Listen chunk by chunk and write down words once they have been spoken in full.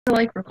To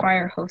like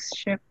require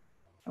hostship.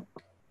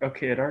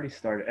 Okay, it already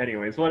started.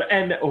 Anyways,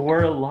 and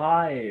we're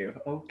live.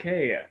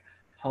 Okay.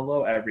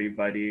 Hello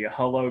everybody.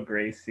 Hello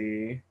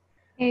Gracie. Hope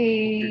you're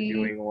Hey.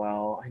 doing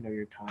well. I know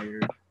you're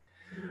tired.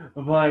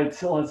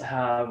 But let's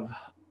have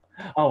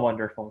a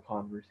wonderful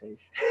conversation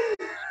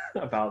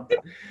about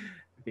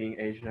being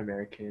Asian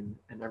American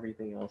and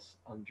everything else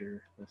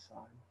under the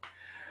sun.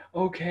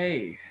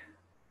 Okay.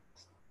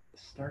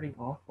 Starting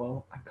off,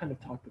 well, I've kind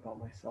of talked about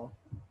myself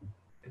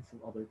in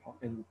some other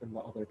in the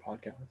other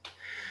podcast.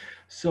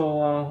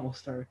 So we'll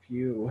start with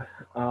you.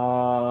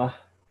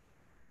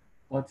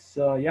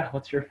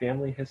 What's your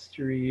family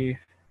history?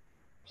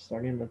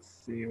 Starting, let's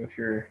see, with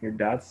your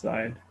dad's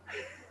side.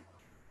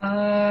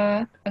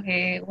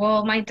 Okay.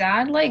 Well, my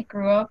dad like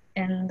grew up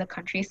in the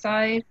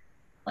countryside,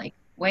 like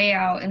way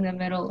out in the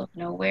middle of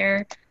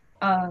nowhere.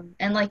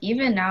 And like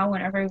even now,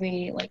 whenever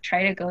we like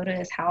try to go to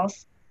his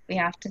house, we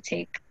have to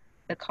take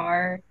the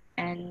car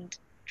and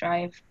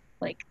drive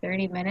like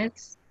 30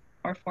 minutes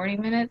or 40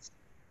 minutes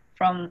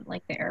from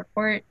like the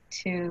airport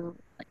to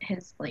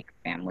his like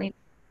family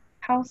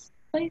house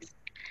place.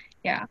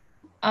 Yeah.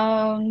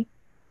 Um,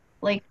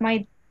 like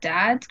my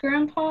dad's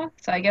grandpa,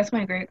 so I guess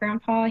my great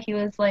grandpa, he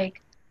was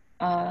like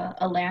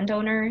a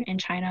landowner in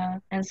China.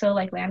 And so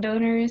like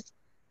landowners,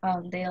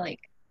 they like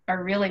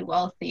are really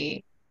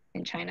wealthy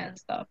in China and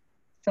stuff.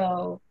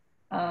 So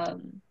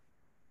um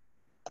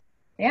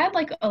they had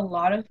like a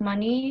lot of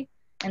money,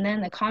 and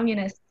then the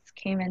communists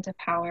came into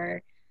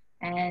power,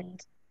 and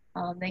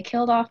they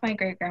killed off my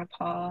great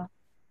grandpa,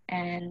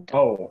 and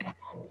Oh, I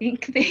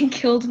think they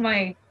killed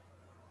my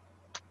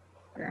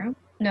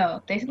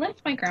no, they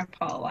left my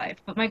grandpa alive,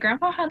 but my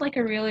grandpa had like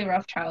a really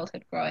rough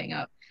childhood growing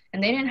up,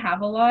 and they didn't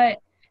have a lot.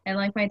 And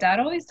like my dad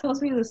always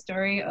tells me the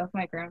story of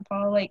my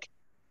grandpa like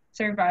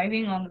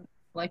surviving on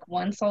like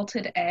one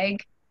salted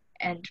egg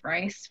and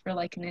rice for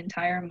like an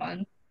entire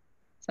month.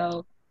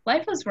 So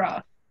life was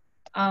rough.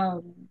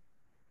 Um,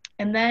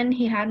 and then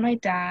he had my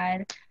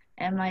dad,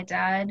 and my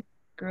dad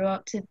grew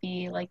up to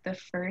be like the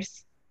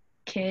first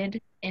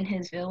kid in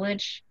his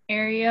village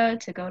area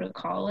to go to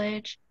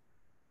college.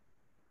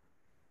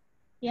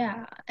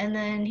 Yeah, and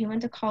then he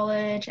went to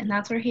college, and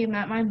that's where he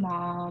met my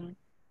mom.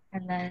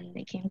 And then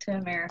they came to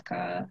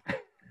America,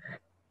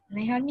 and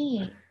they had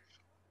me.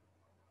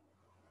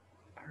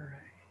 all right.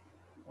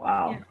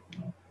 Wow,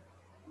 Yeah.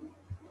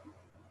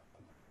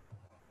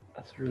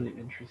 that's really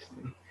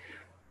interesting.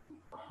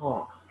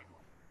 Huh.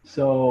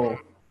 So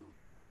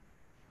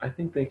I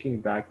think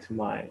thinking back to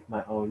my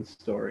own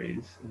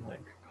stories and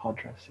like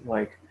contrasting,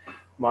 like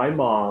my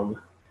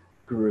mom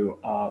grew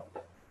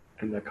up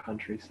in the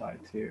countryside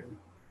too,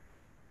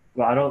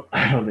 but I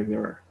don't think they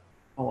were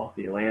a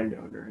wealthy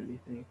landowner or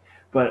anything.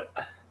 But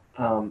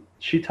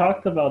she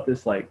talked about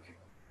this like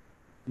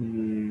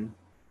mm,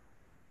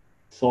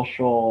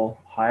 social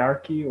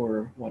hierarchy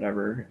or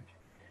whatever.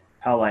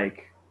 How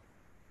like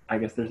I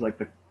guess there's like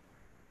the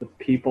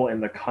people in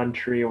the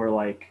country were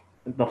like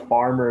the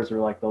farmers were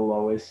like the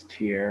lowest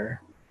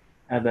tier,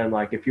 and then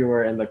like if you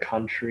were in the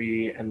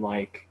country and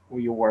like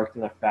you worked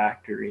in a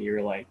factory,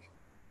 you're like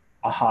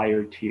a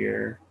higher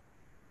tier,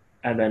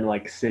 and then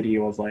like city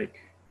was like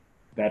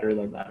better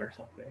than that or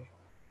something.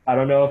 I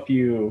don't know if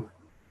you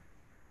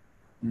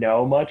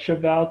know much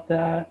about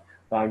that,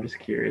 but I'm just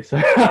curious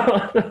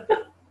about the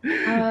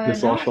Not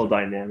social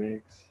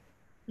dynamics.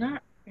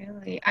 not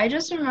really. I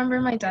just remember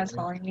my dad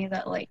telling me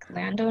that like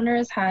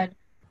landowners had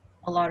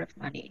a lot of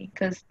money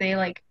because they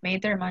like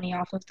made their money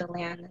off of the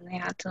land, and they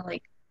had to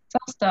like sell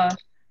stuff,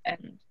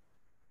 and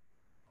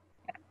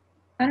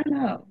I don't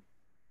know.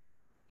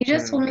 He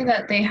just told me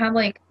that Okay. they had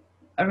like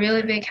a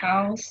really big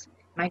house.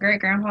 My great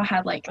grandpa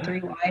had like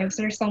three wives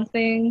or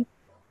something,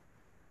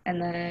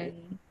 and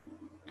then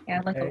he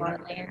had like a Okay. lot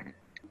of land.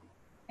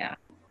 Yeah.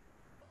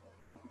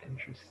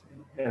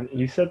 Interesting. And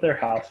you said their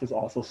house is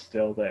also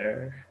still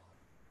there.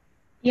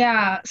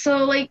 Yeah, so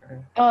like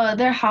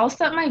their house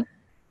that my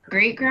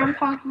great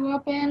grandpa grew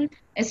up in,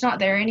 it's not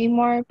there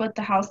anymore, but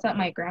the house that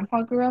my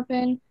grandpa grew up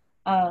in,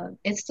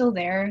 it's still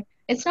there.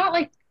 It's not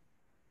like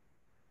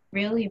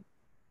really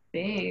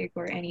big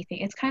or anything.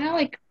 It's kind of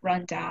like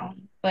run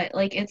down, but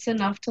like it's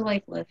enough to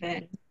like live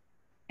in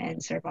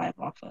and survive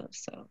off of.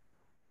 So,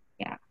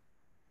 yeah.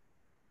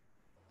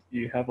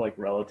 You have like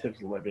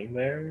relatives living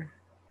there?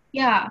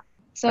 Yeah.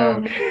 So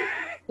Okay.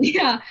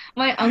 yeah,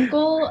 my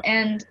uncle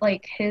and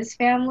like his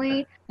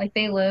family, like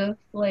they live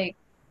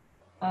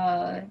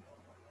uh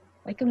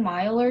like a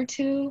mile or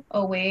two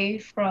away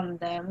from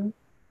them,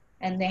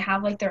 and they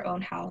have like their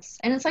own house,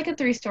 and it's like a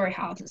three-story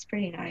house. It's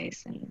pretty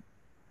nice, and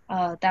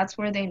that's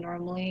where they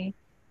normally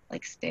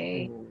like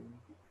stay.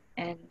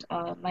 And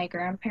my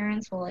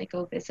grandparents will like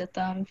go visit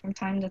them from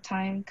time to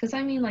time, because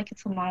I mean like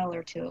it's a mile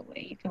or two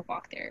away. You can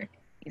walk there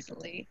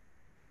easily.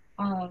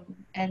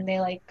 And they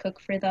like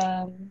cook for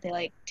them. They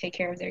like take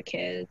care of their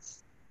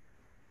kids.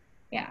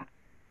 Yeah.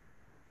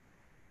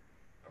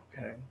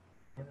 Okay.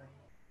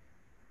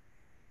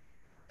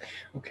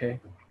 Okay.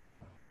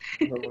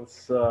 Well,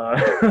 let's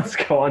let's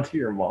go on to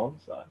your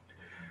mom's side.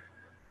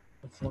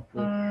 What's up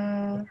with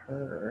Uh,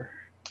 her?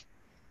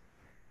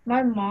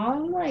 My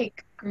mom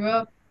like grew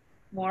up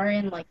more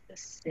in like the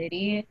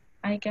city,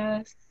 I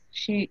guess.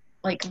 She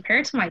like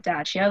compared to my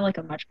dad, she had like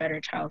a much better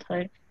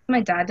childhood.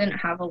 My dad didn't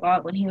have a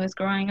lot when he was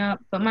growing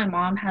up, but my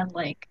mom had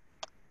like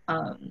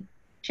um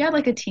she had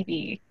like a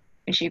TV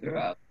when she grew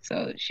up.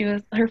 So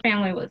her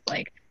family was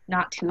like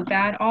not too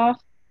bad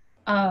off.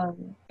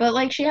 But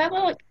like she had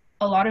like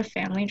a lot of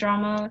family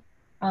drama.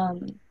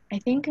 I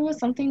think it was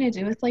something to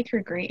do with like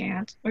her great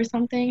aunt or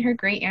something. Her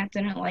great aunt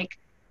didn't like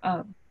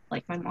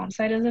my mom's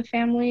side of the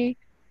family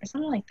or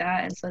something like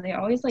that, and so they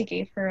always like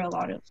gave her a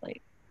lot of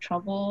like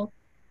trouble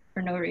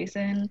for no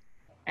reason.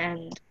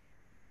 And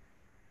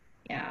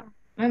yeah,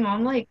 my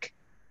mom like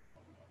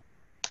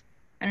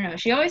I don't know.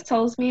 She always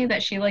tells me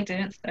that she like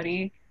didn't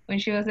study when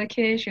she was a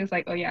kid. She was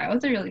like, "Oh yeah, I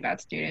was a really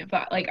bad student,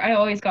 but like I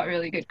always got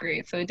really good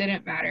grades, so it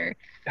didn't matter."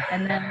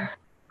 And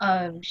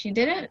then she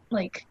didn't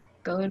like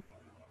go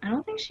I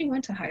don't think she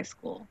went to high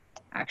school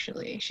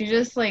actually. She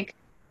just like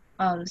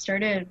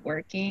started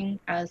working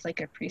as like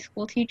a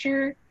preschool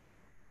teacher,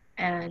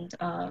 and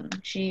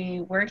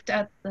she worked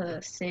at the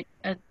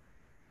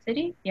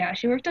city. Yeah,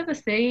 she worked at the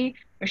city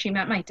where she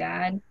met my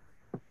dad,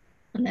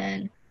 and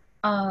then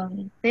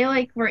they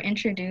like were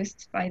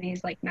introduced by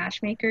these like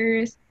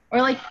matchmakers, or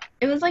like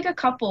it was like a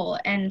couple,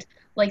 and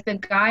like the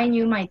guy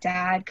knew my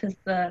dad because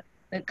the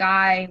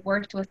guy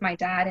worked with my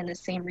dad in the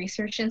same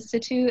research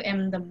institute,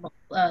 and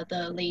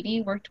the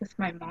lady worked with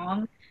my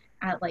mom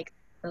at like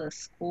the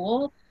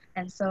school.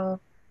 And so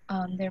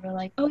they were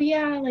like, oh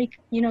yeah, like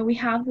we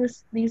have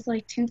these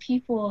like two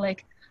people,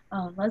 like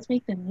let's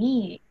make them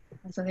meet.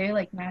 And so they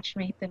like match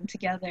made them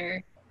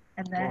together,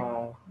 and then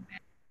Wow.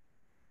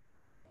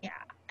 yeah.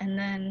 And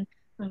then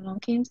my mom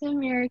came to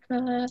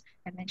America,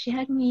 and then she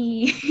had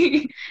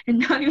me, and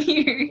now I'm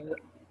here.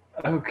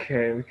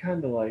 Okay, we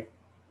kind of like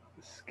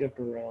skip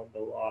around a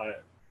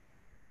lot,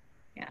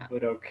 Yeah.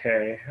 but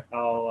okay,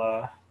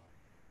 I'll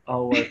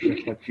work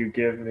with what you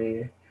give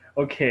me.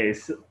 Okay,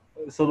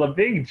 so the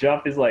big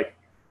jump is like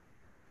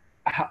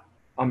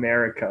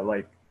America,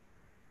 like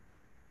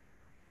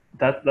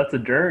that's a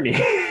journey.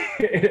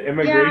 Yeah.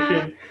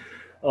 Immigration,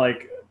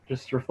 like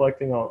just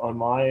reflecting on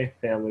my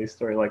family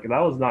story, like that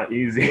was not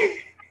easy.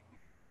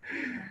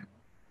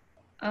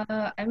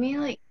 I mean,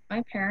 like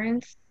my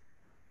parents,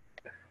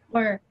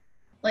 or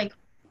like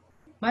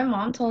my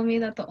mom told me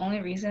that the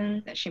only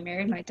reason that she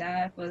married my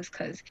dad was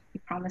because he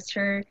promised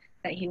her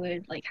that he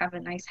would like have a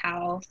nice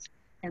house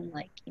and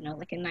like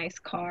like a nice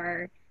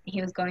car. And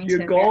he was going You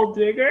to America. gold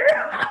digger.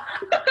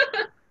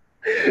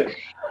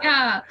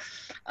 Yeah.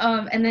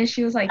 And then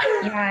she was like,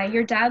 yeah,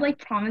 your dad like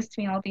promised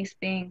me all these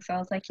things. So I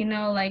was like,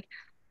 like,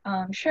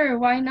 sure,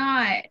 why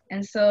not?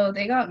 And so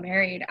they got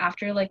married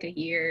after like a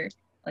year,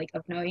 like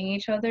of knowing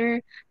each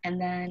other. And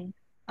then,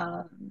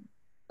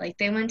 like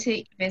they went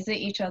to visit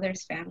each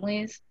other's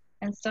families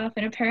and stuff.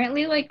 And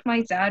apparently, like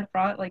my dad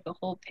brought like a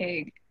whole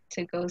pig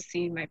to go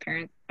see my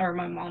parents or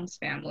my mom's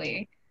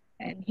family.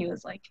 And he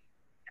was like,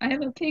 I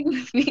have a pig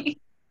with me.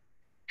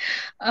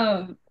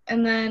 And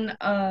then,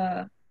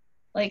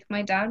 like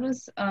my dad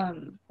was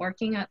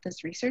working at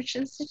this research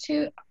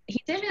institute.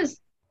 He did his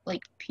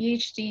like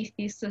PhD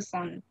thesis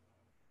on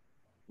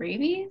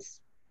rabies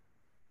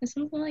or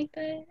something like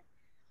that.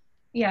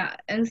 Yeah,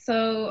 and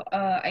so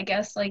I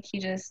guess like he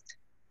just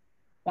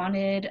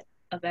wanted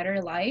a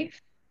better life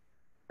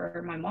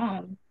for my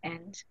mom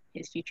and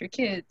his future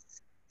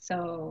kids.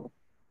 So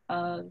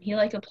he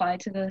like applied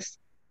to this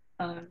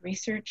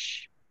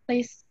research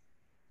place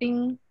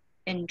thing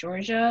in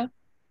Georgia,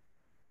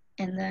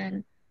 and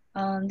then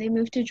they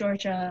moved to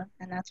Georgia,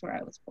 and that's where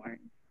I was born.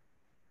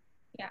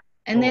 Yeah.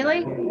 And they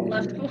like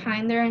left Okay.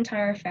 behind their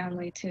entire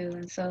family too.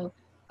 And so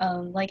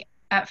like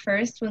at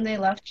first when they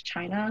left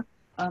China,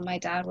 my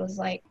dad was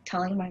like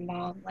telling my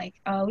mom like,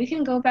 we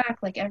can go back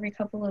like every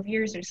couple of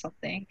years or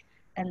something.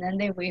 And then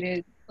they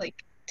waited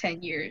like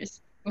 10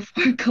 years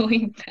before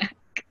going back.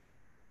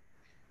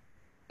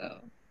 So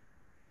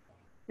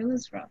it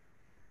was rough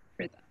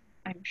for them,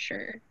 I'm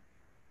sure.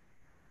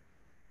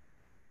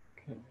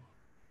 Okay.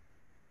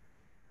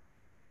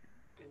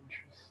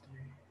 Interesting.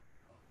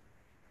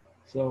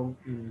 So,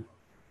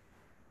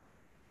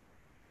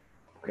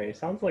 okay,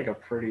 sounds like a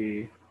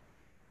pretty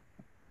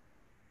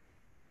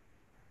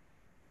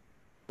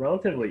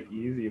relatively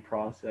easy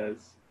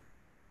process,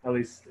 at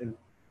least in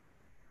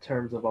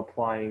terms of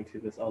applying to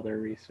this other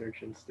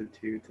research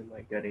institute and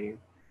like getting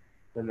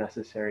the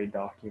necessary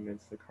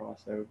documents to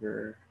cross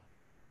over.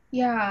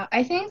 Yeah,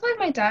 I think like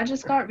my dad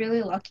just got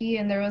really lucky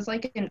and there was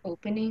like an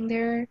opening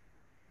there.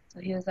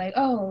 So he was like,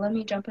 oh, let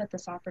me jump at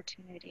this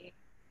opportunity.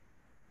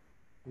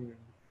 Hmm.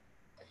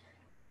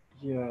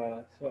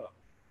 Yeah, so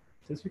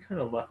since we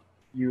kind of left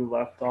you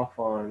left off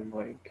on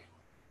like,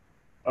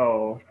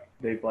 oh,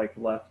 they've like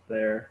left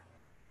their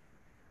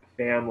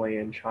family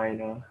in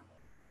China,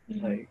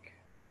 Mhm. like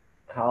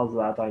how's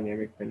that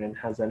dynamic been, and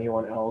has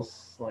anyone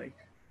else like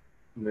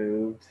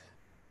moved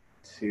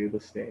to the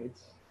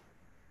States?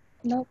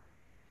 Nope,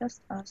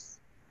 just us.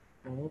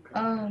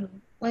 Okay.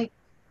 Like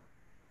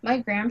my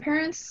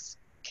grandparents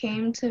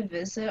came to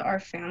visit our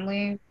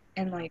family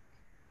in like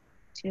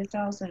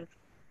 2004.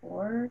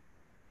 4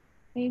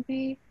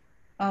 maybe,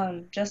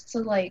 just to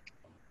like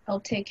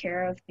help take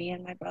care of me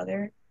and my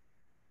brother.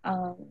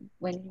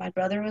 When my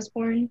brother was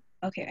born.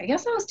 Okay, I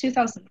guess that was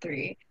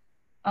 2003.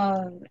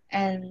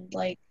 And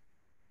like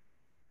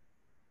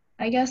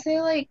I guess they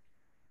like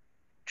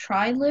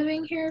tried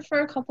living here for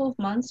a couple of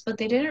months, but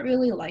they didn't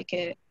really like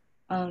it.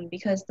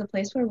 Because the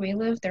place where we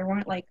lived, there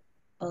weren't like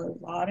a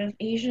lot of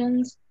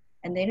Asians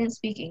and they didn't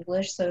speak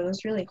English, so it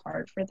was really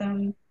hard for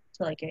them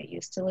to like get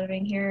used to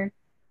living here.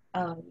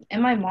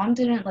 And my mom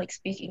didn't like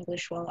speak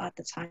English well at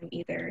the time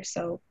either,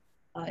 so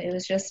it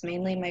was just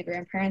mainly my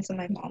grandparents and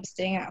my mom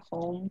staying at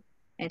home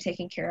and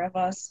taking care of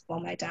us while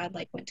my dad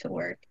like went to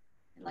work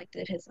and like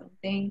did his own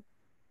thing.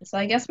 So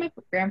I guess my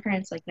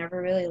grandparents like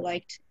never really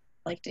liked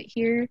it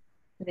here.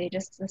 They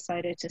just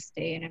decided to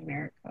stay in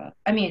America.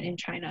 I mean, in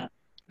China,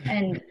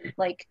 and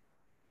like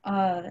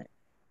uh,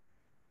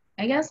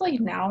 I guess like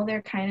now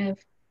they're kind of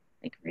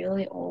like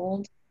really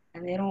old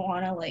and they don't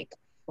want to like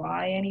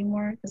fly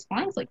anymore because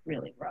flying's like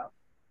really rough.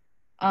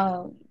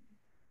 Um,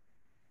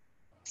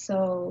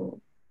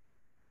 so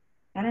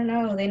I don't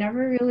know. They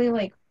never really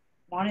like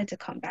wanted to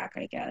come back,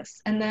 I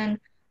guess. And then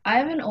I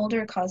have an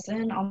older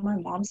cousin on my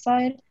mom's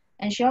side,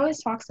 and she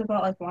always talks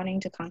about like wanting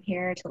to come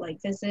here to like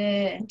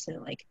visit and to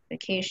like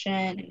vacation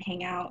and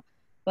hang out.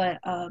 But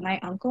my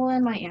uncle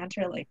and my aunt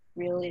are like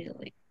really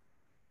like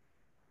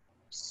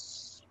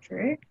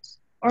strict.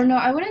 Or no,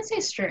 I wouldn't say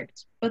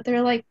strict, but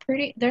they're like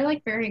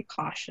very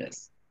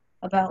cautious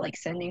about like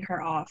sending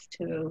her off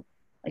to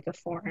like a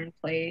foreign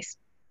place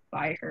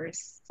by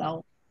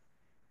herself.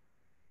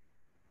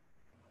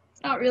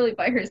 Not really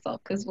by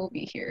herself because we'll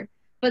be here.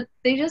 But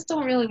they just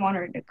don't really want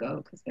her to go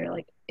because they're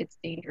like, it's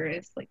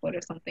dangerous. Like, what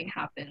if something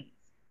happens?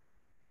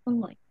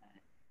 Something like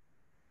that.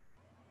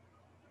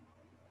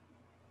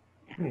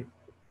 Yeah. Hmm.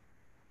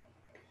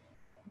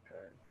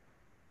 Okay.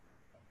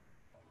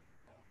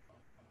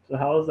 So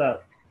how has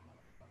that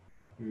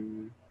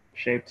mm,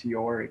 shaped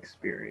your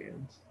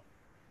experience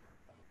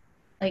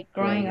Like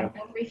growing growing up up?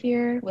 over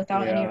here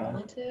without any Yeah,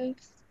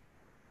 relatives.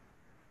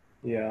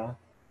 yeah.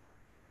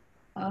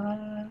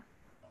 Uh,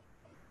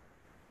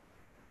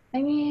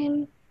 I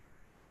mean,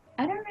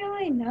 I don't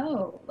really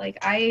know. Like,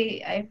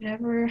 I've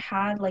never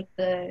had like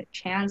the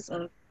chance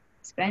of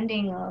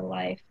spending a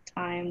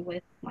lifetime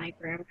with my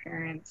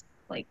grandparents.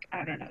 Like,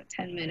 I don't know,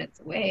 10 minutes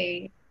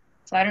away.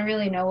 So I don't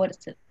really know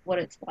what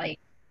it's like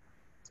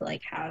to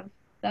like have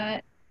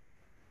that.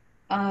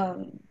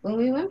 When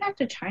we went back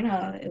to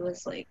China, it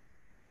was like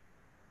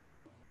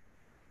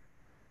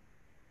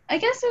I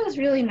guess it was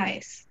really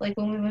nice. Like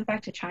when we went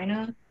back to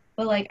China,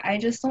 but like I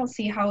just don't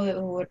see how it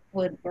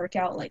would work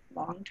out like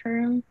long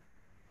term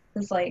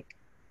because like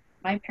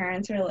my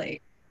parents are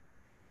like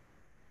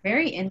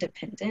very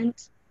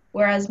independent,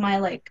 whereas my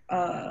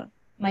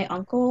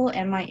uncle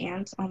and my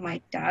aunt on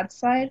my dad's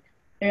side,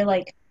 they're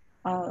like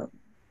uh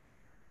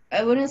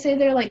I wouldn't say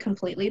they're like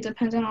completely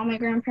dependent on my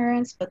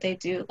grandparents, but they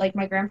do like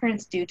my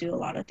grandparents do a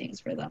lot of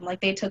things for them.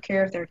 Like they took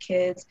care of their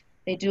kids,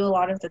 they do a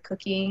lot of the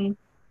cooking,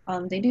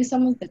 they do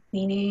some of the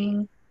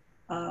cleaning,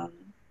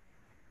 um,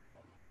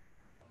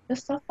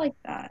 just stuff like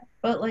that.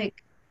 But like,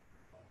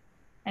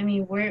 I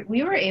mean,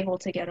 we were able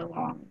to get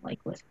along like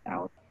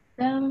without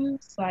them,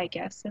 so I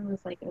guess it was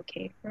like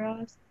okay for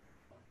us.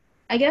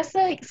 I guess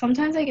like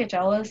sometimes I get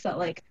jealous that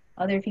like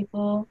other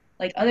people,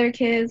 like other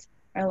kids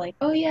are like,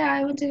 "Oh yeah,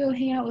 I went to go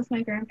hang out with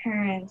my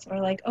grandparents," or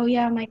like, "Oh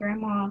yeah, my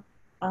grandma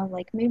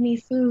like made me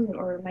food,"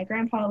 or my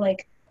grandpa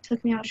like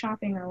took me out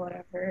shopping or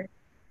whatever.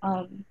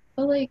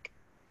 But like,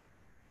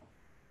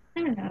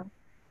 I don't know.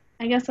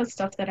 I guess that's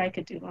stuff that I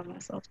could do by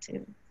myself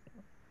too.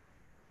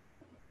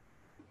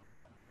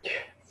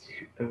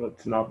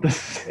 It's not the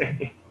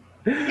same.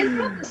 It's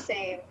not the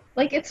same.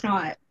 Like it's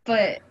not,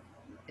 but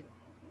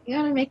you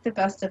gotta make the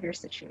best of your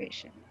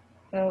situation.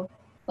 So,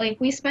 like,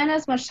 we spend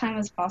as much time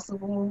as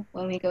possible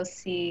when we go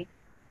see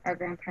our Hmm,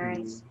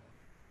 grandparents.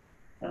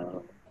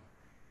 So,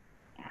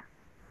 yeah.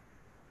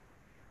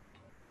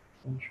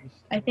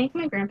 I interesting. think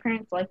my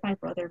grandparents like my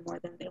brother more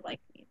than they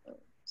like me, though.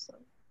 So,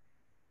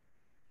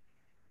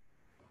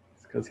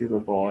 It's because he's a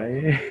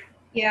boy.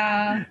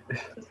 yeah,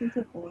 because he's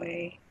a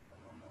boy.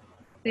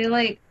 They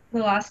like the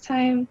last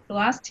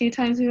 2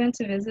 times we went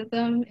to visit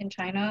them in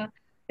China,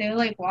 they would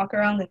like walk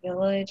around the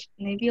village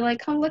and they'd be like,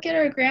 "Come look at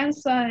our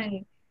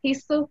grandson.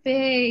 He's so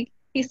big.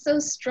 He's so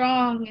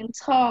strong and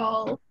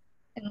tall,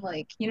 and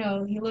like he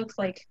looks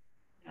like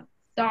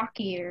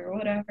stocky or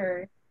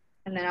whatever."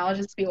 And then I'll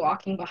just be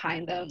walking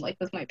behind them like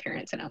with my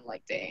parents, and I'm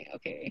like, "Dang,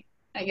 okay,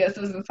 I guess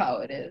this is how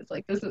it is.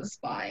 Like this is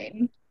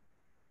fine."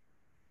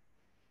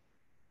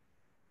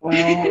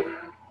 Well,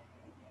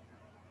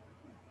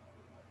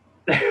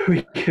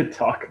 we could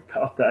talk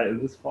about that in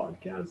this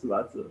podcast.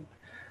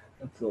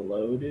 That's a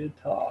loaded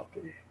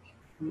topic,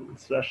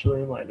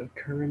 especially in light of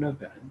current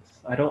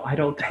events. I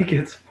don't think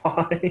it's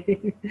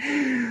fine.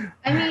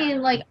 I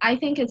mean, like I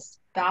think it's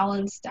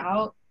balanced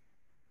out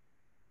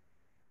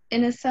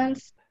in a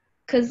sense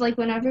because like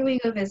whenever we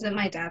go visit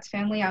my dad's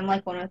family I'm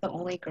like one of the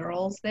only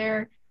girls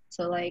there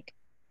so like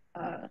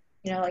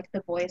like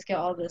the boys get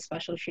all the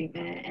special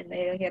treatment and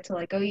they get to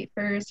like go eat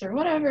first or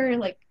whatever,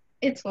 like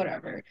it's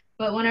whatever.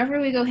 But whenever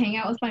we go hang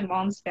out with my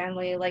mom's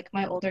family, like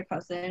my older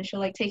cousin, she'll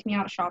like take me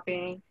out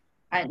shopping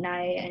at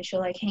night and she'll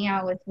like hang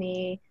out with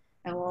me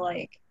and we'll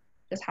like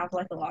just have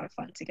like a lot of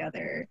fun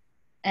together.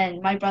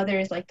 And my brother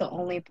is like the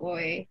only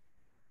boy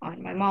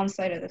on my mom's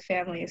side of the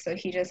family, so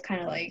he just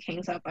kind of like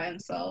hangs out by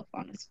himself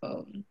on his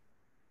phone.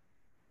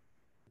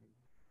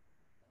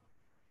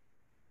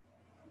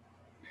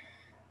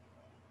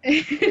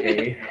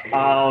 Okay.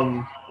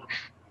 I,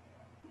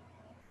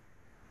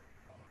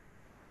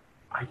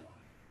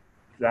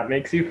 that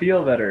makes you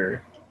feel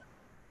better.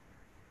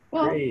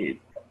 Well,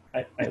 Great.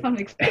 to some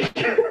extent.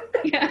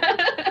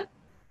 Yeah.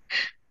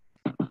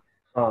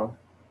 Oh,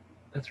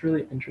 that's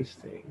really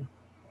interesting.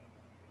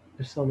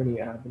 There's so many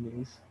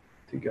avenues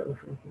to go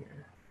from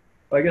here.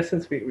 Well, I guess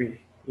since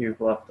you've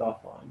left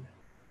off on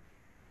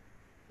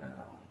uh,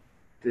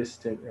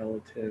 distant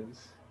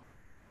relatives,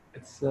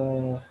 it's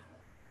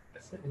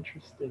it's an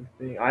interesting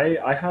thing.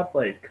 I have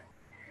like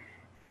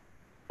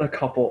a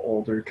couple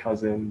older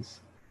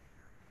cousins,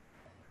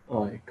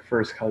 like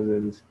first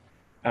cousins,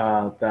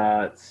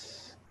 that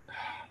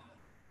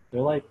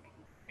they're like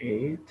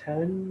 8,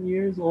 10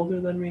 years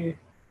older than me,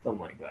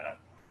 something like that.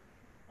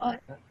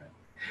 But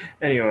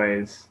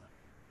Anyways,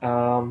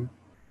 um,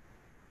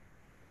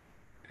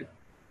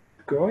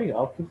 growing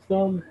up with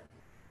them,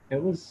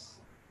 it was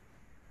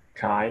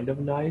kind of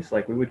nice.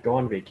 Like we would go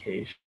on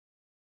vacations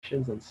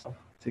and stuff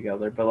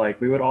together, but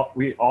like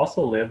we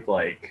also lived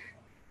like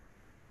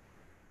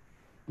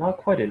not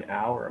quite an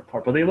hour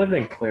apart, but they lived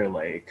in Clear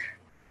Lake.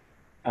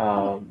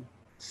 oh,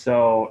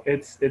 So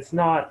it's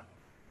not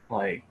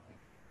like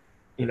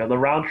the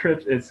round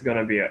trip is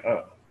gonna be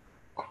a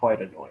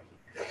quite annoying.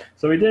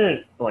 So we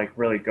didn't like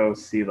really go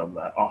see them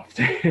that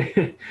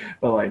often,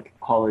 but like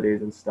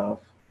holidays and stuff.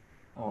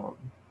 Um,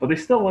 but they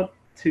still went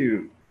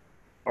to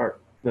our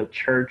the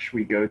church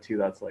we go to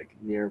that's like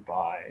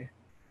nearby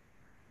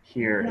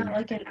here isn't that in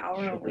like an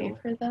hour away Sugar.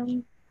 for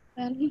them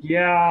then?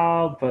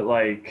 Yeah, but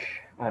like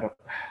I don't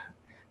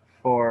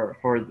for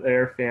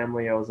their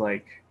family, I was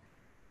like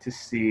to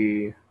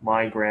see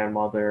my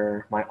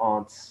grandmother, my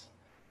aunt's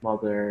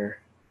mother.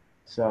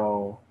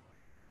 So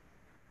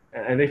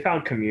and they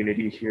found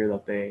community here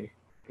that they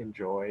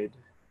enjoyed.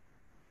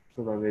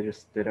 So then they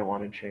just didn't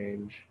want to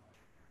change.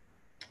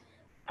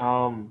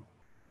 Um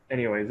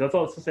anyways, that's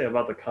all to say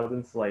about the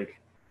cousins. Like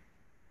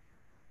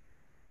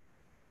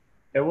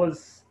it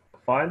was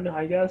fun,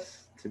 I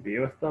guess, to be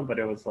with them, but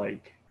it was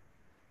like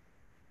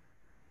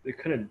they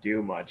couldn't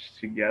do much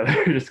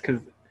together just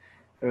because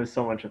there was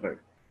so much of a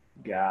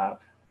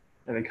gap,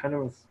 and they kind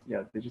of was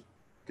they just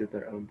did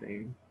their own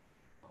thing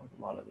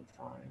a lot of the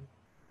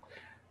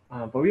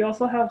time. But we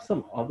also have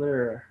some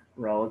other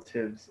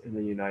relatives in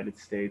the United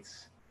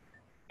States.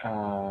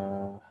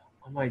 On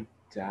my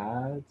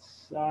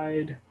dad's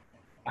side,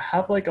 I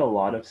have like a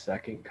lot of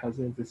second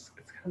cousins. It's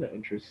kind of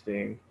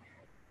interesting.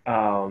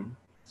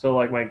 So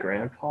like my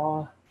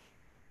grandpa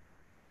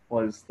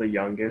was the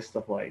youngest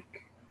of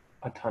like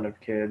a ton of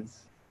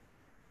kids,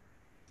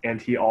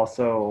 and he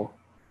also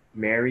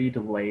married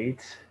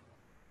late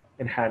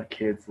and had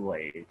kids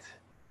late.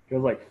 He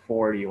was like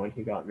 40 when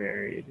he got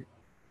married.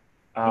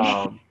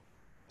 Um,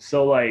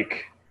 so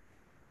like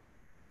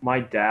my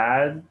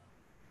dad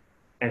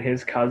and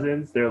his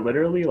cousins, they're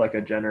literally like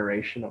a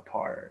generation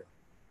apart.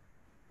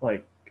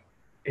 Like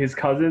his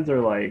cousins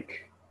are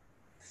like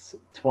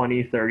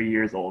 20, 30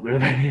 years older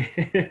than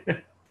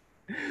him.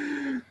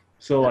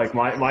 So That's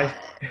like my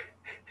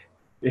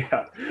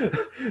yeah.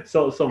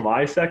 So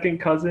my second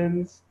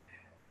cousins,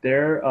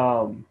 they're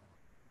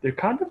they're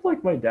kind of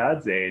like my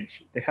dad's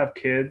age. They have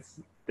kids.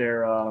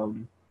 They're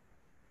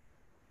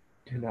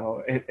in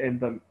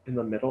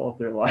the middle of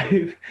their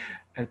life.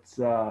 It's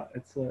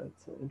an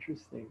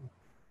interesting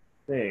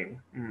thing.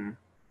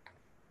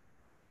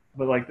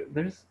 But like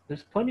there's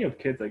plenty of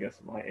kids I guess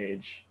my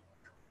age.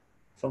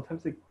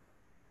 Sometimes they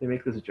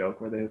make this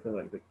joke where they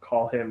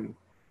call him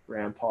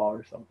grandpa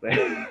or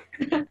something.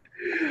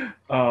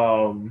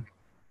 um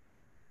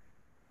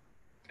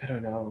I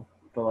don't know.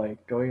 But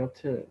like going up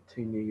to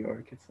New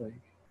York, it's like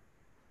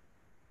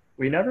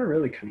we never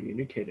really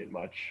communicated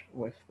much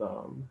with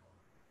them,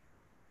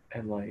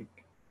 and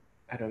like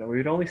I don't know, we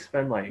would only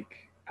spend like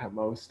at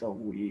most a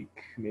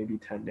week, maybe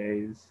 10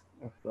 days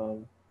with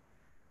them,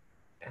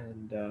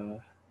 and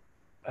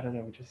I don't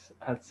know, we just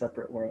had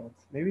separate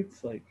worlds. Maybe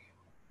it's like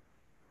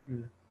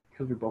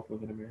because we both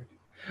live in America.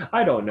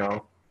 I don't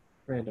know.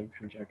 Random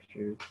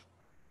conjectures.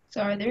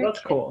 So are there That's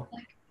kids cool.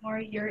 like more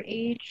your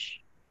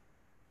age?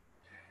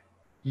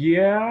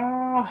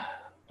 Yeah.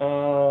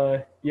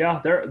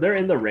 Yeah, they're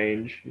in the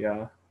range.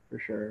 Yeah, for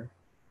sure.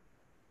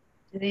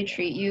 Do they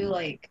treat you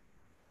like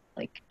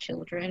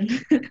children?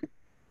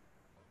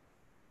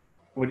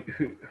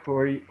 Who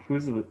are you?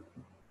 Who's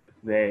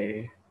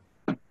they?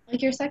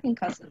 Like your second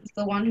cousins,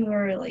 the one who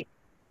are like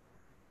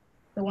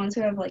the ones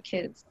who have like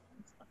kids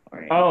and stuff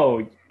already.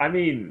 Oh, I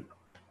mean,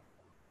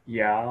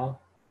 yeah,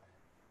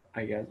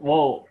 I guess.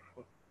 Well,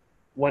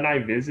 when I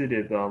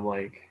visited them,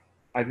 like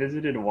I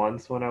visited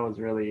once when I was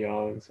really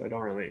young, so I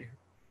don't really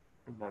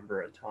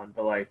remember a ton.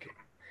 But like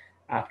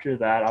after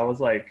that, I was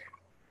like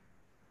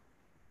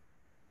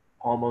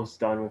almost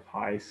done with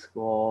high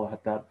school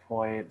at that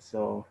point,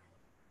 so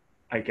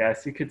I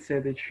guess you could say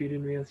they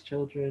treated me as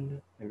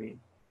children. I mean,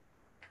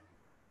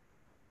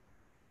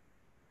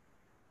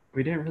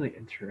 we didn't really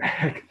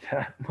interact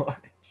that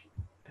much.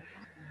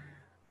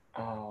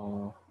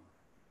 Uh,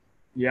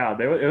 yeah,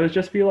 it would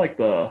just be like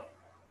the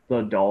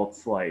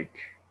adults like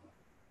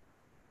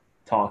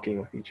talking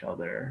with each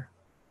other,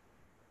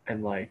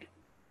 and like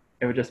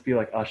it would just be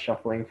like us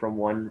shuffling from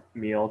one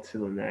meal to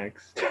the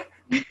next.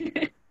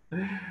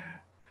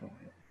 But,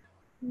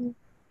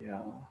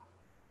 yeah,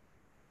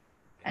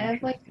 I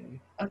have like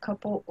interesting. a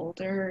couple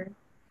older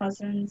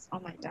cousins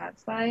on my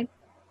dad's side,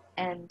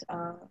 and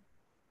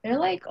they're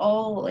like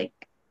all like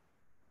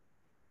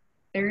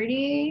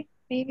 30,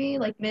 maybe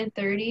like mid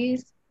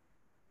 30s.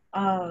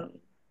 Um,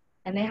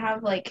 and they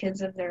have like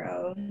kids of their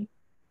own,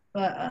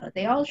 but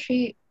they all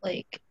treat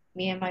like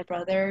me and my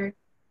brother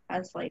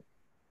as like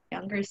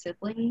younger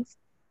siblings,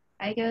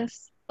 I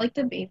guess, like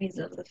the babies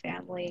of the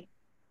family.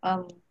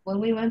 When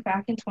we went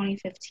back in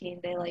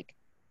 2015, they like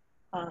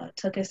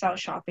took us out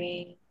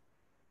shopping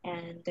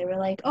and they were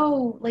like,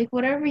 "Oh, like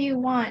whatever you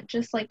want,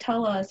 just like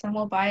tell us and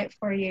we'll buy it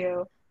for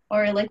you."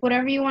 Or like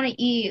whatever you want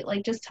to eat,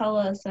 like just tell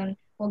us and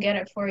we'll get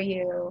it for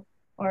you.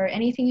 Or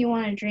anything you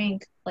want to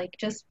drink, like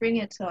just bring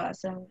it to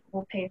us and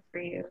we'll pay for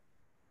you.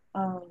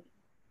 Um,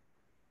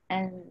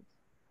 and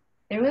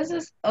there was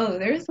this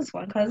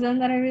one cousin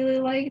that I really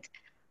liked.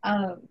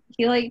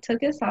 He like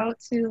took us out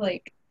to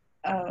like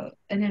an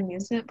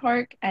amusement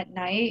park at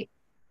night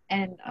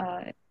and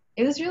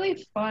it was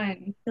really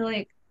fun. He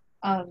like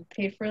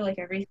paid for like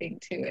everything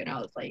too and I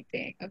was like,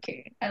 dang,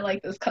 okay, I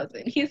like this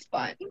cousin. He's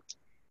fun.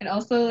 And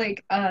also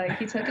like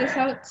he took us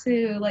out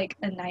to like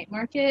a night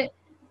market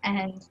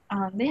and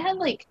they had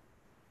like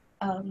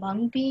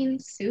mung bean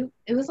soup.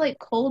 It was like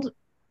cold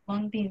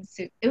mung bean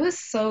soup. It was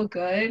so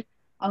good.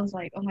 I was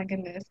like, oh my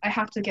goodness, I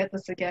have to get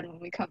this again when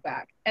we come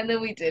back. And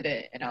then we did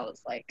it, and I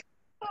was like,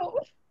 oh,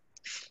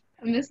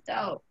 I missed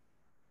out.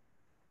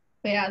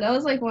 But yeah, that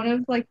was like one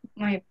of like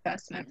my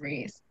best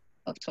memories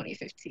of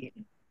 2015.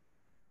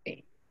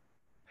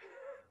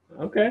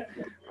 Okay,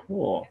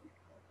 cool.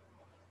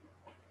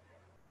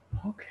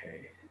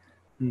 Okay.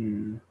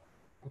 Hmm.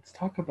 Let's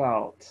talk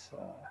about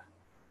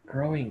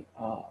growing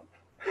up.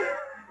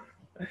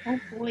 Oh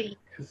boy.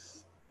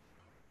 Because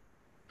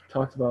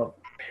talked about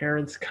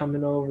parents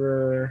coming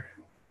over,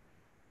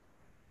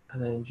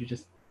 and then you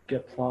just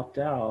get plopped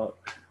out,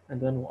 and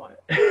then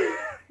what?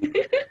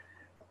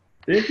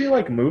 Did you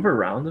like move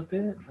around a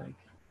bit? Like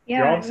you're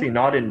Yeah, I obviously moved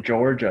not in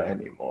Georgia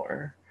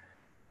anymore.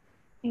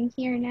 in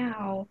here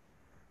now.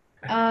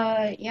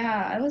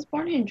 Yeah, I was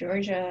born in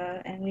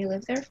Georgia and we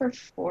lived there for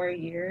 4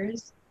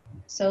 years.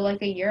 So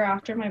like a year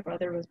after my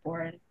brother was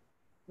born,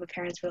 my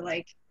parents were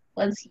like,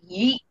 let's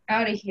yeet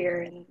out of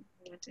here. And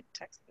we went to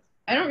Texas.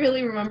 I don't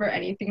really remember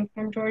anything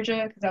from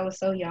Georgia because I was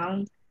so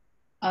young.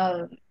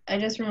 I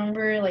just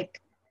remember like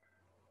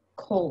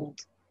cold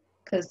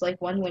because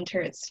like one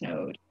winter it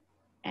snowed.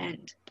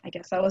 And I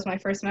guess that was my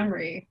first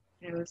memory.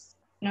 It was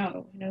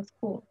snow and it was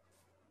cool.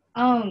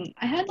 I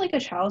had like a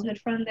childhood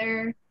friend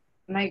there.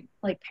 My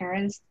like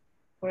parents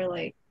were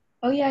like,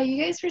 "Oh yeah,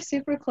 you guys were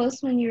super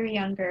close when you were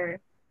younger."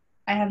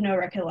 I have no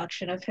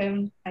recollection of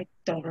him. I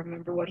don't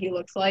remember what he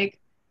looks like.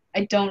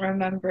 I don't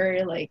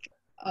remember like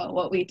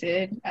what we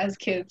did as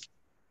kids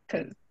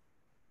because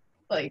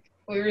like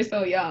we were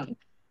so young.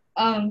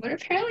 But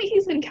apparently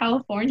he's in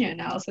California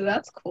now, so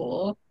that's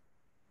cool.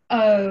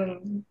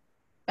 Um,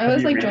 I Have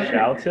was you like reached joking.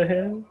 out to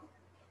him?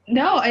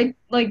 No, I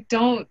like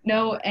don't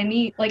know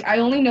any like I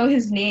only know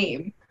his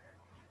name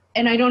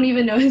and I don't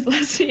even know his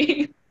last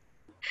name.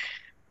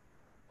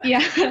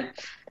 Yeah.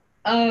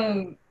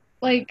 Um,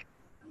 like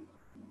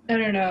I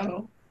don't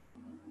know.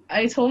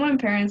 I told my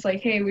parents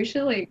like, hey, we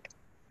should like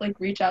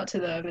reach out to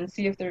them and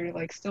see if they're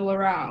like still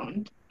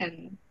around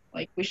and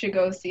like we should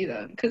go see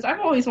them because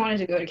I've always wanted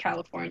to go to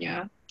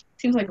California.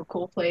 Seems like a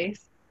cool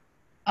place.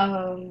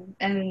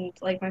 And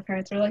like my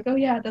parents were like, oh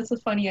yeah, that's a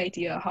funny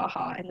idea,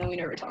 haha. And then we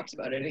never talked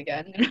about it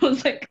again. And I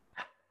was like,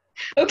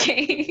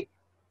 okay,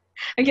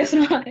 I guess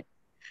not.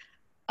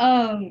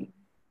 Um,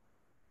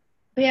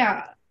 but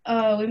yeah,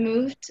 we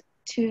moved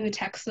to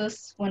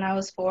Texas when I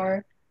was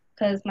 4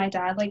 because my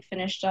dad like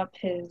finished up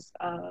his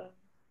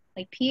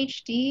like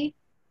PhD,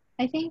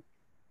 I think,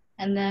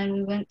 and then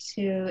we went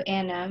to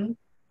A&M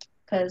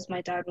because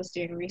my dad was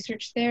doing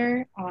research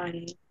there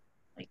on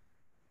like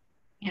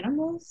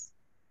animals,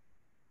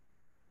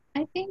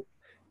 I think.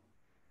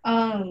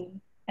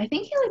 I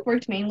think he like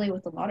worked mainly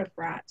with a lot of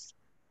rats.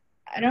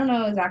 I don't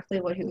know exactly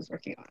what he was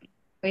working on,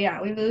 but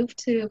yeah, we moved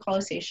to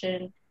College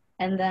Station,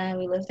 and then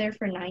we lived there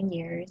for 9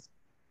 years.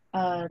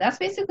 That's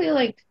basically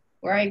like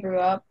where I grew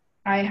up.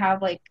 I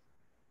have like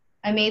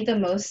I made the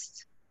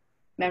most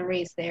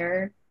memories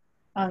there.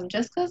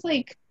 Just 'cause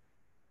like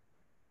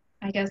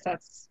I guess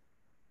that's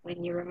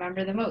when you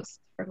remember the most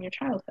from your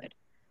childhood.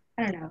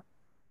 I don't know.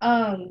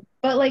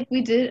 But like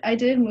I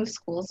did move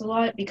schools a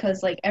lot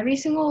because like every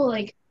single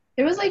like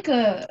there was like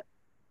a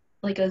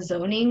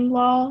zoning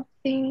law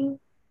thing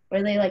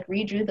where they like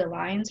redrew the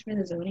lines for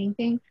the zoning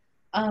thing.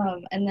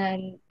 And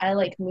then I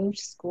like moved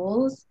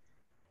schools.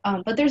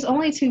 But there's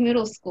only two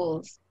middle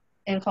schools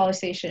in College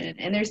Station,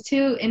 and there's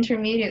two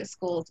intermediate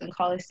schools in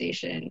College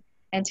Station,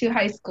 and two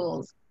high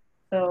schools.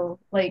 So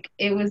like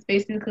it was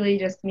basically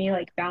just me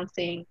like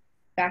bouncing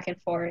back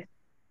and forth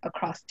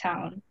across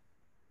town.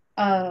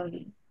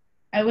 Um,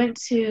 I went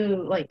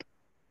to like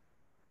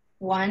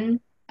one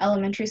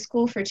elementary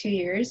school for 2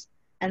 years,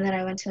 and then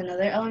I went to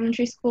another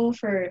elementary school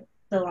for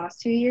the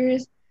last 2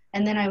 years,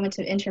 and then I went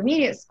to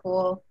intermediate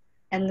school,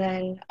 and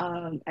then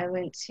I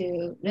went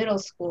to middle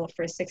school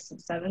for sixth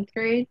and seventh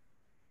grade.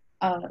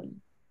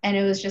 Um, and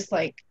it was just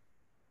like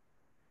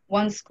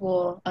one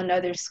school,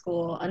 another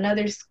school,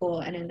 another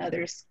school, and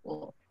another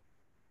school.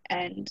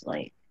 And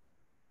like,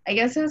 I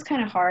guess it was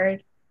kind of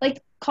hard.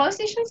 Like, College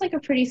Station is like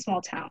a pretty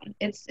small town.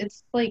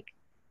 It's like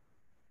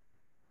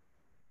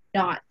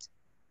not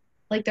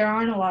like there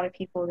aren't a lot of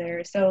people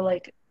there. So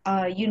like,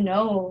 you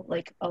know,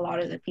 like a lot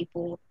of the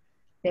people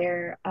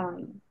there.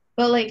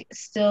 But like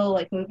still,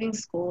 like moving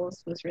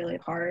schools was really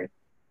hard.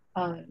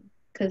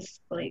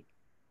 Because like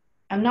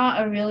I'm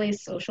not a really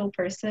social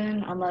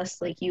person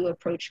unless like you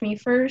approach me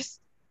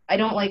first. I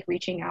don't like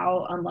reaching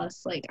out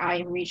unless like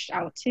I'm reached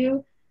out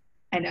to.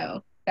 I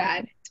know,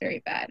 bad. It's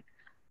very bad.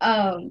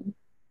 Um,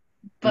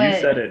 You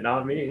but said it,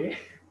 not me.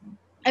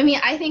 I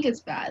mean, I think it's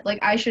bad. Like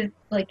I should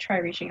like try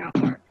reaching out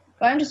more.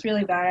 But I'm just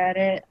really bad at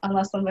it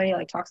unless somebody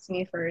like talks to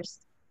me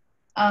first.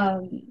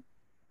 Um,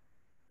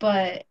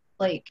 but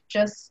like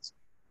just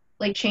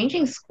like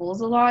changing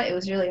schools a lot, it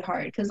was really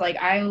hard because like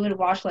I would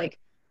watch like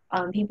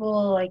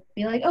people like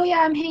be like, oh yeah,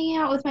 I'm hanging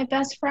out with my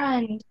best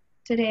friend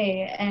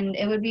today, and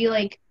it would be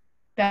like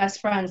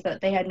best friends that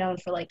they had known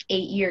for like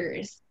 8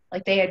 years,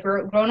 like they had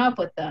grown up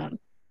with them,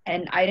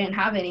 and I didn't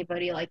have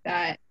anybody like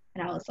that,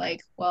 and I was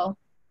like, well,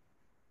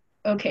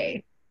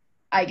 okay,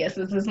 I guess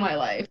this is my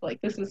life, like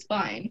this is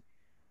fine.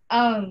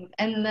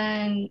 And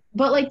then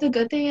but like the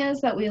good thing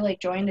is that we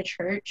like joined a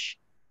church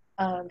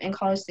in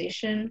College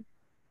Station,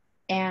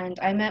 and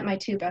I met my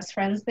two best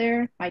friends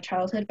there, my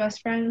childhood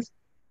best friends.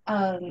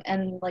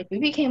 And like we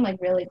became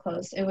like really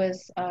close. It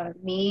was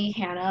me,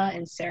 Hannah,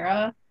 and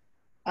Sarah.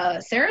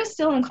 Sarah's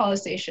still in College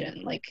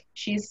Station. Like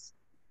she's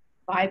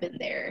vibing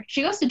there.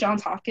 She goes to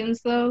Johns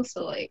Hopkins though,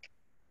 so like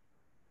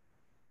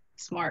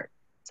smart,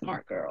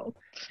 smart girl.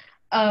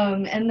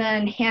 And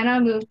then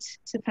Hannah moved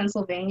to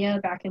Pennsylvania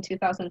back in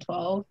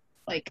 2012,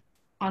 like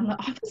on the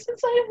opposite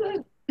side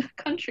of the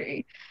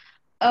country.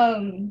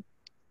 Um,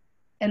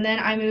 and then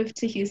I moved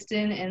to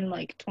Houston in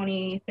like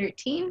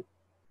 2013,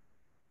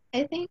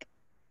 I think.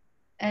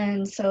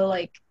 And so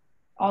like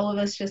all of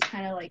us just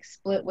kind of like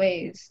split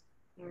ways.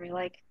 And we're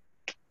like,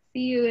 see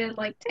you in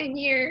like 10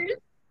 years,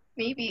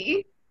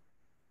 maybe.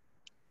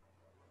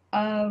 It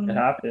Um,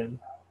 happened.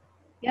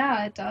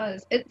 yeah, it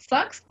does. It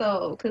sucks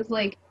though, because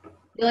like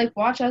you like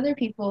watch other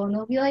people and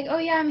they'll be like, oh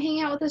yeah, I'm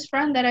hanging out with this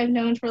friend that I've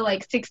known for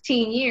like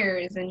 16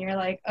 years. And you're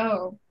like,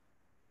 oh,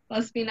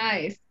 must be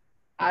nice.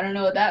 I don't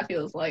know what that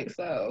feels like.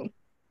 So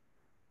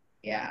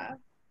yeah.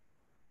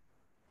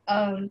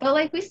 But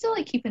like we still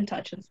like keep in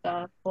touch and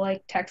stuff. We'll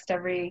like text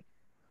every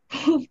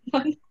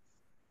month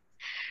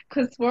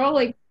because we're all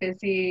like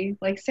busy.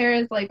 Like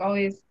Sarah's like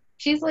always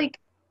she's like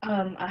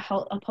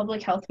a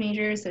public health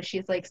major, so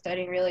she's like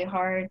studying really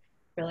hard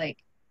for like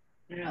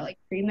I don't know like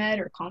pre med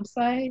or comp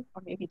sci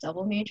or maybe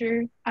double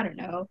major. I don't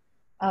know.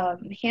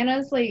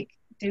 Hannah's like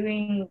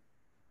doing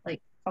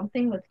like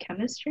something with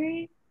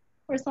chemistry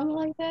or something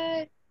like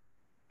that.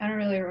 I don't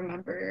really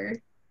remember.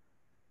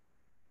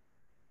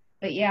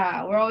 But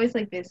yeah, we're always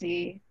like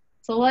busy.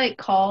 So like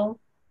call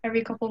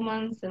every couple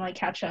months and like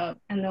catch up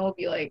and then we'll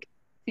be like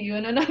see you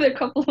in another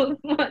couple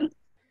of months.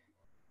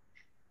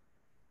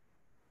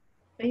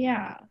 But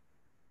yeah.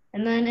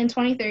 And then in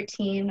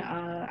 2013,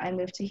 I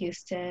moved to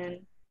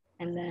Houston,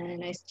 and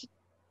then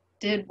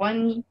did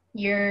 1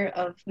 year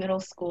of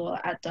middle school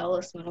at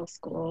Dulles Middle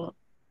School,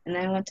 and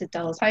then I went to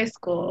Dulles High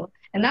School,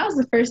 and that was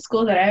the first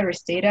school that I ever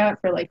stayed at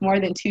for like more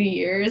than 2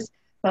 years.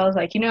 So I was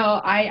like,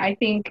 I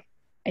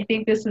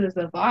think this is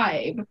a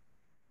vibe.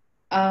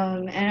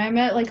 And I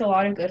met like a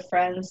lot of good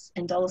friends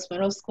in Dulles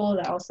Middle School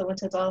that also went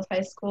to Dulles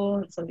High School,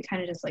 and so we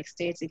kind of just like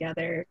stayed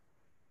together.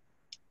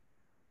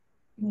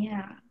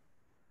 Yeah,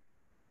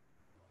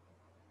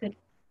 good.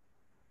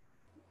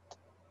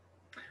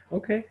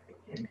 Okay.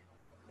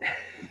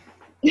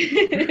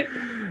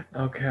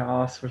 Okay,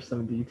 I'll ask for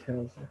some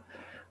details.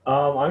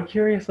 I'm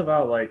curious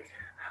about like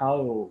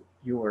how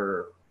you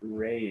were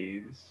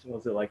raised.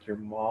 Was it like your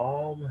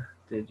mom?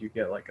 Did you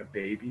get like a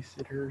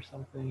babysitter or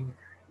something?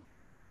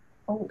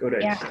 Oh Go to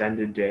yeah.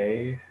 extended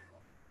day?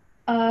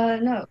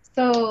 No.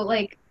 So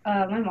like,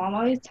 my mom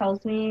always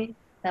tells me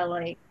that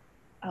like,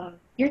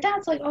 your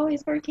dad's like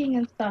always working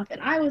and stuff,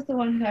 and I was the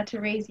one who had to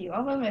raise you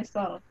all by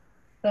myself.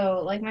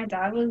 So like, my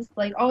dad was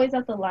like always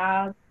at the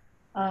lab,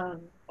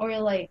 or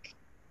like,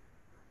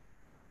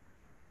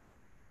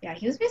 yeah,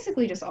 he was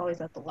basically just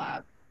always at the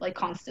lab. like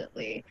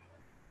constantly.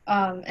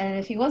 And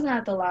if he wasn't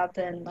at the lab,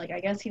 then like I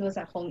guess he was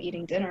at home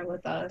eating dinner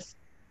with us.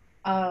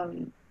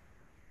 Um,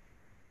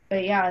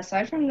 but yeah,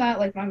 aside from that,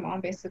 like my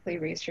mom basically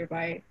raised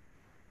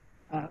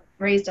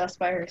us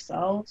by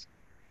herself.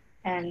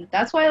 And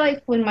that's why,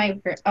 like, when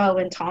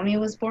Tommy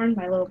was born,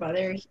 my little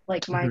brother,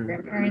 like, my Mhm.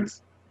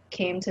 grandparents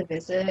came to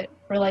visit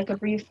for like a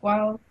brief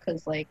while,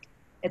 because like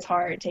it's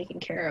hard taking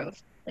care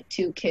of like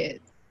two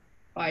kids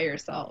by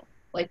yourself.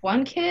 Like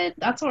one kid,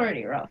 that's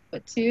already rough,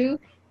 but two,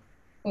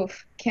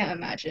 oof, can't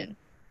imagine.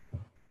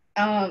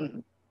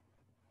 Um,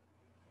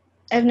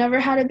 I've never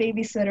had a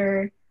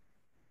babysitter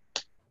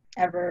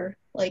ever.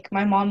 Like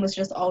my mom was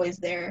just always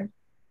there.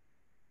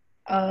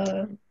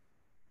 Uh,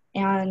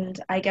 and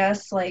I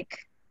guess like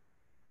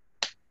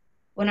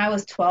when I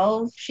was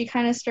 12, she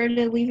kind of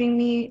started leaving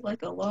me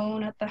like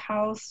alone at the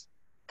house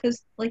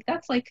because like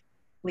that's like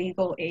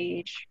legal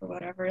age or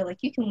whatever. Like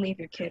you can leave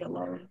your kid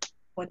alone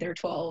when they're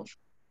 12,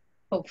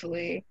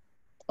 hopefully.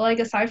 But like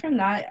aside from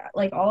that,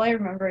 like all I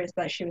remember is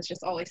that she was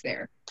just always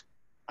there.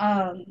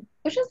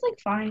 Which is like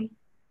fine.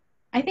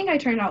 I think I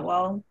turned out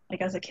well,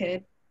 like as a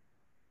kid,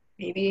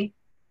 maybe.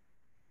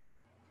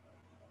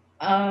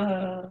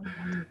 Uh,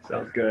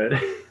 Sounds good.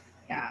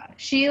 yeah.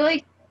 She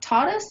like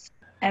taught us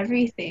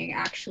everything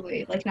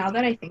actually. Like now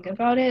that I think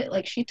about it,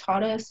 like she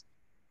taught us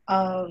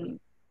um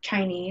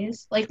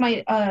Chinese. Like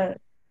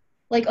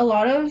a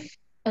lot of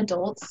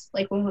adults,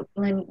 like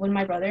when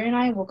my brother and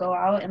I will go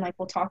out and like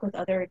we'll talk with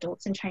other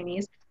adults in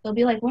Chinese, they'll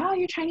be like, "Wow,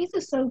 your Chinese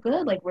is so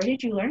good. Like where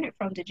did you learn it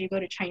from? Did you go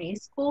to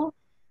Chinese school?"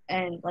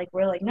 And like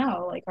we're like,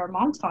 "No, like our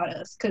mom taught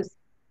us cuz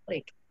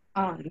like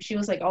she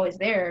was like always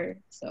there."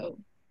 So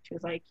she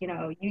was like,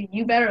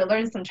 "You better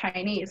learn some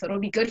Chinese. It'll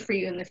be good for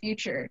you in the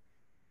future."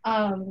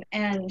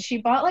 And she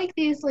bought like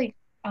these like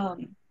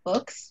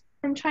books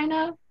from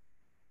China,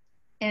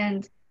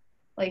 and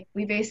like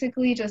we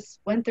basically just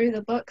went through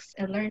the books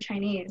and learned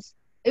Chinese.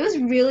 It was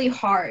really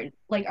hard.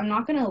 Like I'm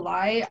not gonna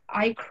lie,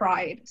 I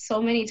cried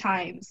so many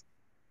times.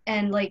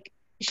 And like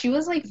she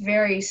was like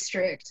very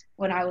strict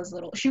when I was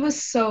little. She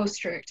was so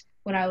strict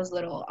when I was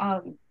little.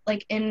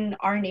 Like in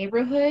our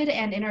neighborhood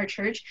and in our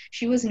church,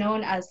 she was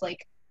known as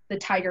like the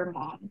tiger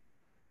mom.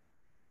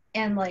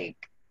 And like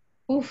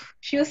oof,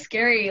 she was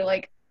scary.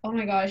 Like, oh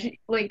my gosh,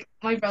 like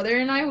my brother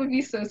and I would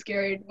be so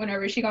scared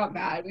whenever she got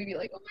mad. We'd be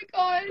like, oh my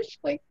gosh,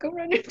 like go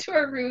run into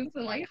our rooms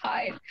and like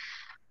hide.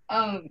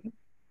 Um,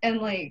 and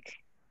like,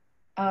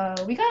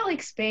 we got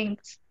like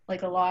spanked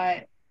like a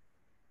lot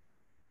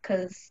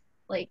because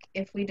like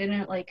if we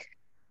didn't like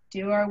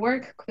do our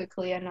work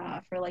quickly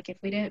enough, or like if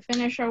we didn't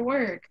finish our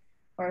work,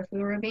 or if we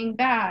were being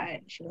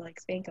bad, she would like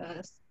spank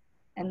us.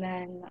 And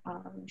then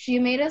she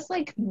made us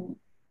like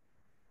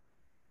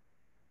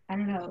I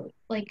don't know,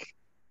 like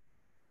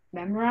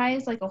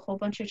memorize like a whole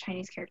bunch of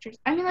Chinese characters.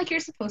 I mean, like you're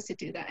supposed to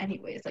do that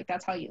anyways. Like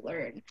that's how you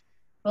learn.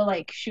 But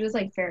like she was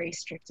like very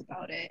strict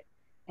about it.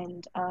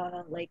 And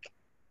like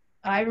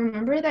I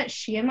remember that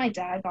she and my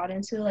dad got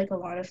into like a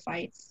lot of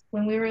fights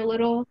when we were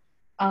little.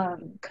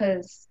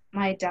 Cuz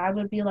my dad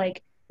would be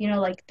like,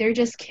 like they're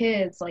just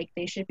kids, like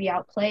they should be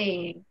out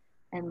playing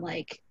and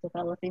like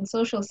developing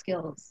social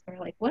skills or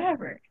like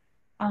whatever.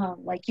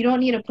 Like you don't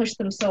need to push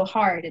them so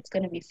hard. It's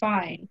going to be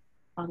fine.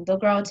 They'll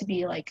grow out to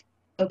be like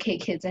okay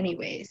kids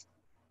anyways.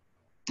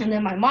 And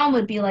then my mom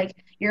would be like,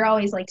 you're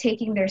always like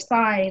taking their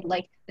side,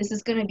 like this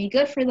is going to be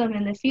good for them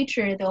in the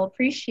future, they'll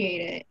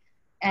appreciate it.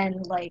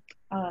 And like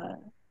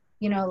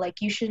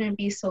like you shouldn't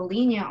be so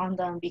lenient on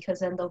them because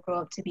then they'll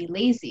grow up to be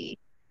lazy.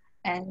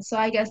 And so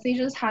I guess they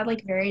just had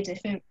like very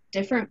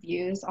different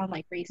views on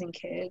like raising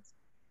kids.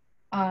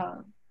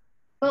 um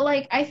but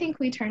like I think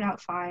we turned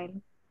out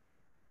fine.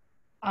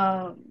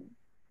 um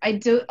I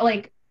do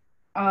like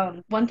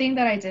one thing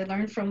that I did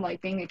learn from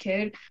like being a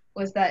kid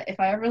was that if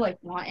I ever like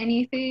want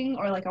anything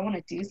or like I want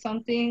to do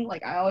something,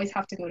 like I always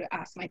have to go to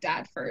ask my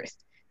dad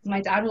first.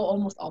 My dad will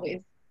almost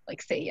always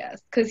like say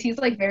yes because he's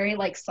like very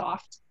like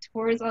soft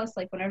towards us.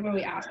 Like whenever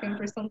we ask him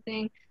for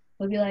something,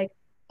 he'll be like,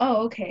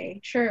 "Oh, okay,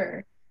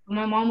 sure." But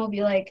my mom will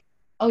be like,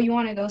 "Oh, you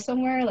want to go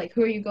somewhere? Like,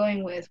 who are you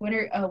going with? When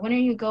are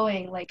you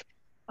going? Like,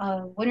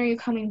 when are you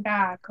coming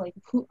back? Like,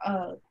 who?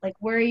 Like,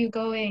 where are you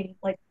going?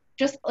 Like."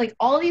 Just like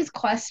all these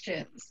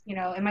questions,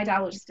 and my dad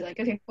will just be like,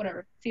 okay,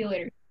 whatever, see you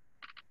later.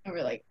 And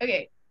we're like,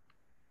 okay.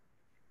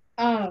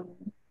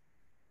 Um,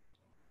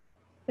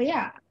 but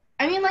yeah.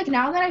 I mean, like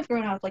now that I've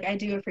grown up, like I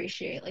do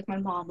appreciate like my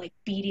mom like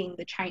beating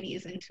the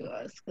Chinese into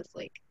us because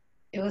like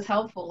it was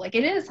helpful. Like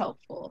it is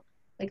helpful.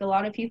 Like a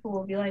lot of people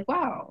will be like,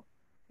 wow,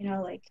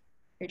 like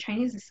your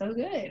Chinese is so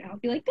good. And I'll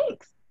be like,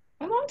 thanks.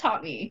 My mom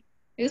taught me.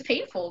 It was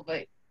painful,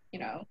 but you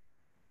know,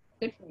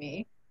 good for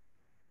me.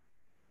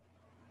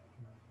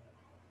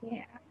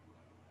 Yeah.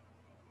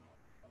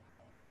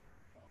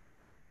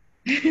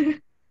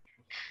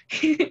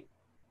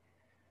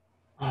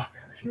 Oh man,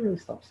 I should really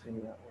stop saying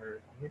that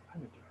word. I'm gonna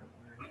find a different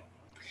word.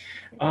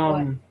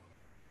 What?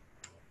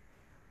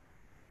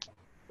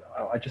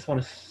 Um, I just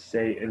want to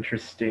say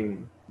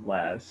interesting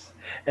less.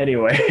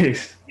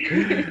 Anyways,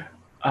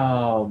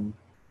 um,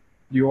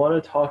 do you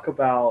want to talk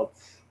about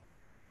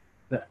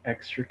The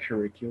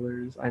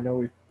extracurriculars. I know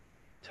we've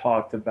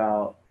talked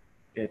about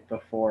it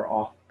before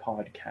off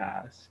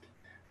podcast,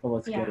 but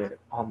let's get Yeah. it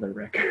on the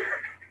record.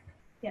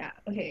 Yeah.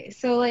 Okay.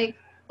 So like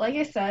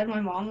I said, my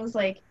mom was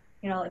like,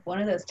 like one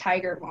of those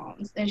tiger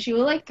moms, and she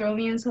would like throw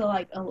me into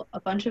like a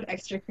bunch of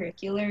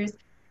extracurriculars.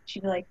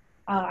 She'd be like,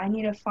 I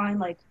need to find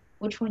like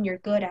which one you're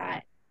good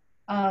at.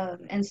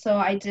 And so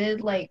I did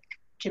like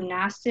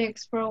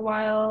gymnastics for a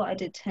while. I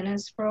did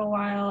tennis for a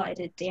while. I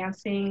did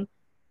dancing,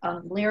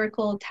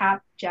 lyrical,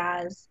 tap,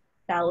 jazz,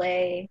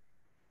 ballet.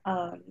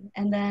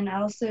 And then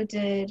I also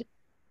did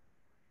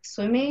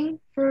swimming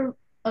for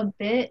a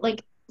bit.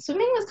 Like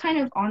swimming was kind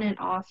of on and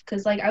off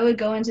because like I would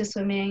go into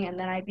swimming and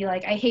then I'd be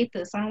like, I hate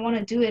this. I don't want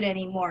to do it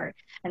anymore.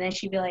 And then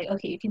she'd be like,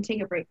 okay, you can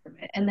take a break from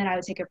it. And then I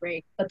would take a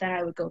break, but then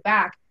I would go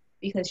back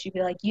because she'd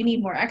be like, you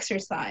need more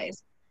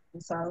exercise.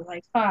 And so I was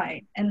like,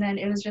 fine. And then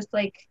it was just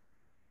like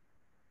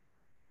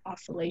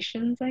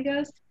oscillations, I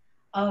guess.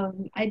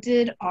 I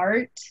did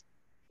art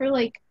for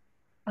like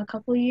a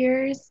couple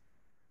years.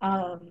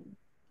 Um,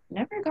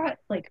 Never got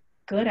like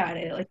good at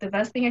it. Like the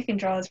best thing I can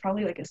draw is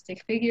probably like a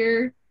stick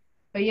figure,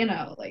 but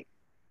like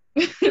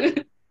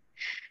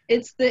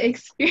it's the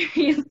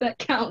experience that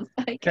counts,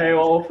 I Okay, guess.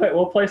 well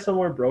we'll play some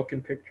more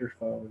Broken Picture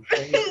Phone.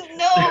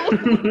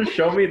 No,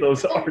 Show me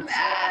those so arts,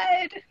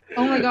 bad.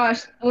 Oh my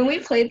gosh, when we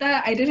played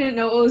that, I didn't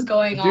know what was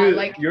going on. dude.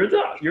 Like,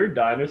 Your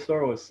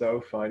dinosaur was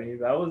so funny.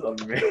 That was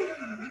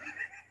amazing.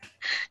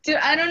 dude,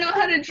 I don't know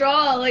how to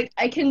draw. Like,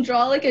 I can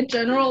draw like a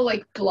general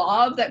like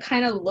blob that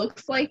kind of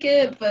looks like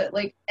it, but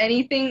like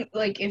anything,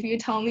 like if you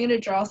tell me to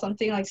draw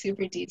something like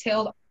super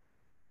detailed,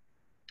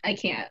 I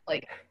can't.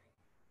 Like,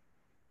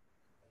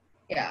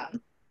 yeah.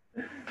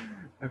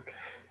 Okay,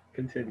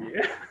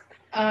 continue.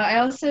 I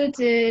also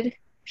did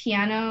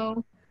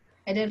piano.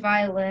 I did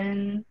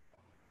violin.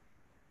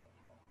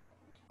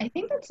 I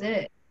think that's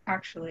it,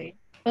 actually.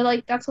 But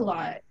like that's a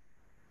lot,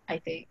 I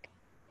think.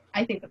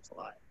 I think that's a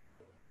lot.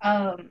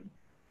 Um,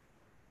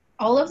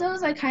 all of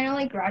those I kind of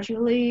like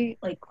gradually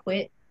like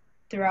quit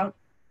throughout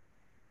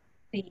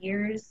the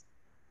years,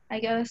 I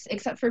guess,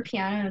 except for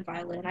piano and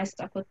violin. I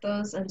stuck with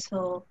those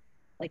until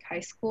like high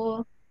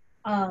school.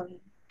 Um,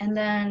 and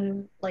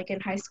then like in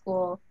high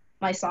school,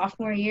 my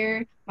sophomore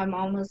year, my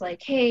mom was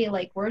like, "Hey,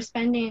 like we're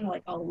spending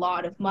like a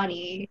lot of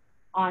money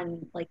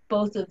on like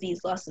both of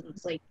these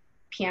lessons, like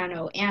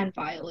piano and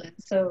violin.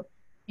 So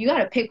you got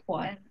to pick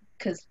one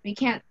because we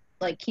can't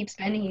like keep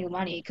spending you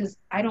money because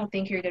I don't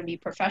think you're going to be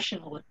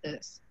professional with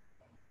this."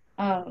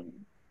 Um,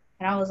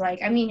 and I was like,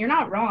 I mean, you're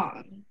not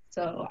wrong.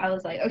 So I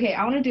was like, okay,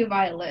 I want to do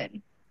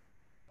violin.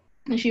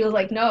 And she was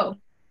like, no,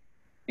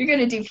 you're going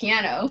to do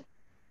piano.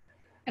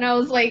 And I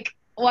was like,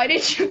 why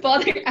did you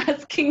bother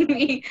asking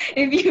me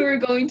if you were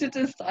going to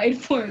decide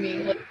for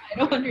me? Like, I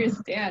don't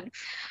understand.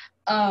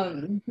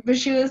 But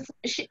she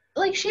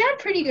had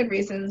pretty good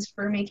reasons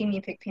for making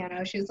me pick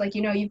piano. She was like,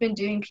 you've been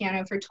doing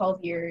piano for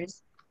 12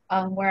 years,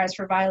 whereas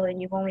for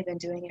violin, you've only been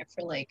doing it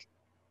for like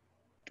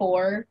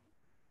four,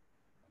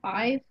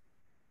 five,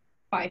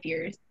 5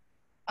 years.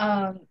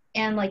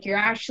 And like you're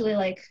actually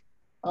like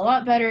a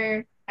lot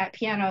better at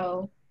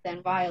piano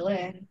than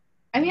violin.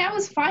 I mean, I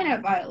was fine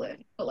at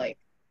violin, but like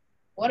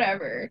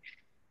whatever.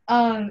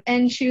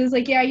 And she was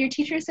like, yeah, your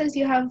teacher says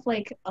you have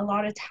like a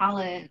lot of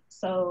talent,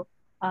 so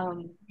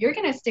you're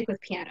gonna stick with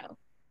piano.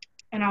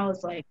 And I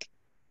was like,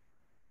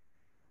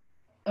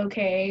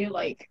 okay,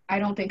 like I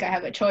don't think I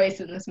have a choice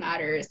in this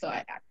matter, so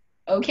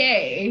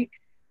okay.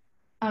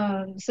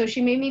 So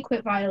she made me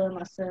quit violin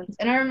lessons.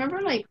 And I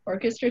remember like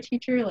orchestra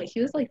teacher, like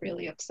he was like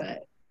really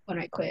upset when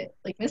I quit.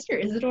 Like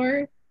Mr.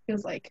 Isidore, he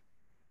was like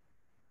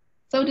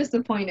so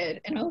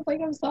disappointed. And I was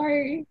like, I'm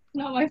sorry,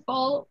 not my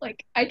fault.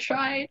 Like I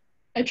tried.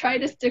 I tried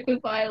to stick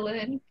with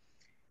violin.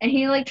 And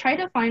he like tried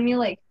to find me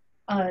like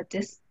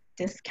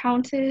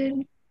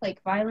discounted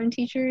like violin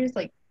teachers,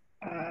 like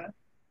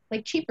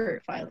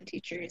cheaper violin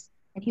teachers.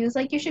 And he was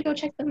like, you should go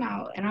check them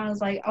out. And I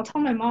was like, I'll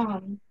tell my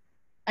mom.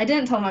 I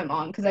didn't tell my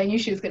mom because I knew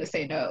she was gonna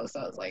say no.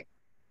 So I was like,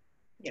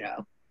 you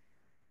know,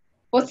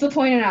 what's the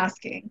point in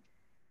asking?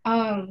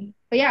 But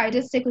yeah, I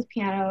did stick with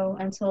piano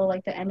until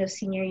like the end of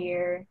senior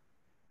year,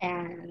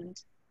 and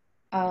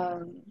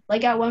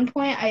like at one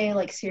point I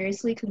like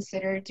seriously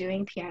considered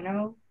doing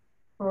piano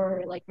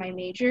for like my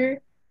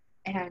major,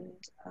 and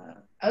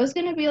I was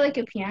gonna be like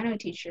a piano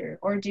teacher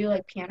or do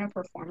like piano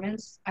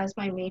performance as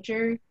my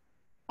major,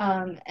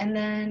 and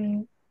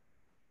then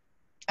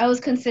I was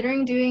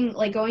considering doing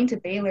like going to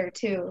Baylor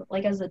too,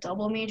 like as a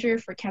double major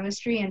for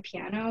chemistry and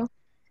piano,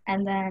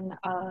 and then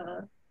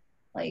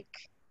like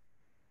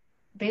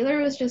Baylor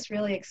was just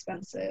really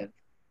expensive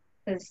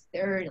because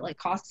their like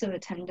cost of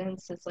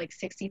attendance is like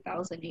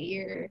 60,000 a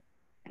year,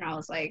 and I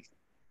was like,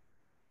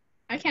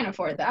 I can't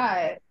afford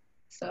that,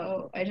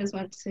 so I just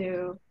went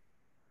to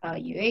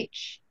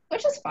UH,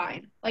 which is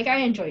fine. Like I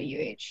enjoy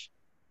UH.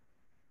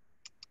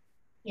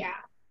 Yeah.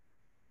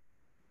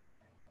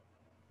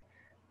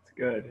 It's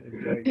good.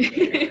 Enjoying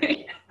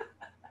it.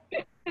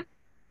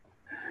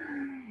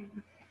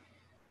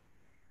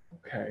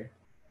 Okay.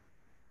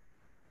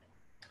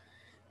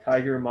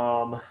 Tiger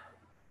Mom.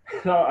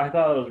 So I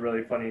thought it was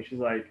really funny. She's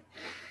like,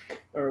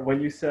 or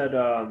when you said,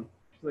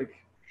 she's like,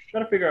 you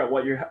gotta figure out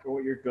what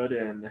you're good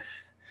in.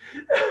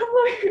 I'm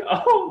like,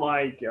 oh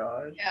my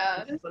gosh,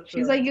 Yeah. it's such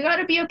She's a like, you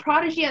gotta be a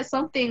prodigy at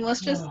something.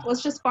 Let's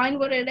just find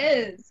what it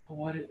is.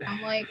 what it.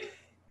 I'm like,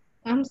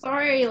 I'm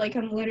sorry, like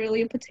I'm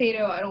literally a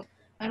potato.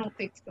 I don't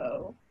think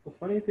so. The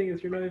funny thing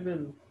is, you're not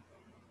even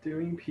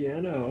doing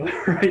piano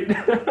right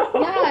Yeah,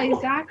 now.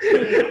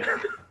 exactly.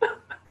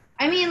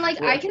 I mean,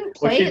 like I What can was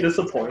play she it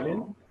disappointed?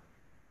 still.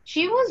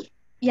 She was,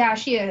 yeah,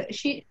 she is.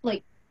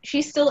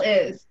 She still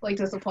is like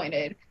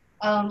disappointed.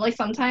 Like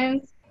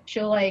sometimes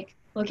she'll like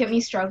look at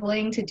me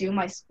struggling to do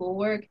my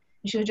schoolwork,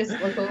 and she'll just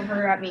look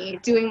over at me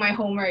doing my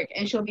homework,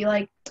 and she'll be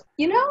like,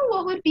 you know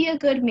what would be a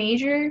good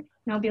major?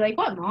 And I'll be like,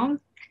 what, mom?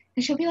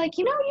 And she'll be like,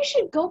 you know, you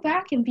should go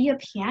back and be a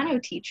piano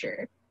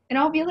teacher. And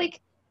I'll be like,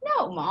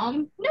 no,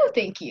 mom, no,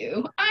 thank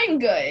you. I'm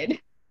good.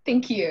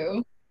 Thank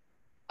you.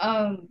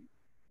 Um,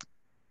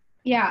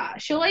 yeah,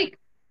 she'll like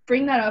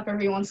bring that up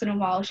every once in a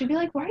while. She'll be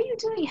like, "Why are you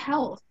doing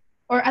health?"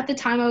 Or at the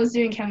time I was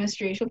doing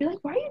chemistry, she'll be like,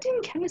 "Why are you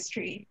doing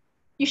chemistry?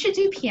 You should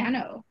do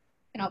piano."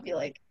 And I'll be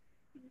like,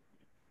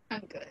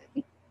 "I'm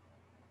good."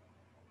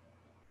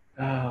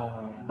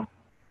 Oh,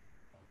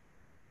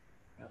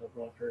 gotta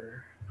love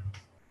her.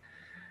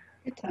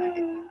 Good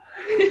time.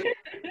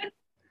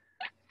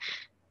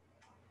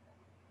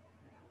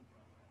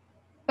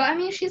 But I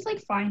mean, she's like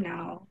fine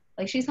now.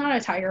 Like she's not a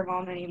tiger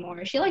mom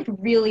anymore. She like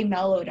really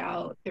mellowed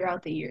out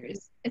throughout the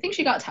years. I think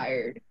she got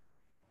tired.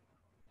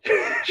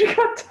 She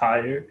got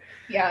tired.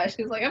 Yeah,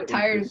 she was like, "I'm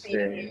tired of being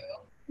you. Interesting.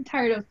 I'm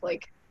tired of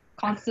like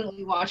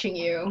constantly watching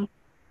you.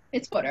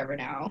 It's whatever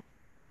now."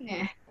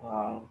 Yeah.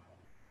 Wow,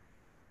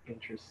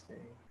 interesting.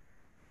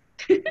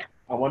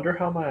 I wonder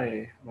how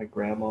my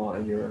grandma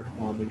and your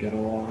mom would get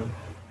along.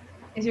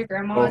 Is your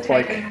grandma a Both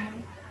tiger like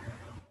mom?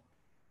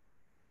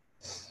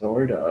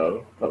 sort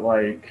of, but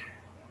like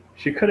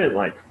she couldn't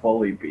like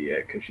fully be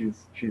it because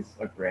she's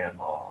a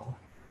grandma.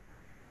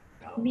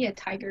 Can be a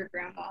tiger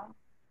grandma.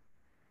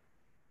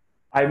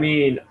 I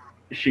mean,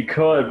 she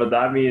could, but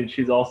that means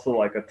she's also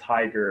like a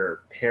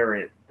tiger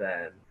parent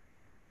then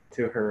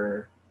to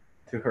her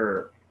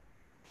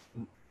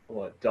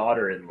what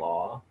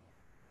daughter-in-law,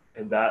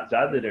 and that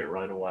didn't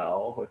run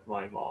well with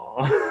my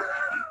mom.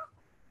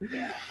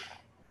 Yeah.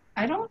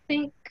 I don't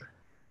think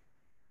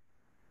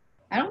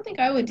I don't think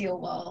I would deal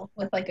well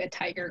with like a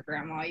tiger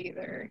grandma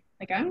either.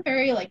 Like I'm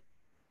very like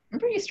I'm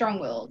pretty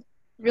strong-willed,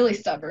 really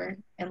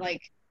stubborn, and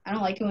like I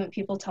don't like it when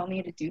people tell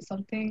me to do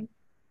something.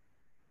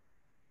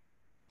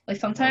 Like Oh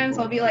sometimes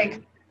I'll be boy.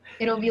 like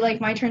it'll be like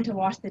my turn to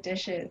wash the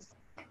dishes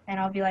and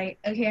I'll be like,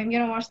 "Okay, I'm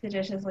gonna wash the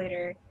dishes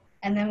later."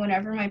 And then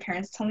whenever my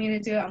parents tell me to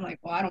do it, I'm like,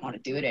 "Well, I don't want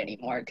to do it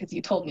anymore because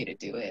you told me to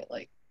do it."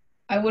 Like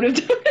I would have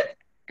done it.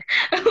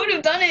 I would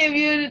have done it if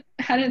you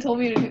hadn't told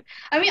me to do.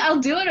 I mean, I'll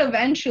do it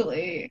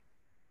eventually,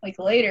 like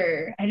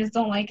later. I just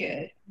don't like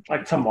it.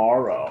 Like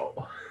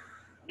tomorrow.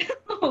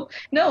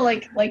 No,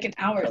 like an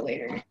hour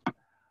later.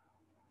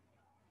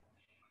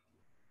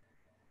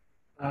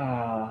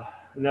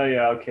 No,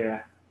 yeah, okay.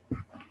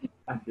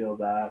 I feel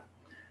that.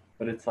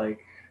 But it's like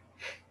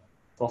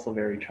it's also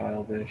very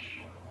childish.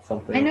 I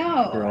Something to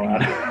know, grow I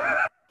out know.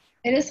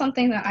 It is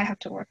something that I have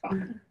to work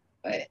on,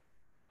 but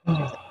she's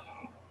of.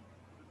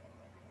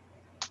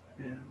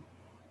 Yeah.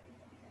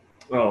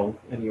 Oh,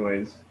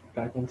 anyways,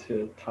 back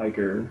onto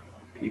tiger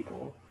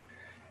people.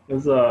 It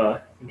was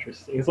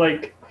interesting. It's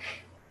like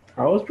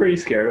I was pretty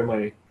scared of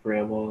my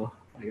grandma.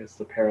 I guess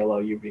the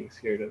parallel you being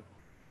scared of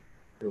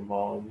your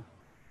mom.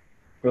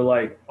 For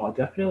like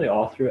definitely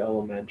all through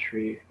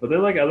elementary. But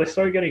then like as I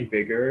started getting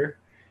bigger,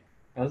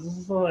 I was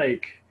just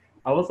like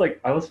I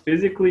was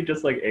physically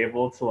just like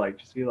able to like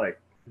just be like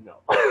no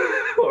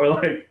or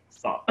like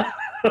stop.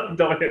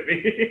 Don't hit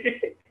me.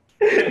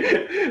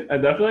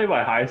 And definitely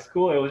by high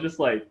school it was just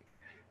like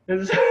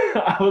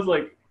I was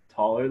like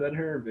taller than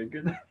her,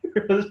 bigger than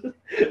her.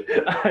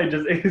 I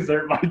just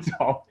exert my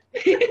dominance.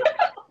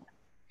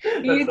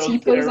 That you sounds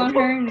T-pose on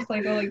terrible. her and just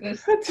like go like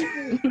this.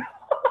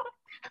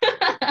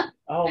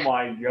 Oh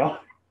my god.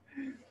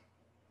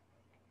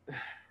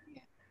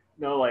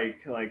 No,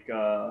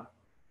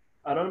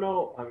 I don't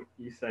know.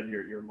 You said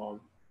your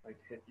mom like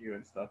hit you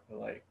and stuff, but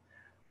like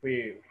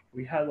we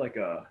had like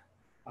a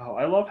oh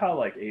I love how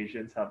like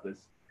Asians have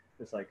this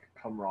like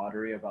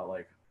camaraderie about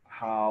like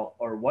how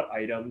or what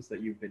items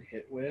that you've been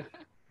hit with.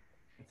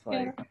 It's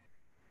Yeah. like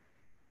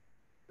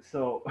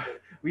so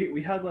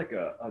we had like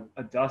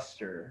a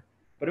duster,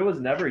 but it was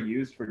never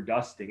used for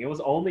dusting. It was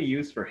only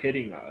used for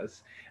hitting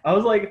us. I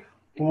was like,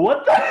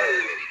 what the?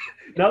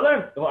 Now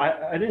that well,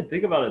 I didn't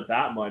think about it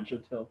that much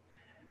until,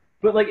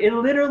 but like it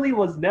literally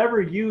was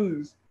never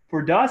used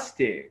for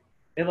dusting.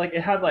 And like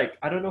it had like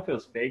I don't know if it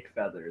was fake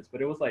feathers,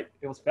 but it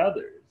was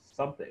feathers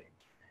something.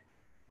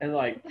 And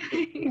like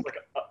it was like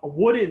a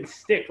wooden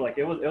stick. Like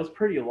it was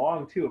pretty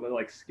long too, but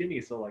like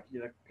skinny, so like you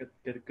know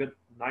get a good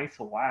nice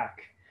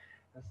whack.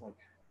 That's like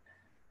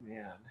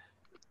man.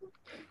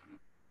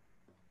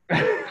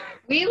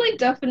 We like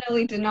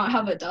definitely did not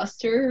have a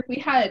duster. We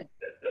had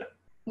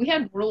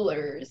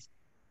rulers.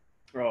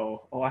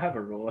 Bro, oh, I have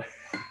a ruler.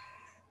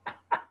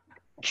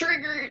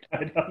 Triggered. I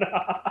don't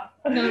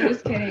No, I'm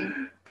just know.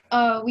 kidding.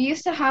 We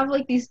used to have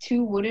like these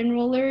two wooden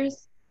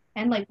rollers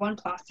and like one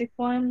plastic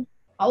one.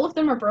 All of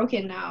them are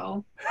broken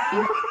now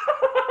because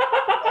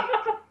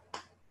like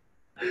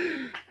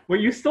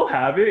Wait, you still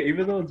have it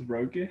even though it's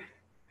broken?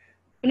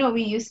 no,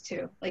 we used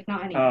to, like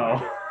not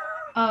anymore.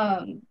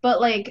 Oh. But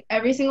like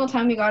every single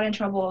time we got in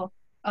trouble,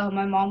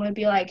 my mom would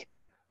be like,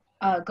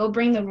 go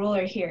bring the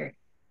ruler here.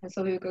 And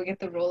so we would go get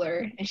the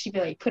ruler and she'd be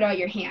like, put out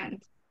your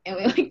hand. And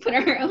we like put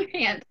our other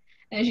hand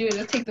and she would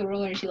just take the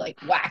ruler and she like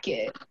whack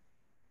it.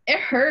 It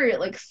hurt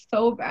like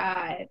so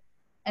bad.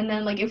 And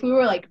then like if we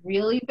were like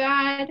really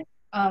bad,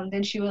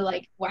 then she would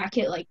like whack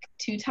it like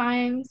two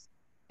times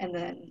and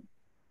then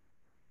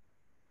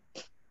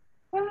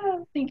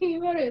thinking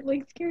about it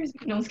like scares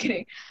me. No, I was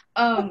kidding.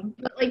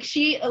 But like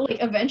she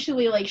like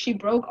eventually like she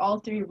broke all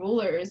three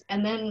rulers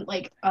and then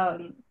like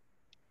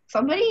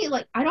somebody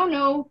like I don't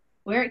know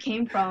where it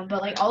came from,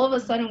 but like all of a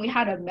sudden we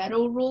had a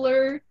metal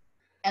ruler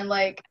and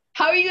like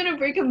how are you gonna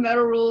break a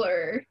metal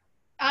ruler?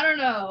 I don't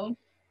know.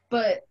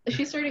 But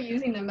she started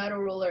using the metal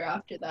ruler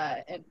after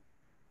that and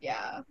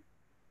yeah.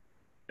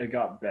 It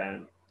got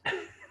bent.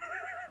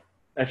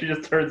 And she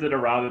just turns it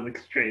around and like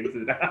straightens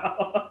it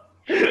out.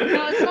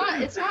 No,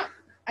 it's not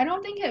I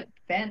don't think it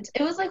bent.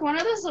 It was like one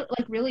of those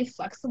like really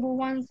flexible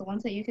ones, the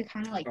ones that you could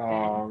kind of like bend.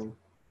 um,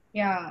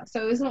 Yeah,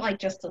 so it wasn't like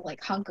just a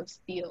like hunk of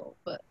steel,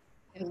 but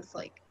it was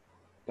like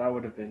that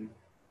would have been.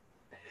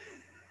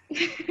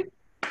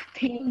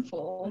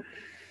 painful.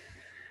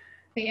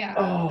 But yeah, like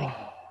Oh,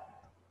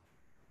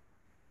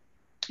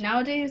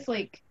 nowadays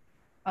like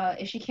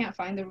if she can't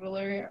find the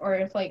ruler or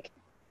if like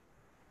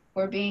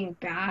we're being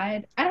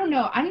bad, I don't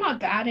know, I'm not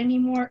bad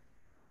anymore.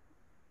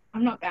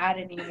 I'm not bad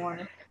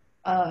anymore.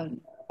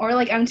 Or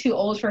like I'm too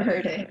old for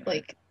her to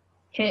like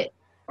hit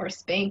or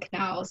spank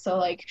now, so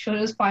like she'll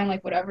just find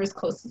like whatever's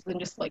closest and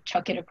just like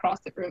chuck it across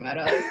the room at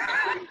us.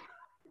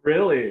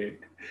 really?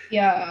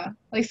 Yeah,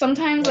 like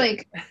sometimes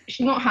like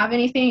she won't have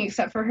anything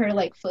except for her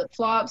like flip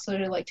flops, so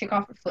she'll like take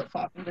off her flip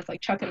flop and just like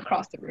chuck it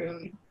across the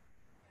room.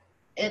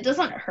 It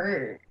doesn't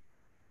hurt,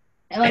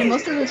 and like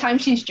most of the time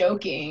she's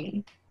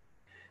joking.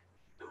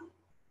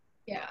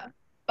 Yeah.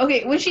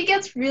 Okay, when she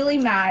gets really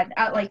mad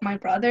at like my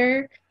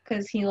brother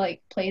because he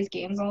like plays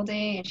games all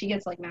day and she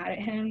gets like mad at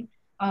him,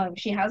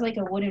 she has like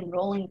a wooden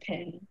rolling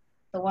pin,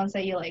 the ones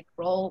that you like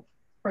roll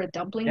for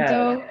dumpling Yeah.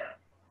 dough.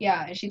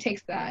 Yeah, and she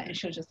takes that and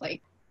she'll just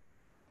like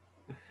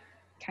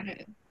kind of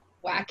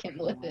whack him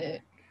with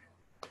it.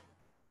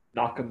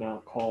 Knock him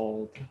out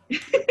cold.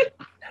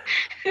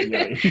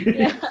 Yeah,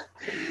 Yikes.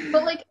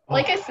 but like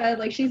I Oh, said,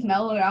 like she's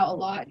mellowed out a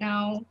lot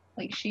now.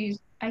 Like she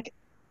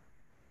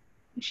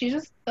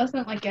just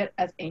doesn't like get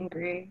as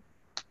angry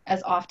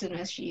as often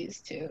as she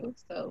used to.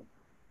 So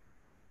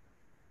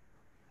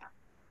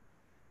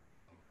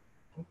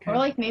or okay.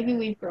 like maybe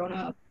we've grown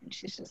up and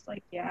she's just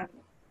like, yeah,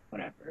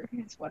 whatever.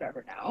 It's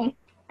whatever now.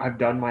 I've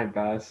done my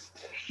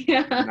best.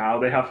 Yeah. Now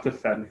they have to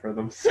fend for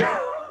themselves.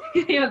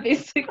 Yeah,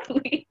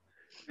 basically.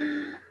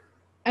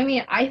 I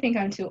mean, I think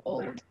I'm too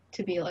old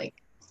to be like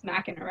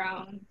smacking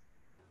around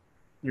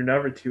You're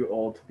never too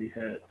old to be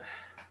hit.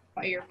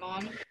 by your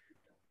mom,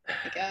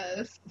 I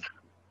guess.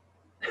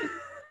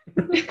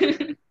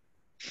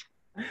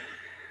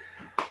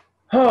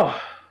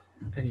 Oh,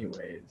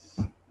 anyways,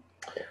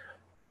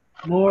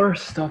 more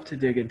stuff to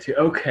dig into.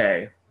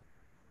 Okay,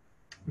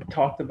 we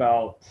talked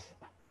about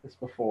this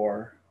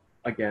before,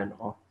 again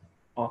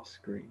off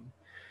screen,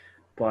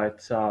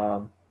 but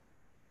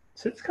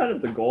since kind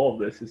of the goal of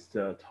this is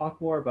to talk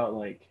more about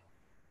like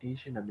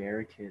Asian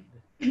American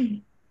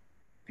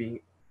being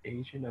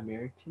Asian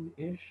American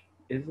ish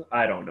is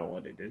I don't know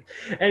what it is.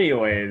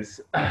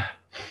 Anyways,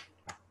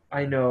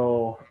 I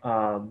know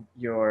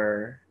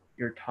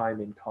your time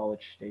in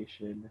College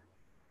Station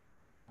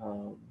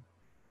um,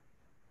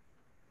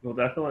 will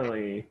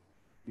definitely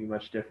be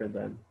much different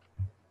than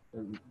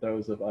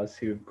those of us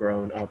who've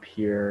grown up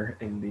here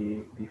in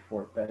the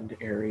Fort Bend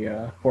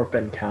area, Fort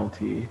Bend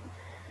County.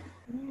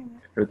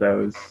 For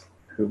those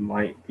who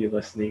might be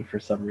listening for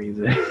some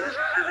reason.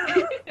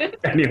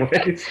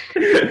 Anyways,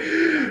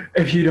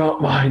 if you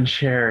don't mind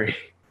sharing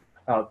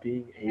about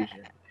being Asian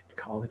in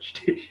College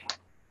Station.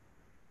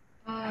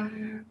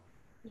 um,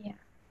 yeah.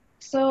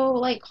 So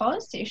like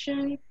College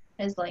Station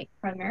is like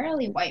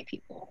primarily white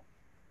people.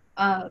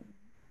 Um,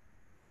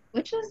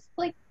 which is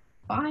like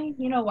fine.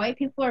 You know, white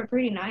people are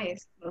pretty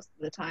nice most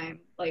of the time.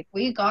 Like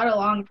we got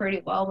along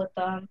pretty well with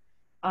them.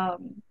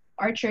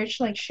 Our church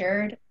like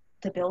shared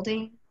the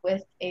building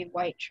with a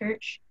white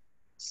church,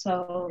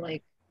 so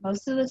like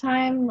most of the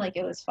time like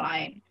it was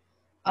fine.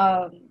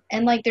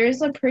 And like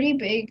there's a pretty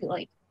big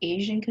like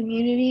Asian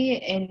community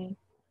in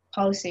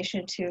College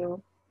Station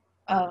too.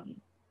 Um,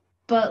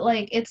 but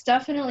like it's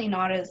definitely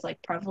not as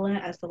like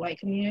prevalent as the white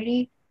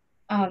community.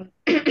 Um,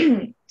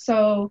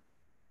 so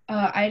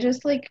I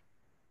just like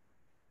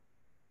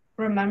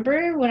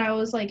remember when I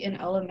was like in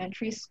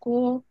elementary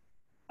school,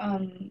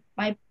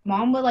 my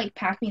mom would like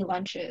pack me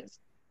lunches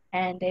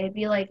and they'd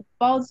be like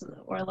balls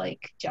or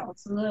like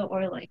jiaozi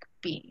or like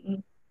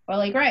bean or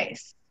like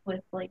rice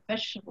with like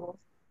vegetables.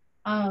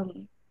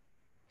 Um,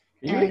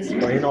 Can you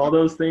explain and all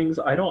those things?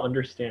 I don't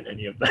understand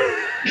any of them.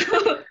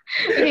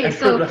 okay, And for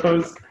so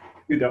those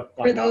who don't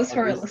for might not those who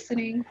are understand,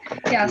 listening,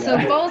 yeah, so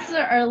yeah. bowls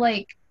are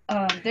like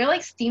they're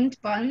like steamed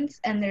buns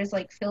and there's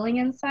like filling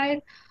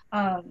inside.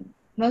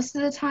 Most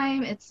of the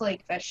time it's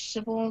like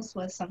vegetables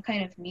with some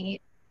kind of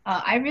meat.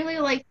 I really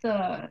like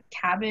the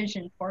cabbage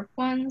and pork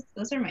ones.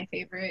 Those are my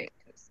favorite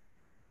because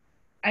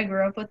I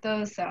grew up with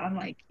those, so I'm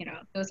like,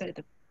 those are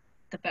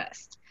the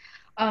best.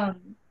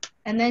 Um,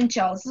 and then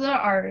jiaozi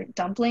are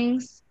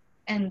dumplings,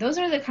 and those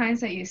are the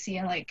kinds that you see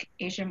in like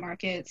Asian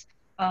markets.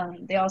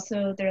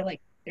 They're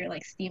like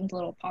steamed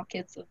little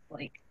pockets of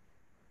like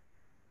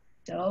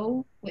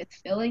dough with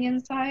filling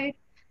inside.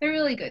 They're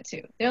really good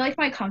too. They're like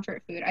my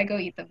comfort food. I go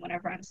eat them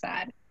whenever I'm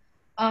sad.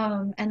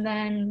 And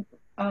then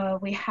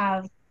we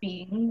have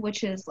bing,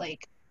 which is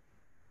like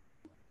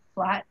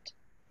flat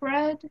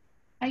bread,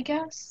 I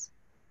guess.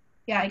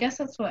 Yeah, I guess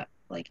that's what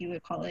like you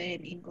would call it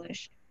in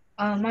English.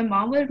 My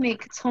mom would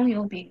make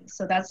beans,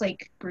 so that's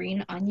like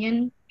green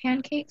onion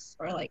pancakes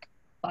or like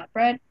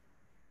flatbread,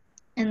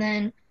 and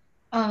then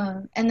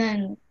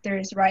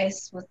there's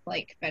rice with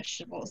like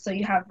vegetables. So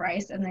you have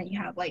rice, and then you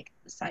have like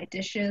the side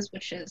dishes,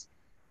 which is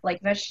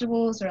like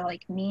vegetables or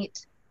like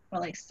meat or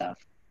like stuff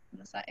on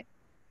the side.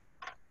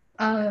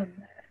 Um,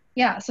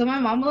 yeah, so my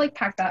mom would like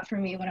pack that for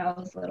me when I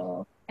was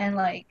little, and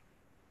like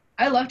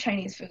I love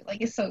Chinese food.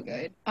 Like it's so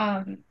good.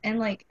 And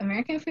like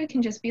American food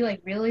can just be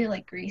like really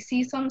like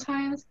greasy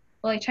sometimes.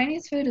 But like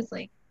Chinese food is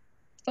like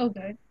so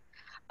good.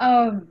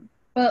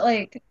 But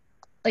like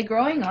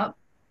growing up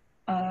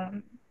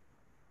um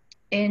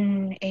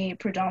in a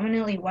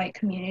predominantly white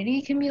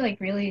community can be like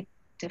really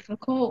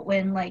difficult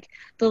when like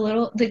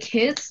the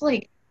kids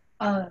like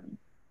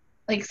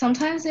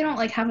sometimes they don't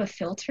like have a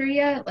filter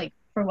yet like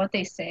for what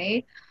they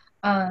say,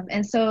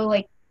 and so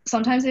like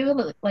sometimes they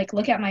would like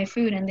look at my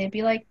food and they'd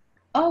be like,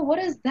 oh, what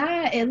is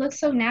that, it looks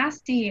so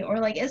nasty, or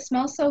like it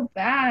smells so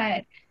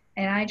bad,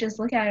 and I just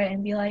look at it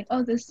and be like,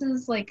 oh, this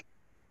is like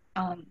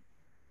um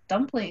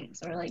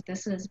dumplings, or like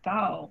this is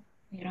bao,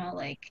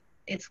 like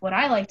it's what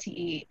I like to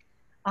eat.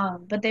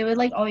 But they would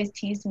like always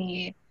tease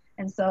me,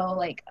 and so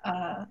like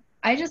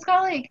I just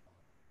got like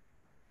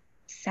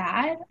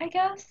sad, I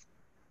guess,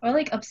 or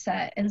like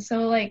upset. And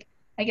so like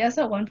I guess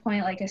at one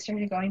point like I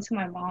started going to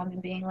my mom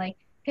and being like,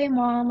 "Hey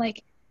mom,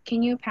 like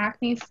can you pack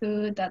me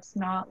food that's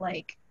not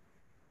like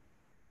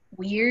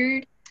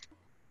weird?"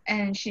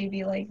 And she'd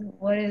be like,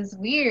 "What is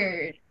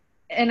weird?"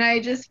 And I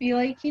just be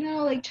like,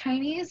 like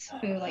Chinese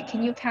food. Like,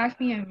 can you pack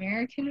me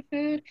American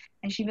food?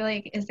 And she'd be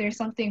like, "Is there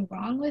something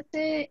wrong with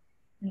it?"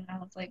 And I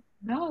was like,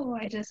 "No,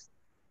 I just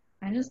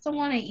don't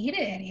want to eat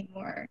it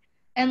anymore."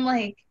 And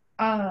like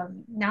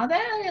now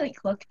that I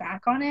like look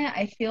back on it,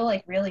 I feel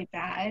like really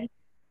bad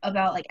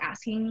about like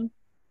asking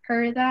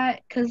her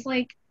that, cuz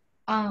like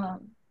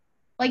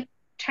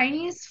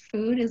Chinese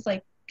food is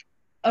like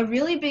a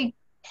really big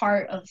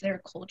part of their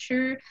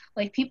culture.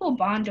 Like people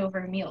bond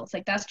over meals.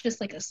 Like that's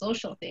just like a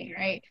social thing,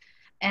 right?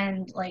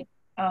 And like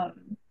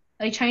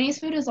Chinese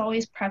food is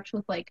always prepped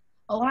with like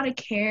a lot of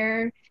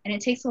care, and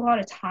it takes a lot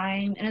of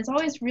time, and it's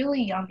always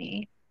really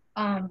yummy.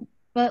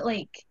 But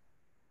like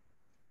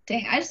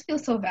dang, I just feel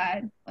so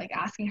bad like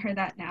asking her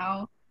that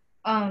now.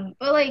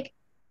 But like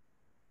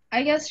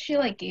I guess she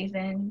like gave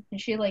in, and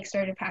she like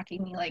started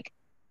packing me like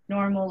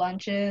normal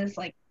lunches,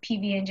 like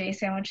PB&J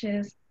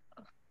sandwiches,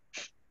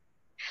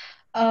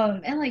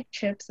 and like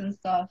chips and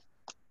stuff.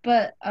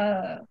 But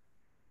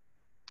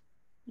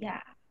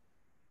yeah,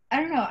 I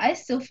don't know. I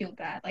still feel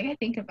bad. Like I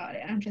think about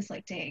it, I'm just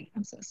like, dang,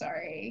 I'm so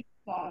sorry,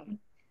 mom.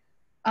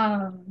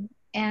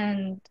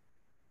 And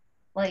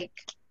like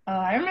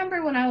I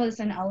remember when I was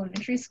in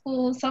elementary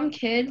school, some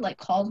kid like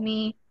called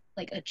me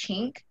like a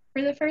chink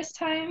for the first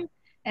time,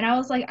 and I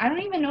was like, I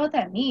don't even know what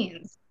that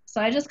means. So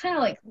I just kind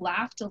of like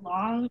laughed and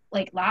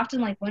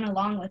like went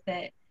along with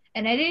it,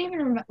 and I didn't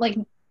even like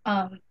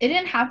it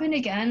didn't happen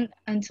again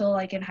until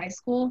like in high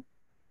school.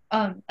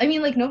 I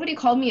mean, like nobody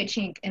called me a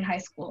chink in high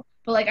school,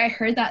 but like I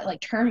heard that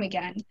like term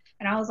again,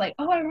 and I was like,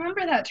 oh, I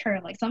remember that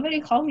term. Like somebody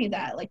called me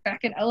that like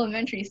back in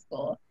elementary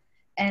school,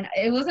 and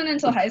it wasn't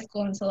until high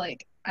school until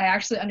like I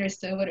actually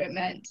understood what it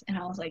meant, and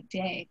I was like,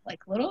 dang,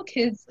 like little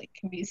kids like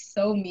can be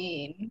so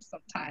mean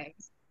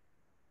sometimes.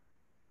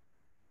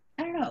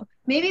 I don't know.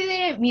 Maybe they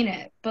didn't mean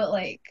it, but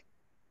like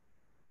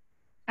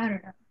I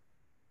don't know.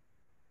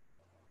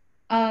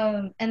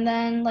 And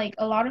then like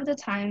a lot of the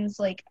times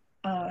like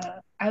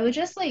I would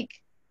just like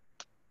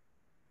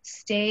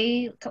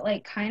stay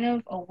like kind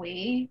of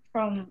away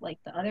from like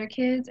the other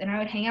kids, and I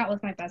would hang out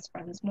with my best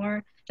friends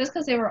more just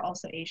because they were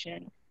also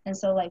Asian, and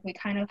so like we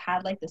kind of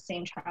had like the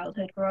same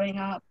childhood growing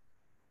up.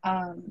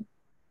 um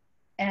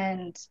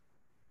and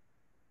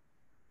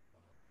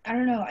I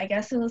don't know, I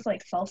guess it was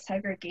like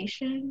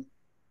self-segregation,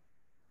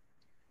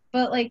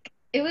 but like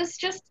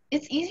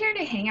it's easier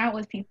to hang out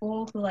with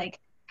people who like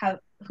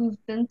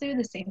who've been through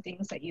the same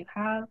things that you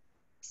have.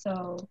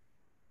 So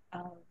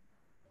um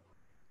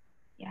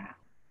yeah.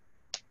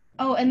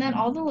 Oh, and then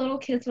all the little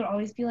kids would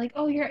always be like,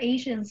 "Oh, you're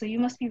Asian, so you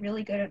must be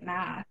really good at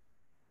math,"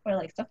 or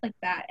like stuff like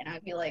that, and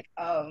I'd be like,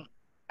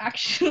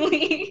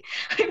 actually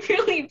I'm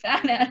really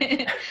bad at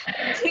it.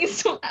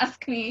 Please don't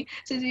ask me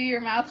to do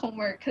your math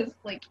homework because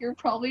like you're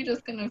probably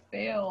just gonna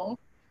fail.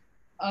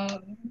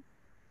 Um,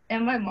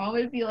 and my mom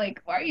would be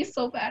like, "Why are you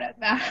so bad at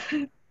math?"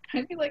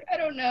 I'd be like, "I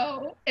don't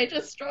know. I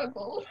just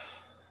struggle."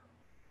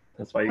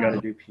 That's why you got to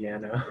Um, do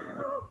piano.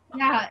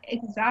 yeah,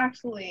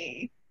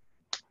 exactly.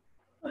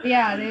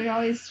 Yeah, they'd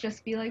always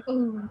just be like,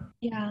 "Oh,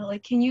 yeah,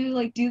 like can you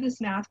like do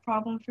this math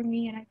problem for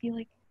me?" And I'd be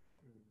like,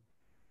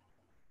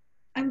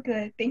 "I'm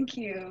good, thank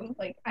you.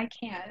 Like I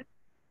can't."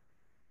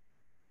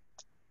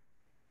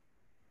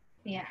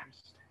 Yeah.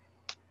 Interesting.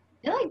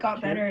 It like got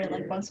Here. better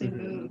like once we Mm-hmm.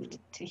 moved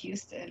to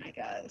Houston, I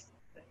guess.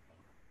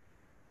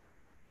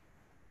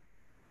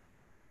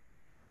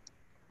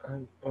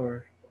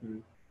 Or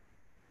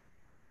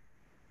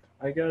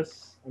I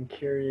guess I'm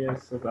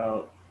curious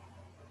about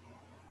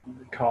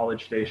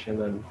College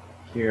Station and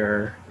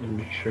here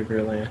in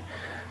Sugarland.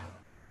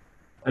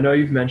 I know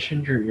you've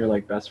mentioned your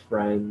like best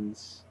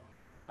friends.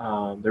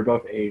 They're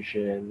both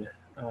Asian.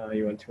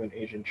 You went to an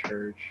Asian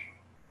church.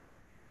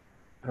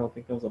 I don't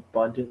think that was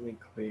abundantly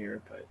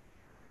clear, but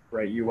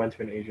right, you went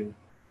to an Asian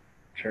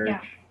Yeah,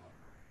 church.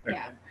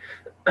 yeah.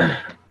 Okay.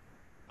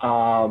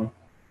 um,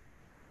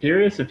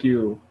 Curious if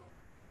you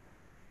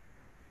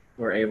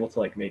were able to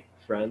like make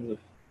friends with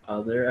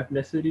other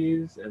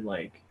ethnicities and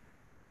like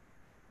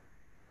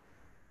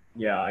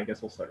yeah, I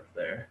guess we'll start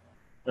there.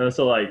 And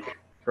also like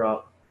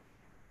from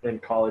in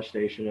College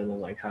Station and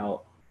then like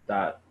how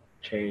that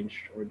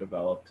changed or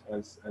developed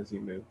as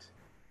you moved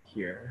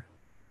here.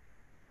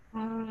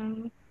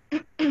 Um,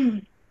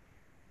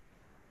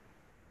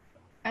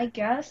 I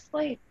guess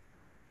like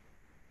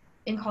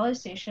in College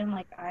Station,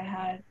 like I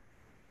had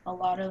a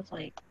lot of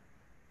like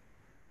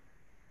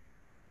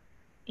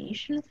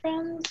Asian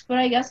friends, but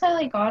I guess I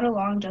like got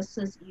along just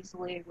as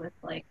easily with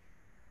like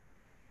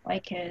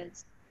white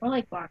kids or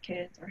like black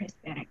kids or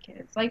Hispanic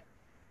kids. Like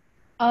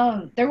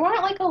there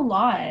weren't like a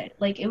lot.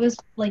 Like it was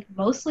like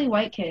mostly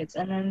white kids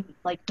and then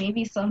like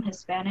maybe some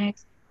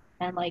Hispanics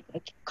and like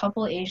a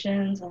couple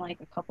Asians and like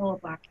a couple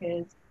of black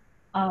kids.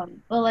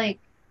 But like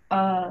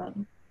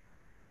um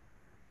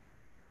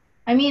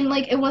I mean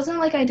like it wasn't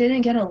like I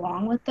didn't get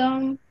along with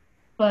them,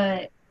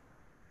 but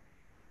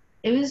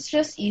it was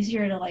just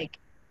easier to like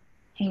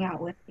hang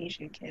out with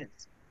Asian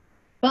kids.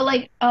 But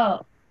like,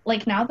 oh,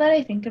 like now that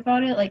I think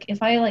about it, like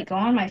if I like go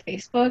on my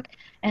Facebook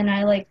and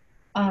I like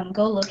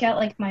go look at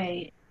like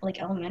my like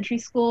elementary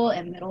school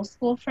and middle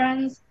school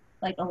friends,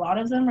 like a lot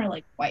of them are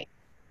like white.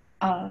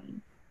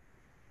 Um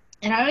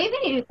and I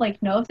don't even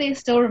like know if they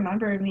still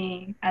remember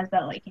me as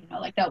that like,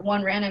 like that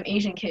one random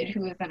Asian kid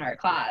who was in our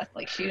class.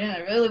 Like she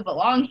didn't really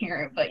belong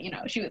here, but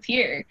she was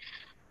here.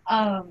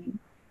 Um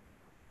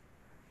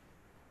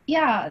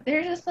yeah,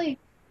 they're just like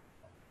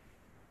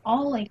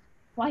all like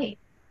white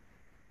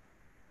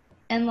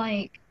and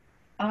like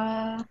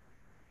uh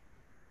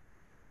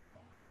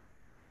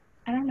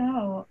I don't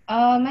know.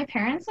 My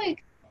parents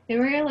like they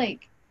were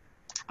like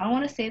I don't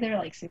want to say they're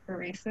like super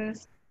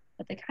racist,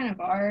 but they kind of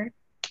are.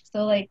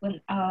 So like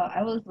when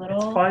I was It's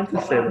little, fine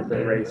to say that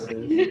they're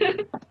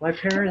racist. My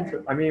parents,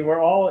 I mean,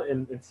 we're all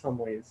in some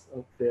ways a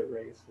bit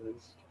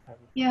racist, I would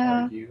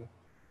yeah, argue,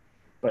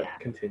 but yeah.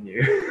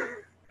 continue.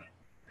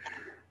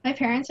 My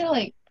parents are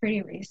like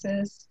pretty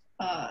racist.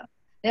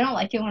 They don't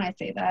like it when I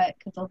say that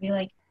because they'll be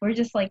like, "We're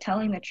just like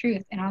telling the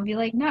truth," and I'll be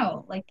like,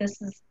 "No, like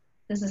this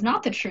is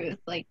not the truth.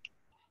 Like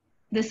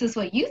this is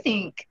what you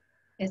think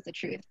is the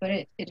truth, but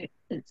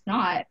it's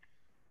not."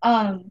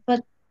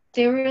 But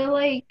they were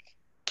like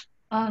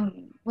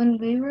when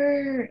we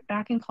were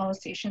back in College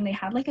Station, they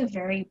had like a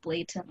very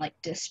blatant like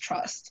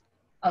distrust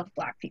of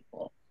black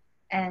people.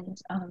 And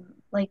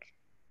like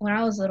when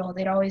I was little,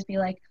 they'd always be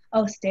like,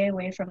 "Oh, stay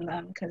away from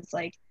them because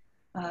like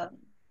um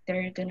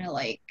they're gonna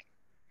like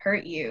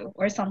hurt you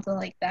or something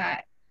like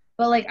that."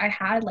 But like I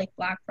had like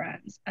black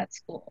friends at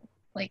school.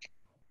 Like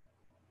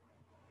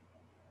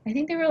I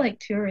think they were like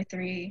two or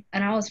three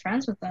and I was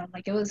friends with them.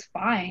 Like it was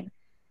fine.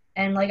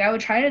 And like I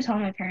would try to tell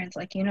my parents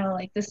like,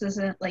 like this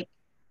isn't like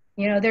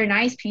they're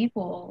nice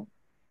people.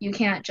 You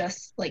can't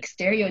just like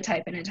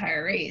stereotype an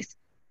entire race.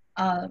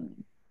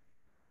 Um,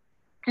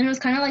 and it was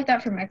kind of like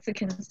that for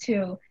Mexicans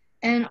too.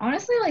 And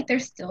honestly, like they're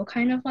still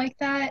kind of like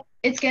that.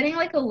 It's getting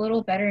like a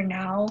little better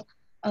now,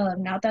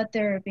 now that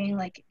they're being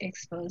like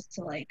exposed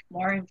to like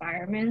more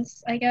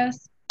environments, I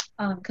guess.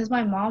 Because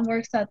my mom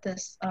works at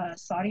this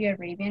Saudi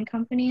Arabian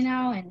company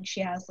now, and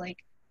she has like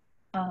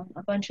a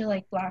bunch of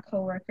like black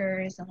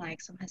coworkers and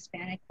like some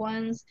Hispanic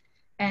ones.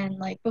 And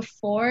like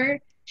before,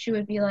 she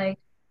would be like,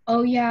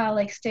 "Oh yeah,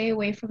 like stay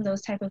away from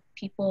those type of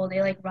people.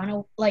 They like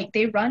like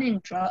they run in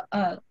drug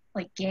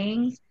like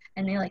gangs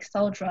and they like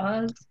sell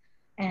drugs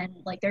and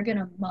like they're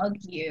gonna mug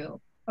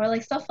you or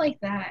like stuff like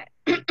that."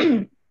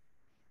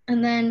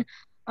 And then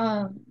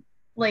um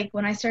like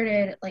when I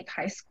started like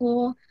high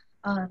school,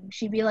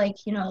 she'd be like,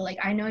 like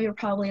I know you're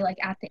probably like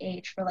at the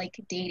age for like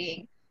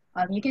dating.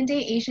 You can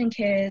date Asian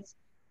kids.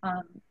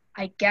 Um,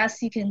 I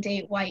guess you can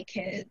date white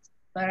kids,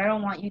 but I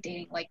don't want you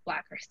dating like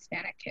black or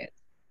Hispanic kids.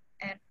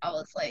 And I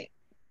was like,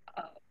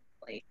 uh,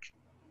 like,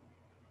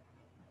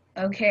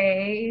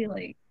 okay,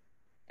 like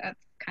that's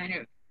kind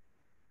of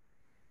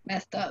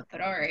messed up,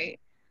 but all right.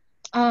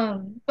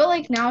 But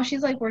like now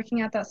she's like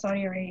working at that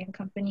Saudi Arabian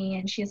company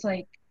and she's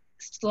like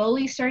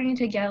slowly starting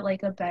to get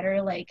like a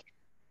better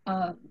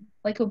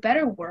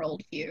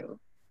worldview.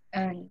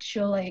 And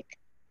she'll like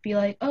be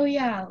like, oh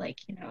yeah, like,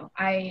 you know,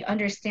 I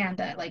understand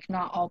that like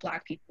not all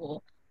black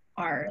people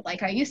are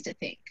like I used to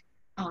think.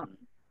 Um,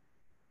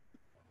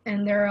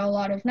 and there are a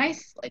lot of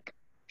nice like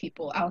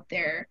people out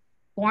there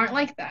who aren't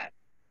like that.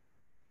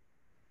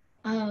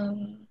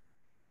 Um,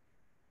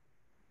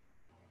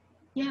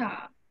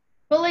 yeah.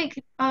 But like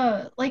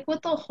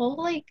with the whole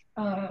like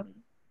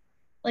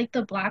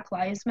the Black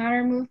Lives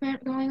Matter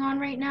movement going on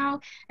right now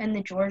and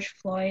the George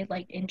Floyd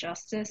like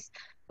injustice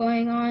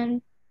going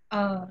on.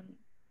 Um,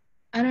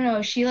 I don't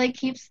know. She like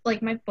keeps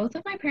like my both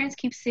of my parents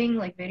keep seeing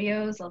like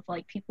videos of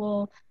like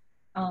people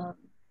um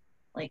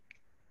like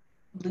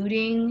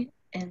looting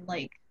in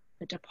like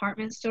the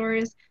department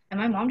stores. And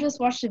my mom just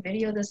watched a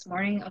video this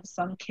morning of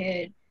some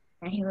kid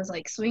and he was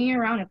like swinging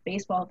around a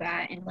baseball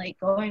bat and like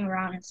going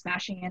around and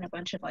smashing in a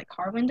bunch of like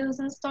car windows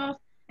and stuff.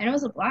 And it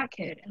was a black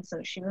kid. And so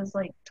she was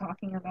like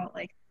talking about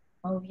like,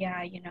 oh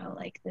yeah, you know,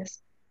 like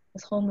this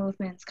whole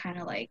movement's kind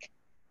of like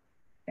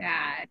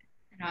bad.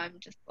 And I'm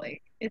just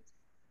like, it's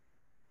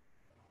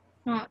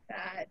not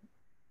bad,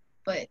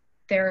 but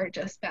there are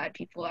just bad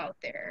people out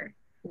there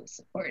who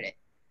support it.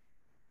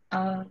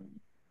 Um,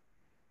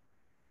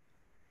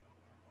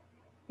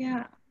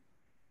 yeah,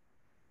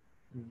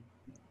 Mm.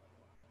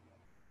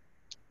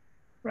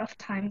 rough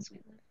times we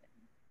live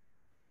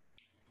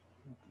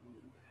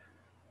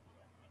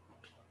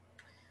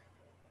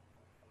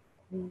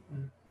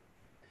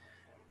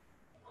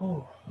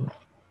Oh,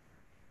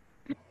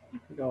 I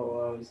forgot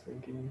what I was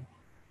thinking.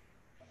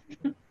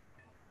 in.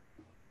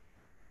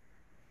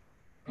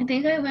 I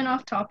think I went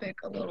off topic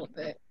a little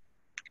bit.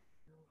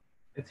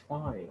 It's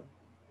fine.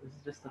 This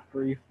is just a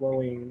free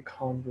flowing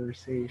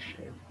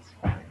conversation. It's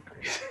fine,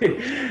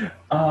 Gracie.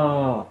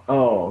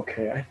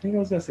 Okay. I think I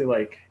was gonna say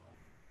like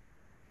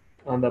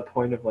on the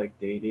point of like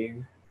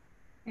dating,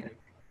 Yeah. like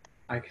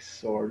I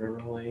sort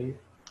of relate.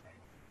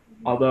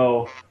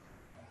 Although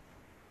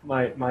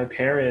my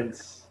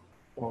parents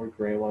or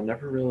grandma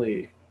never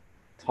really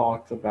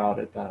talked about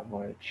it that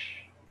much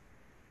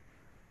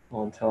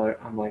until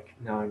I'm like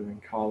now I'm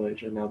in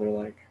college and now they're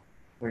like,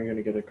 when are you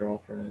gonna get a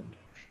girlfriend?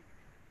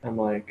 I'm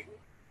like,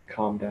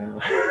 calm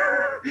down.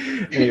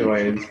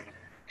 Anyways,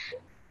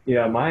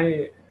 yeah,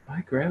 my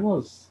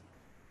grandma's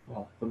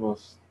well the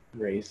most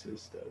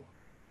racist of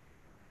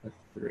the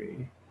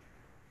three.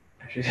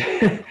 She's,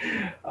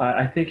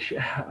 I think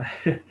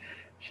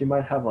she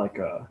might have like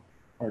a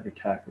heart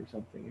attack or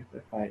something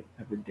if I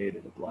ever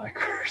dated a black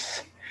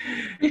person.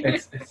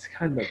 It's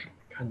kind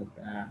of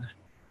bad.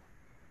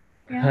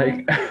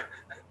 Yeah.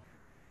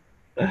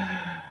 Like,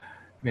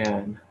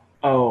 man.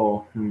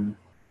 Oh,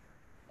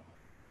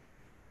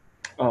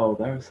 oh,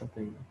 that was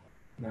something.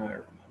 Now I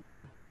remember.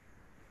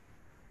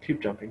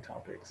 Keep jumping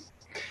topics.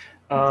 It's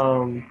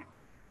Um,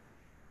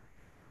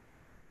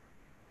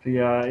 but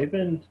yeah,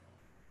 even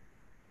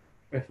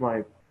with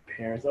my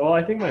parents. Well,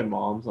 I think my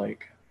mom's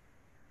like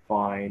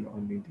fine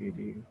on me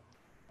dating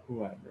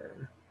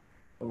whoever.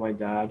 But my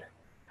dad,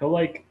 he'll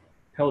like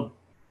he'll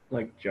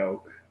like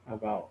joke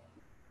about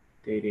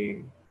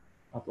dating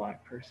a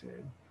black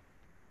person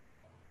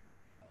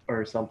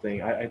or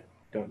something. I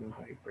don't know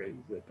how he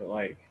phrases it, but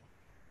like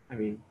I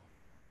mean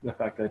the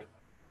fact that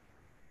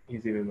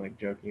he's even like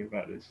joking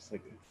about it is just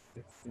like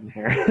it's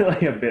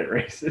inherently a bit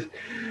racist.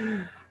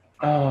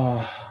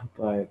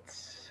 But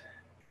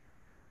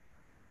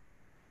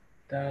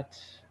that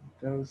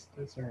those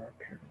are our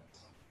parents.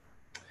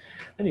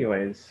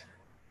 Anyways,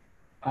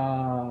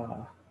 uh,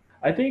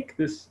 I think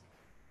this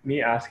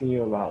me asking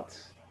you about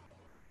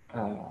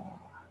uh,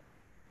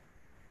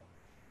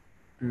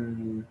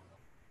 mm,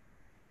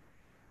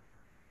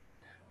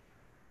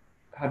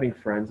 having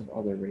friends of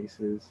other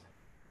races.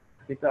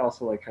 I think that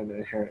also like kind of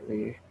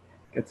inherently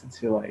gets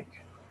into like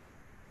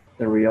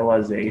the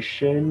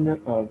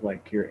realization of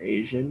like your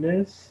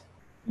Asianness.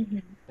 mm-hmm.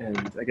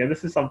 And again,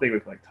 this is something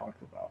we've like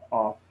talked about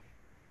off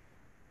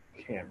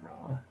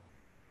camera.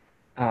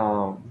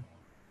 Um,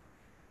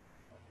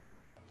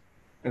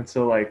 and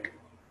so like,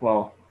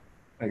 well,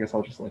 I guess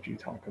I'll just let you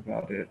talk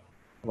about it.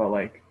 About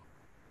like,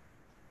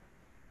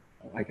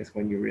 I guess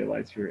when you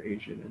realize you're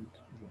Asian and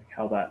like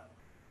how that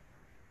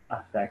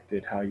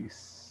affected how you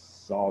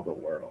saw the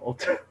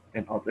world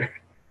and other.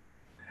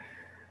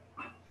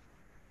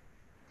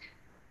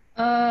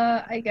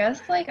 I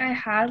guess like I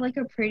had like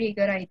a pretty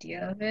good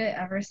idea of it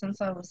ever since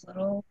I was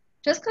little.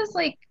 Just 'cause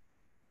like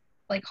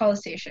College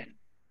Station,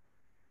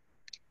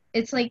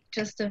 it's like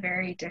just a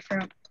very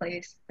different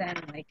place than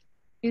like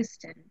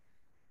Houston.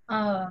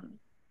 Um,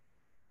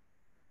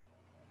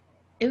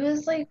 it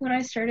was like when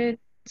I started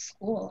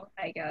school,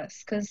 I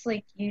guess, 'cause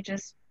like you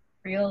just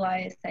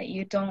realize that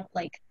you don't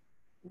like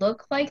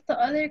look like the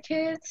other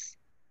kids.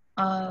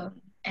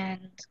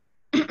 And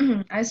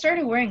I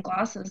started wearing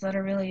glasses at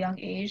a really young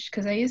age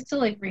because I used to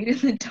like read in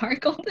the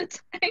dark all the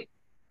time.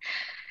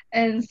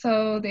 And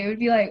so they would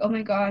be like, "Oh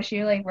my gosh,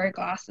 you like wear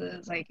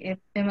glasses. Like it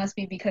must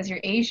be because you're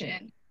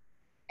Asian."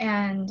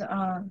 And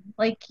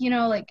like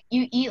like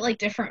you eat like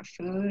different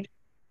food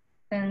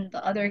than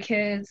the other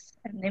kids,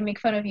 and they make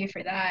fun of you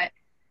for that.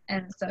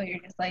 And so you're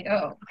just like,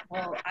 "Oh,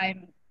 well,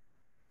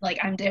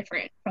 I'm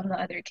different from the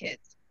other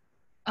kids."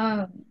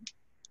 Um,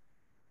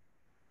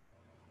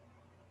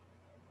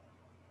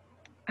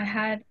 I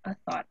had a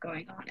thought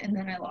going on, and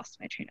then I lost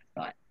my train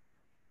of thought.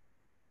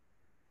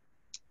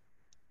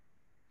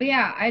 But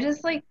yeah, I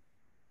just like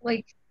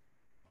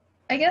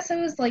I guess it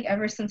was like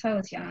ever since I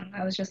was young,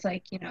 I was just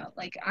like,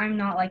 like I'm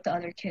not like the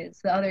other kids.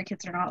 The other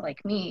kids are not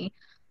like me.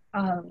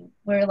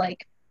 We're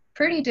like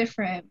pretty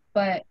different,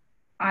 but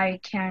I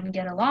can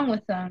get along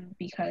with them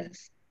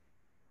because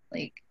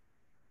like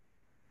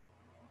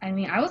I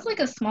mean, I was like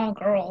a small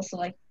girl, so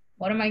like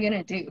what am I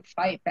gonna do?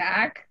 Fight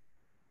back?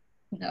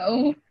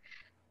 No.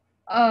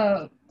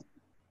 Uh,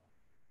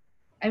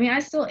 I mean, I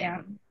still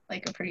am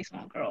like a pretty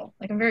small girl.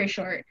 Like I'm very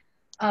short.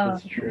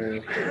 That's Um,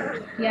 true.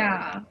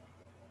 yeah.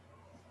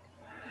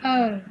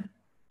 Um,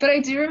 but I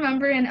do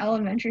remember in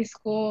elementary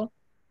school,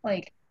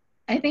 like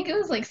I think it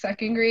was like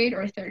second grade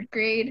or third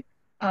grade,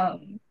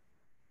 um,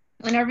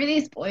 whenever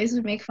these boys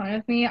would make fun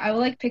of me, I would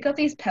like pick up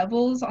these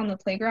pebbles on the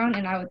playground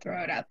and I would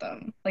throw it at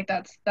them. Like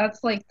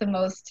that's like the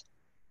most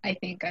I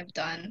think I've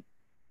done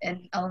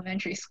in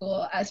elementary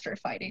school as for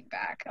fighting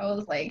back. I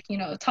was like,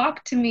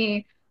 talk to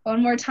me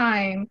one more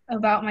time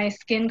about my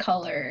skin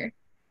color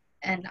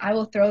and I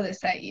will throw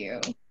this at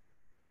you.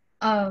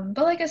 But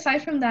like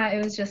aside from that,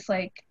 it was just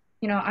like,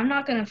 I'm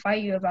not gonna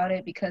fight you about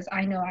it because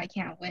I know I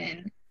can't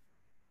win.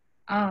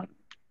 Um,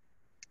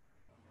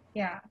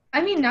 yeah.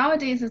 I mean,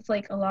 nowadays it's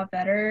like a lot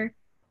better.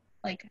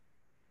 Like,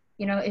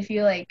 if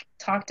you like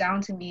talk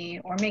down to me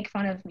or make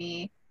fun of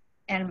me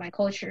and my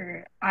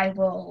culture, I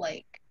will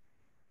like,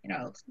 you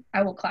know,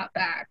 I will clap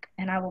back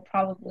and I will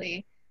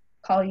probably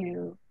call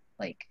you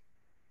like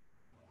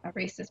a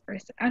racist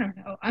person. I don't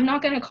know. I'm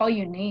not gonna call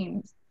you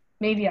names.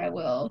 Maybe I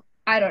will.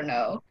 I don't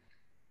know.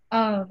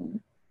 Um,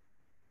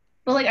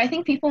 But like I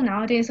think people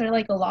nowadays are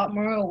like a lot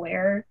more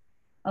aware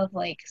of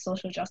like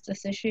social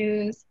justice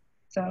issues.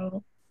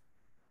 So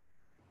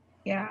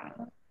yeah.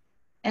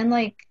 And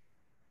like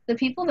the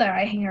people that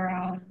I hang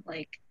around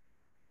like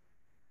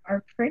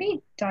are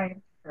pretty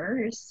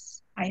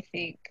diverse, I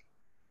think.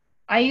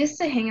 I used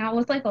to hang out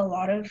with like a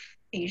lot of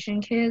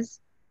Asian kids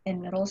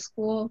in middle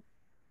school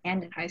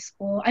and in high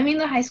school. I mean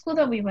the high school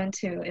that we went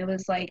to, it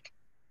was like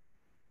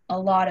a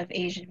lot of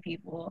Asian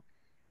people.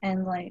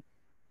 And like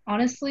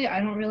honestly, I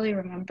don't really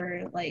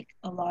remember like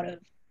a lot of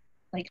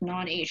like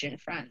non-Asian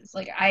friends.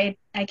 Like I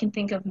can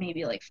think of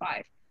maybe like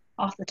five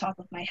off the top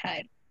of my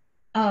head.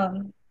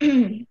 Um,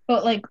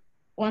 but like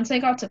once I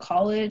got to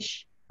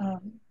college,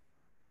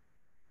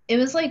 it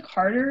was like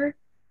harder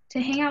to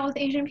hang out with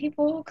Asian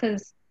people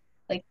because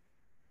like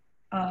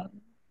um,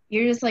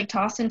 you're just like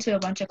tossed into a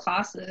bunch of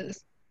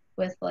classes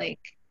with like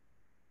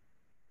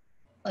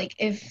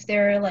if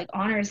they're like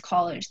honors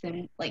college,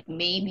 then like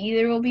maybe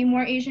there will be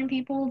more Asian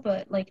people,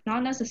 but like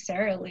not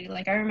necessarily.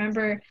 Like I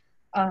remember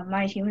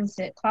my human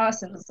sit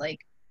class, it was like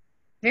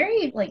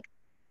very like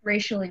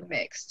racially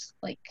mixed.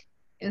 Like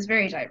it was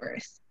very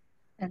diverse.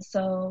 And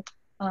so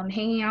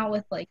hanging out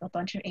with like a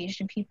bunch of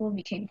Asian people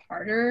became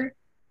harder.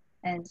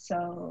 And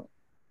so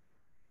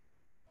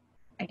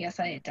I guess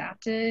I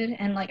adapted.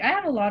 And like I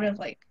have a lot of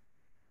like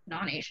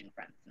non-Asian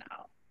friends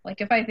now.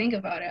 Like if I think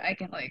about it, I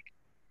can like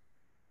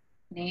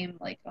name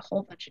like a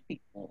whole bunch of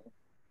people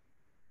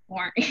who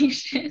aren't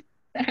Asian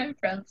that I'm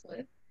friends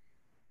with.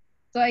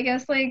 So I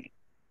guess like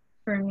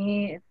for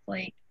me, it's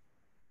like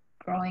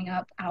growing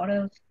up out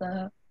of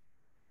the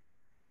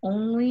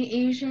only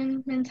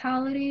Asian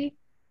mentality,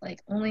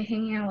 like only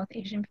hanging out with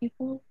Asian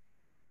people.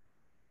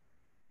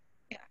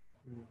 Yeah.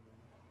 Mm,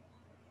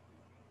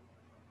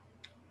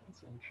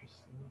 that's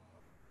interesting.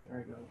 There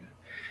I go again.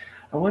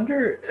 I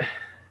wonder,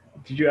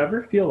 did you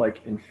ever feel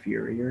like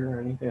inferior or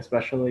anything,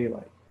 especially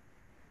like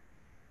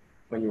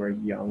when you were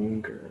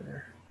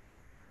younger?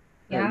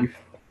 Or Yeah.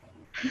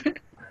 you?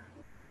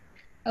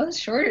 I was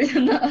shorter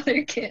than the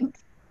other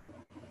kids.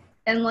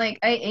 And like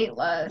I ate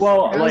less. And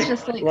Well, I was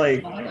just like like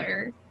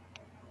smaller.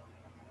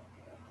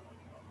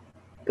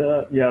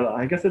 the yeah.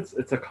 I guess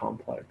it's a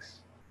complex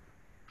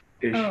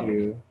Oh.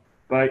 issue,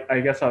 but I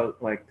guess I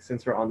like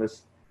since we're on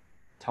this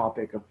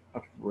topic of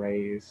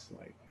race,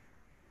 like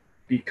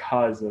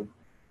because of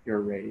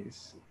your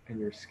race and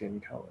your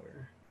skin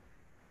color,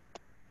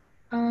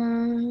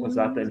 was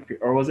that the Um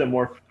or was it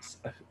more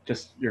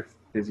just your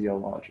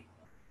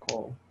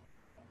physiological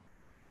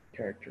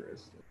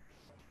characteristic?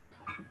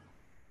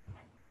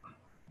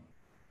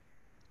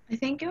 I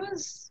think it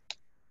was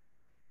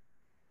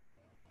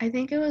I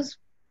think it was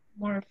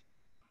more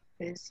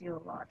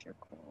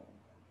physiological.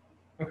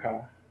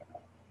 Okay.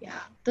 Yeah.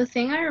 The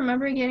thing I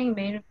remember getting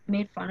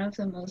made fun of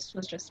the most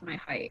was just my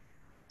height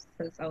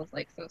because I was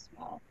like so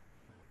small.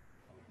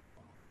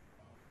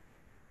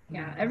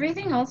 Yeah,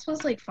 everything else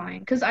was like fine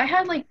because I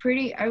had like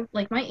pretty I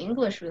like my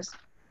English was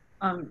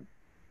um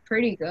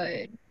pretty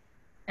good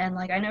and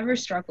like I never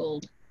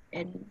struggled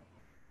in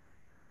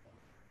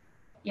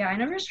yeah, I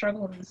never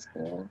struggled in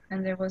school,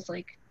 and there was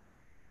like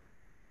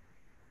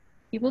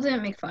people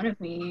didn't make fun of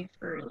me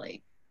for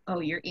like, oh,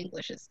 your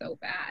English is so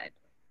bad.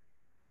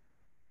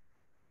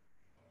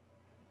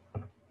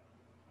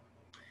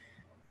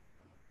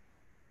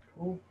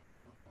 Cool.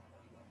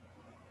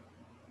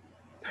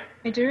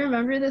 I do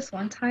remember this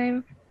one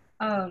time,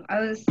 I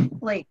was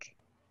like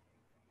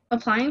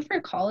applying for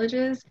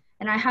colleges,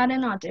 and I had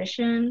an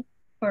audition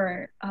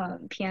for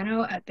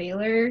piano at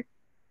Baylor.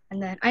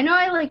 And then I know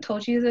I like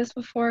told you this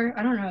before.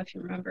 I don't know if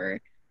you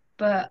remember,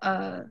 but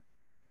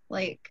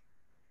like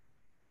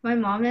my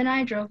mom and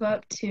I drove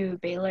up to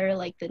Baylor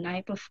like the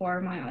night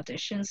before my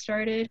audition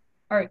started,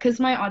 or because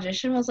my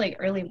audition was like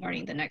early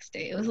morning the next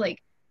day. It was like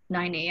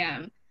 9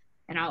 a.m.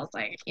 And I was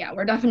like, yeah,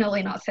 we're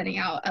definitely not setting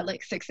out at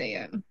like 6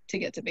 a.m. to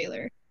get to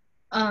Baylor.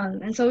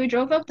 And so we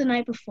drove up the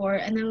night before,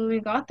 and then when we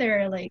got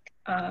there, like,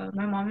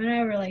 my mom and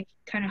I were like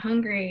kind of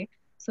hungry,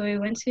 so we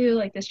went to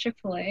like this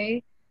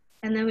Chick-fil-A,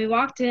 and then we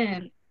walked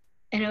in,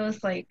 and it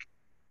was like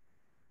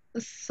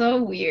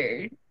so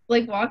weird.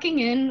 Like walking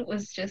in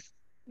was just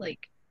like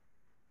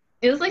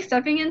it was like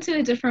stepping into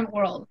a different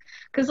world,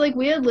 because like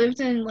we had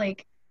lived in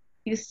like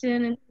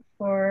Houston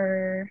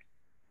for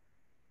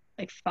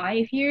like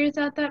 5 years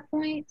at that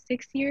point,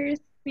 6 years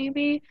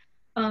maybe,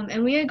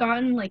 and we had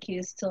gotten like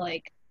used to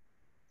like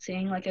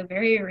seeing like a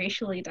very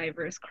racially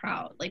diverse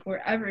crowd like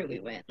wherever we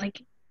went,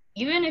 like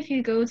even if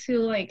you go to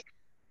like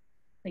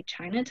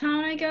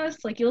Chinatown, I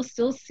guess, like you'll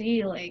still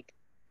see like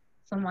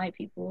some white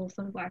people,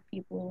 some black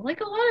people, like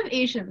a lot of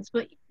Asians,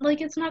 but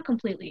like it's not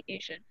completely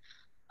Asian.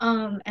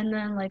 And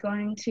then like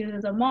going to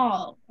the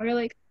mall or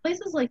like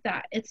places like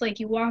that, it's like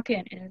you walk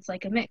in and it's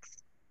like a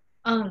mix.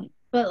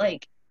 But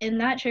like in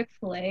that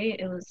Chick-fil-A,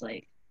 it was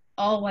like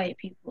all white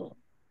people,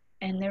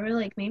 and there were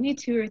like maybe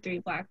two or three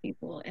black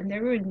people, and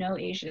there were no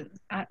Asians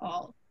at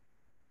all.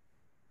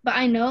 But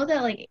I know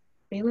that like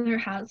Baylor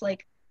has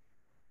like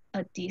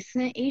a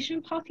decent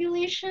Asian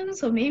population,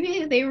 so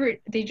maybe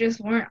they just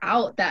weren't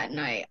out that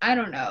night. I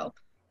don't know.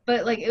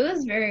 But like it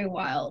was very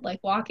wild. Like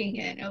walking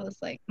in, it was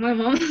like my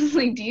mom was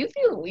like, "Do you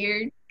feel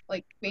weird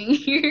like being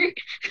here?"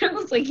 And I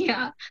was like,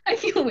 "Yeah, I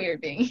feel weird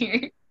being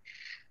here."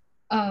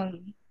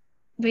 Um,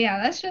 but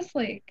yeah, that's just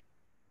like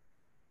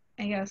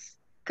I guess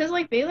because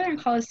like Baylor and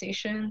College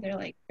Station, they're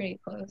like pretty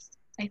close.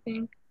 I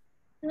think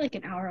they're like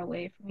an hour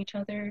away from each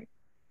other,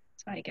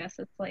 so I guess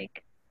it's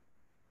like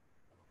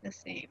the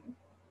same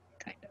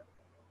kind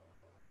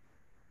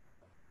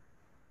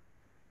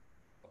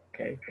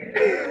Okay.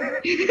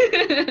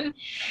 of.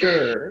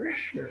 Sure,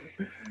 sure.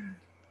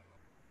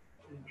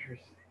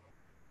 Interesting.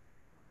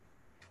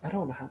 I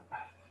don't have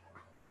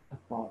a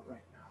thought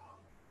right now.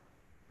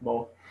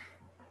 Well,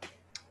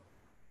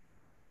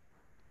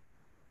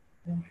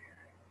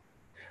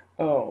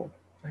 oh,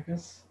 I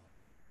guess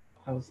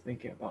I was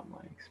thinking about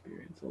my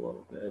experience a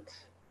little bit.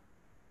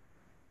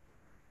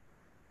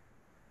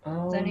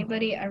 Has Um,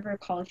 anybody ever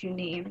called you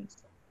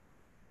names?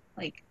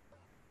 Like,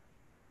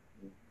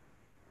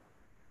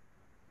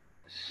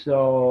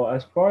 so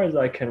as far as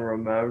I can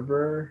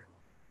remember,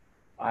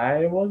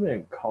 I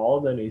wasn't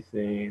called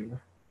anything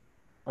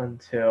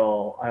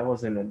until I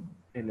was in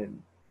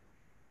an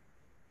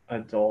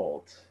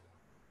adult.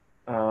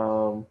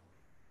 Um,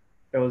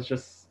 it was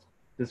just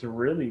this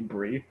really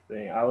brief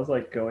thing. I was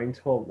like going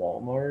to a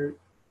Walmart,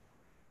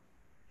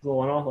 the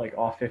one off like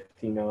off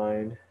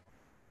 59.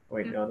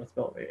 Wait, no, that's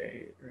spelled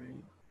A8,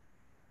 right?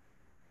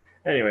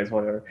 Anyways,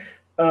 whatever.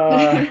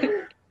 Uh,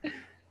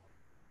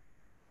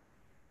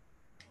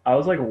 I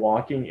was like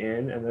walking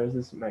in, and there's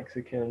this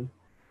Mexican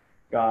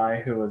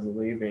guy who was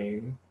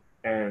leaving,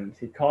 and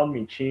he called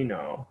me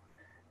Chino,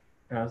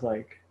 and I was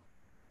like,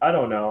 I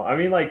don't know. I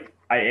mean, like,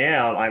 I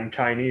am. I'm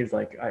Chinese.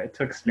 Like, I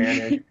took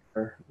Spanish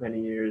for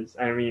many years.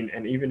 I mean,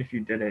 and even if you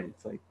didn't,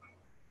 it's like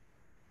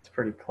it's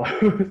pretty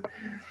close.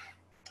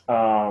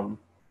 um,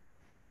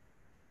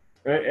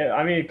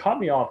 I mean, it caught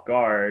me off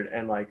guard,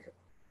 and like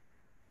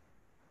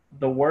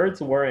the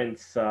words weren't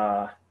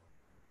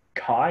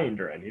kind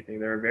or anything.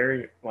 They were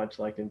very much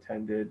like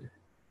intended.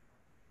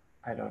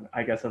 I don't.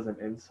 I guess as an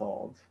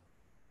insult.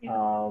 yeah,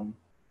 Um,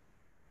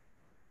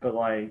 but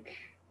like,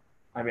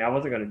 I mean, I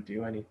wasn't gonna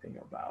do anything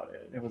about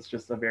it. It was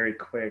just a very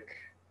quick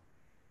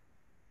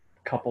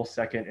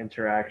couple-second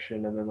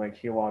interaction, and then like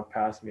he walked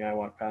past me, I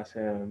walked past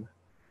him.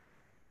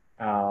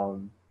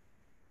 Um,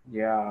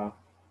 yeah,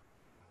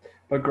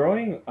 but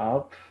growing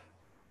up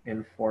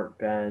in Fort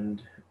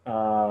Bend,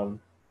 um,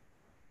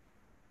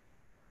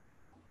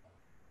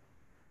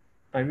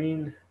 I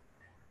mean,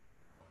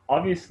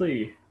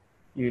 obviously,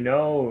 you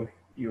know,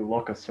 you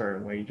look a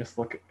certain way. You just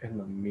look in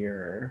the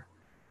mirror.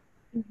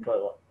 mhm,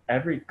 But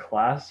every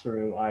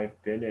classroom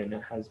I've been in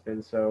has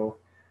been so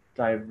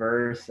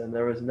diverse, and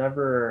there was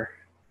never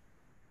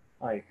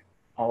like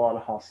a lot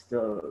of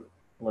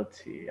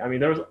hostility. I mean,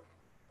 there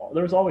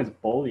was always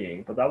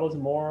bullying, but that was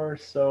more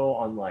so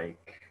on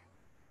like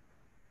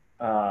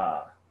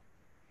uh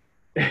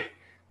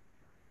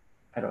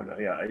I don't know,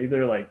 yeah,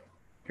 either like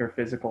your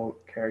physical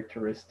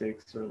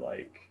characteristics or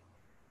like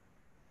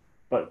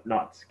but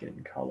not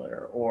skin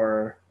color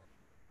or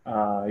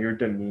your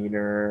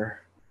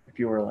demeanor. if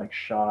you were like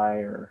shy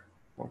or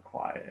more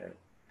quiet.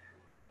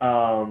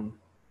 Um,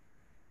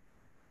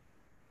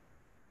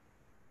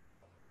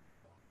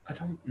 I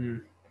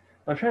don't.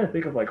 I'm trying to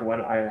think of like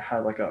when I had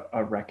like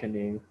a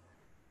reckoning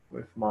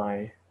with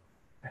my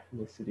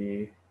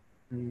ethnicity.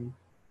 Mm,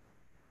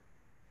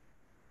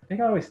 I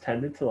think I always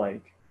tended to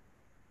like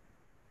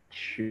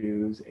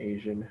choose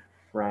Asian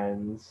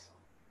friends.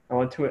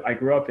 I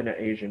grew up in an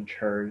Asian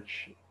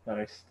church that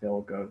I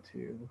still go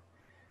to.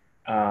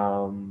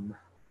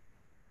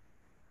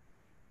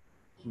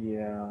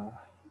 Yeah.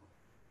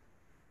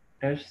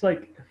 And it's just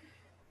like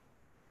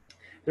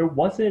there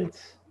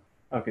wasn't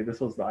okay, this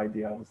was the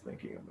idea I was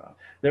thinking about.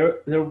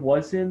 There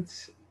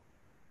wasn't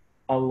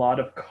a lot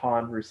of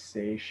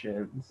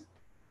conversations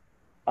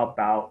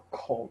about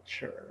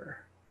culture.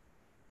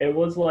 It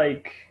was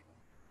like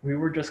we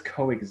were just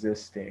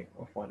coexisting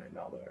with one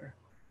another,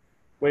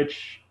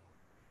 which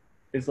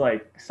is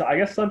like, so I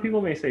guess some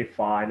people may say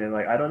fine, and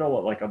like I don't know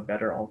what like a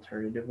better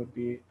alternative would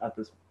be at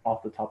this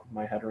off the top of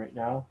my head right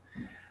now,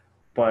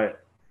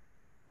 but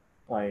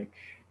like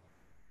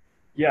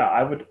yeah,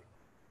 I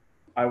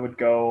would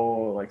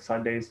go like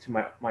Sundays to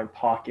my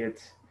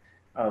pocket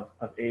of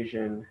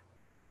Asian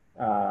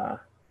uh,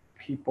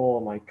 people,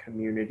 my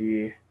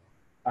community,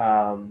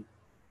 um,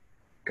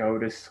 go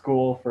to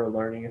school for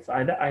learning.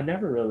 I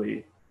never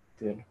really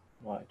did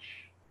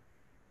much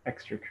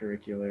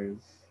extracurriculars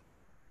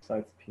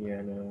besides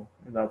piano,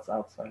 and that's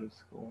outside of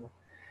school.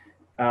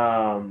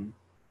 Um,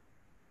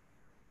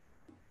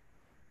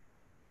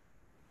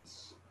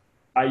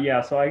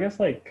 yeah, so I guess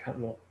like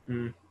kind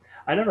of,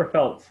 I never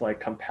felt like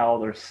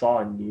compelled or saw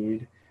a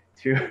need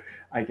to,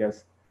 I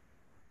guess,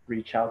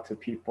 reach out to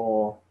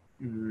people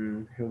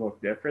who look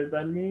different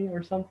than me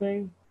or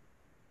something.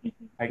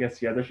 I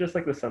guess yeah, there's just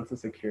like the sense of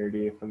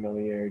security,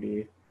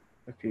 familiarity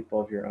with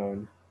people of your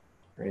own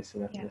race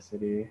and Yeah.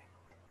 ethnicity.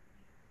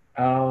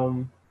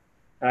 Um,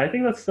 and I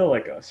think that's still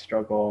like a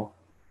struggle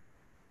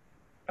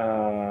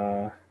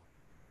uh,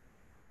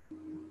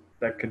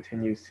 that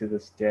continues to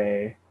this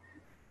day.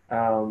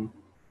 Um,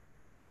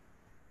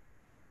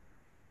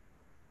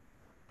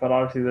 but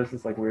obviously, there's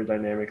this like weird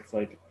dynamic. It's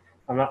like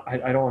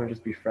I don't want to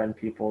just befriend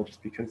people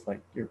just because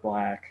like you're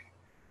black.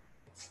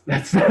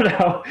 That's not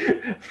how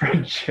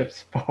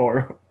friendships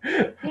form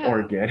Yeah.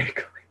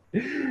 organically.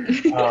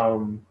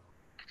 Um,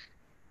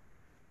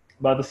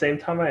 but at the same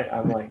time,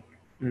 I'm like,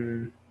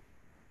 mm,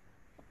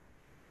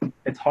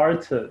 it's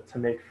hard to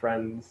make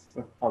friends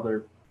with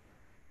other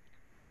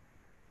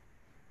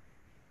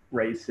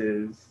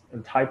races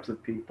and types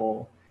of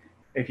people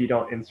if you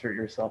don't insert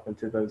yourself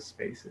into those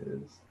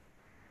spaces.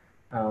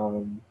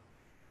 Um,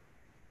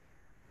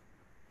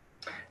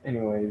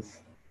 anyways,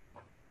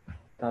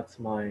 that's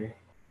my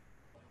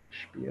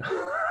spiel.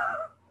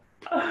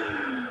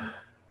 I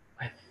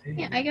Yeah,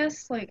 think. I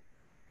guess like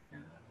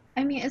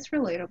I mean it's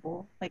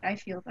relatable. Like I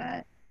feel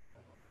that.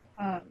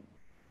 Um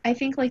I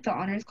think like the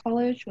honors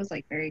college was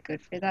like very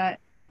good for that.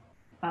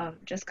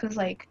 Just 'cause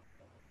like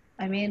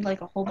I made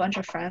like a whole bunch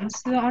of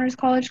friends through the honors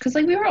college because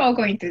like we were all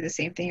going through the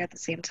same thing at the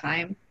same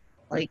time.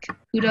 Like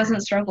who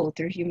doesn't struggle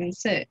through human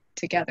sit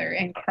together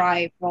and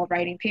cry while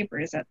writing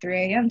papers at 3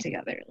 a.m.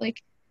 together?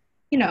 Like,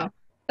 you know,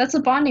 that's a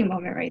bonding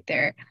moment right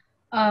there.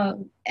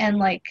 And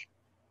like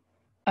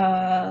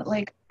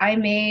I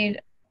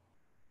made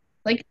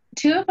like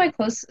three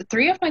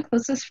of my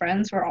closest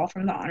friends were all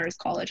from the honors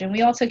college and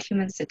we all took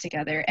human sit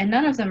together and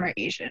none of them are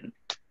Asian.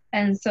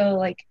 And so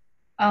like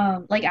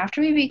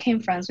after we became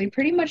friends, we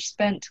pretty much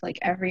spent like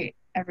every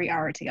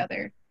hour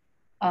together.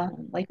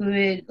 Like we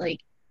would like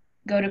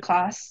go to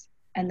class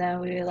and then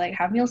we would like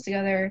have meals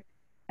together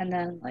and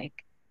then like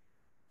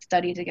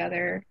study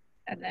together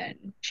and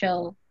then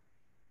chill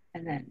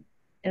and then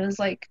it was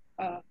like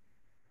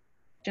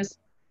just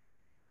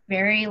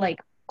very like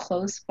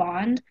close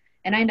bond.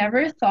 And I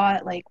never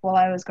thought like while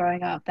I was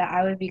growing up that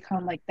I would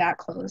become like that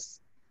close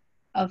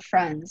of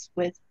friends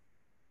with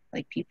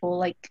like people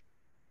like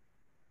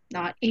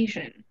not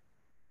Asian.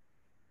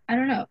 I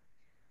don't know.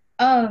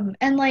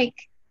 And like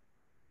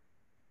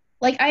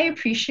I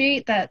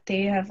appreciate that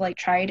they have like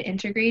tried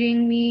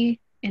integrating me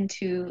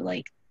into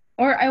like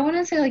or I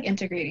wouldn't say like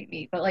integrating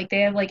me, but like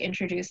they have like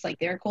introduced like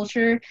their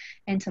culture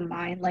into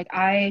mine. Like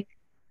I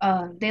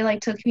they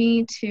like took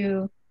me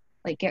to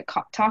like get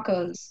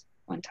tacos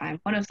one time.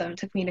 One of them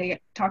took me to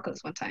get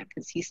tacos one time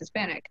because he's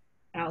Hispanic.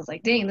 And I was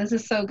like, "Dang, this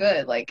is so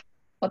good. Like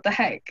what the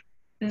heck?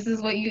 This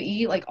is what you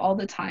eat like all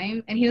the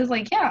time?" And he was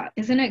like, "Yeah,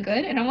 isn't it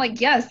good?" And I'm like,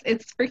 "Yes,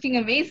 it's freaking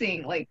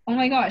amazing. Like, oh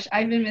my gosh,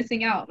 I've been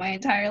missing out my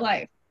entire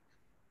life."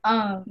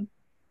 Um,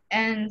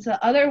 and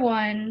the other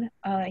one,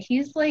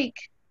 he's like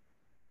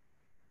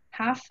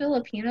half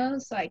Filipino,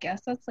 so I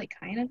guess that's like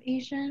kind of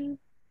Asian.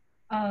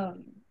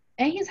 Um,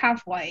 and he's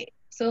half white,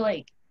 so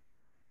like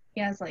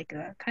he has like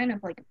a kind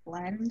of like a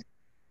blend.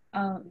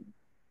 Um,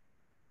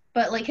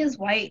 but like his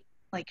white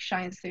like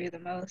shines through the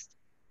most,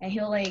 and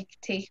he'll like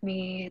take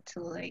me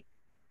to like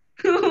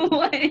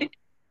what? Like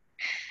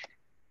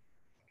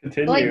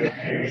Continue.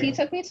 he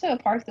took me to a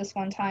park this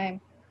one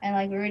time, and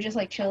like we were just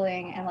like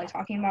chilling and like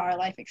talking about our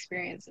life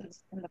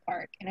experiences in the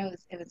park, and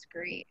it was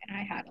great, and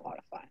I had a lot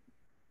of fun.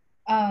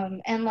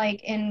 And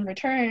like in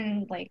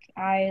return, like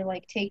I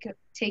like take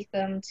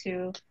them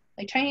to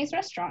like Chinese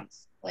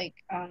restaurants. Like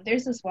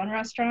there's this one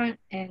restaurant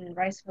in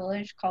Rice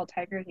Village called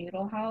Tiger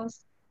Noodle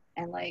House,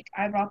 and like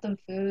I brought them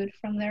food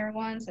from there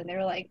once, and they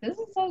were like, "This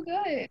is so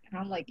good," and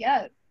I'm like,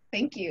 "Yes,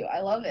 thank you, I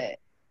love it."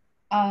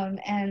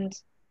 And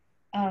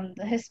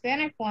the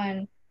Hispanic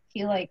one,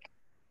 he like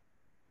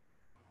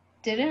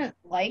didn't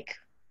like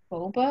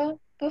boba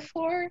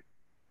before,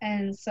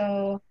 and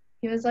so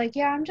he was like,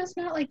 "Yeah, I'm just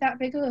not like that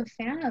big of a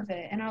fan of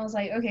it." And I was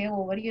like, "Okay,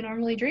 well, what do you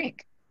normally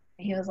drink?"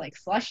 And he was like,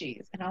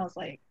 "Slushies." And I was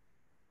like,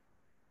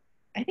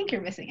 "I think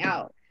you're missing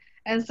out."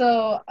 And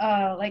so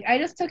like I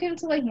just took him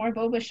to like more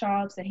boba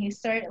shops, and he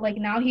started like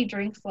now he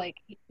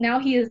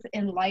is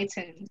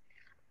enlightened.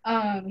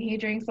 He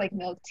drinks like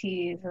milk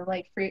teas or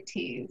like fruit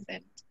teas,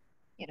 and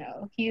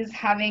he's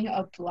having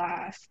a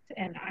blast,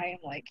 and I am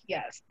like,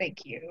 yes,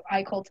 thank you.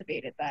 I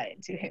cultivated that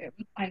into him.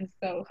 I'm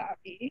so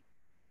happy.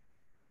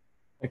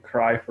 I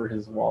cry for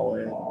his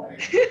wallet.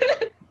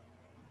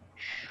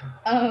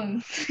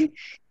 um,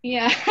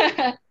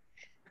 yeah,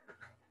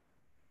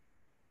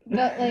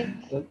 but like,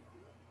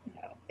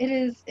 it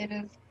is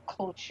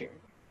culture.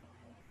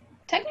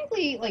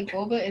 Technically, like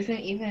boba isn't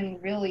even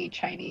really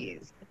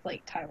Chinese. It's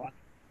like Taiwan,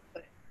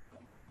 but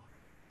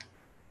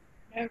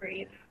whatever,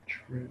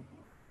 True.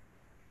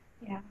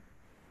 Yeah.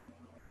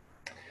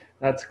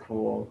 That's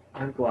cool.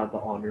 I'm glad the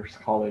honors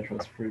college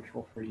was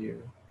fruitful for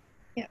you.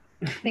 Yeah.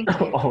 Thank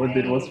you. All it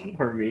did was I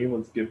for me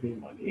was give me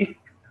money.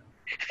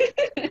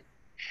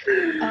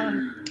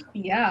 um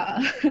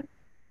yeah,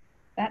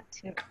 that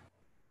too.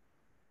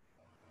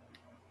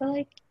 But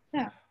like,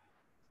 yeah,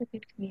 it's a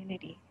good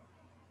community.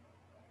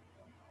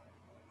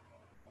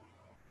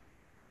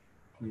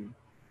 Hmm.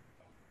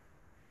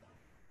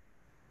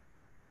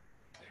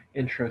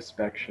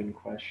 Introspection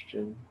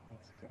question.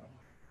 Let's go.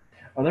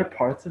 Are there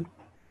parts of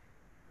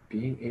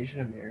being Asian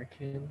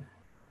American,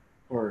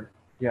 or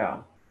yeah,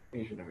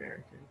 Asian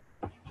American,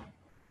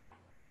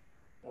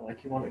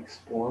 like you want to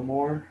explore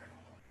more?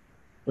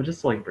 We'll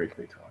just like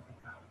briefly talk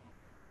about.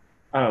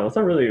 I don't know. That's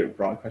a really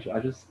broad question. I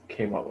just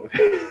came up with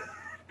it.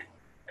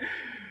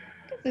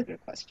 That's a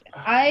good question.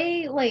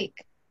 I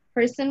like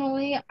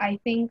personally, I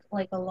think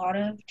like a lot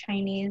of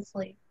Chinese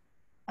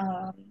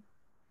um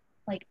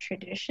like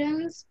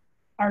traditions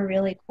are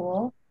really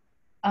cool.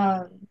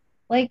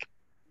 Like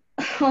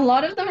a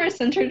lot of them are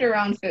centered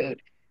around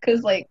food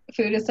because like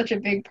food is such a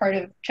big part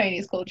of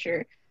Chinese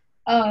culture.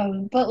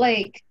 But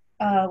like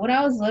when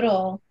I was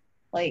little,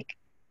 like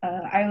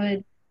I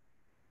would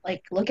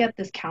like look at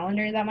this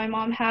calendar that my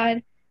mom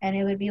had, and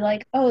it would be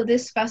like, oh,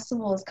 this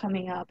festival is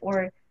coming up,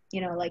 or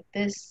like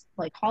this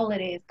like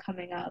holiday is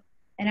coming up.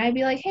 And I'd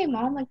be like, hey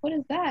mom, like what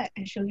is that?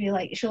 And she'll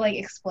like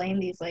explain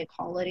these like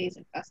holidays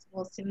and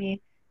festivals to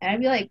me, and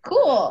I'd be like,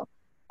 cool.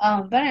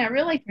 But I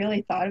never like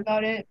really thought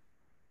about it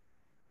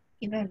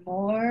even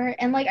more.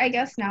 And like I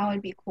guess now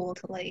it'd be cool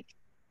to like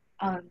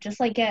just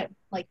like get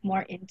like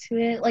more into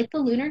it. Like the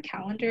lunar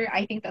calendar,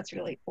 I think that's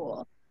really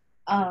cool.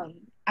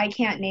 I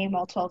can't name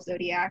all 12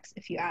 zodiacs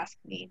if you ask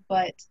me,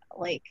 but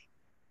like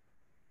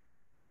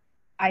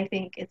I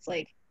think it's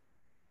like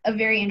a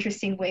very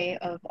interesting way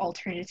of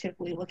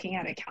alternatively looking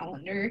at a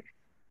calendar.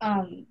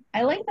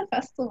 I like the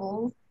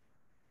festivals.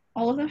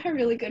 All of them have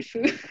really good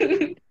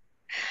food.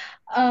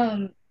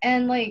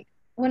 And like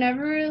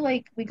whenever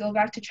like we go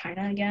back to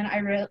China again,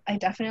 I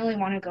definitely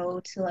want to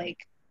go to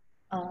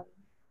um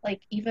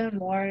like even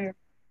more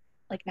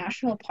like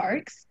national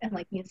parks and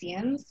like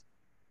museums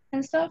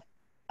and stuff.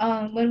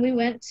 When we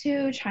went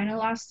to China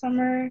last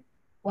summer,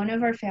 one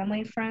of our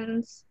family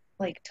friends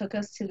like took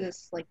us to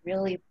this like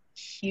really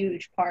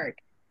huge park,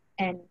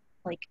 and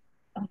like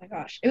oh my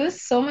gosh, it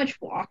was so much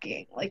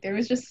walking. Like there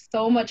was just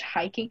so much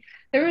hiking.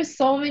 There were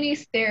so many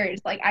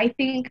stairs. Like I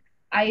think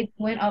I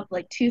went up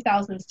like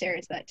 2,000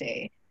 stairs that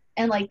day,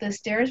 and like the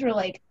stairs were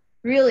like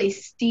really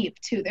steep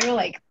too. They were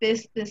like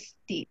this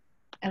steep,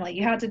 and like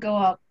you had to go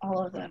up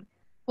all of them.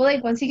 Well,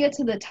 like once you get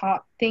to the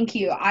top, thank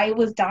you. I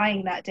was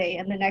dying that day,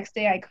 and the next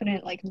day I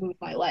couldn't like move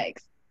my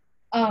legs.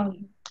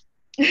 Um,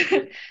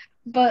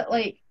 but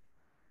like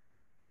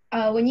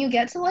when you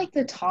get to like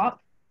the top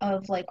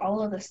of like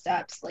all of the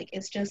steps, like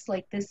it's just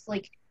like this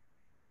like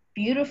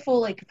beautiful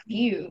like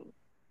view,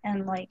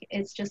 and like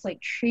it's just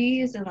like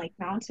trees and like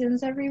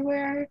mountains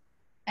everywhere,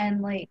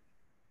 and like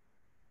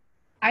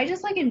I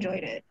just like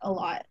enjoyed it a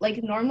lot.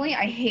 Like normally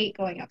I hate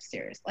going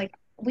upstairs. Like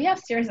we have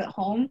stairs at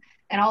home,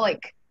 and I'll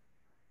like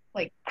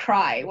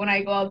cry when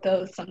I go up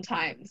those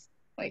sometimes,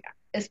 like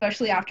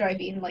especially after I've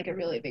eaten like a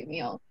really big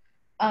meal.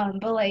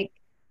 But like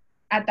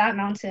at that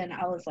mountain,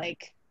 I was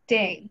like,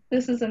 dang,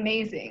 this is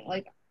amazing.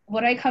 Like,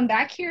 would I come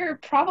back here?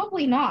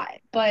 Probably not,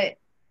 but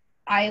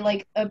I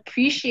like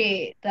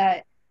appreciate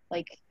that,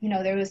 like,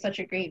 there was such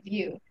a great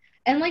view.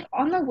 And like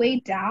on the way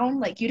down,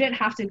 like you didn't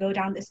have to go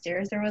down the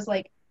stairs. There was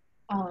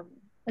um,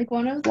 like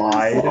one of those,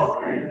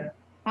 Slide.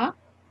 huh?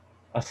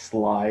 A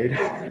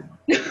slide.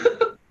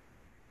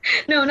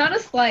 No, not a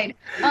slide.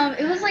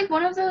 It was like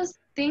one of those.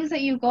 things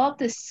that you go up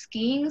the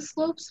skiing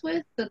slopes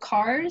with, the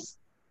cars,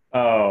 the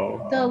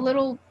Oh,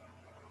 little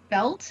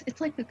belt.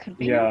 It's like the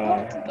conveyor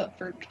belt, yeah. but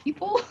for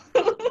people.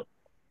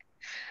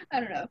 I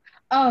don't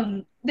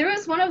know. There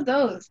was one of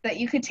those that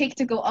you could take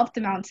to go up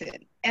the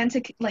mountain and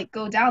to like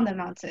go down the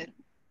mountain.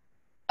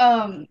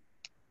 Um,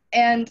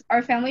 and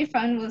our family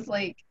friend was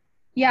like,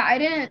 "Yeah, I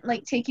didn't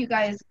like take you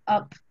guys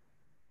up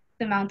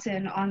the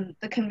mountain on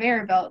the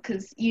conveyor belt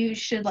because you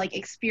should like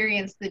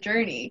experience the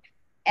journey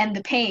and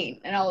the pain."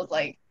 And I was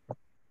like,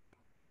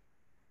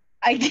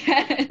 "I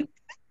guess."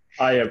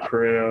 I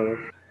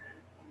approve.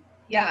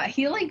 Yeah,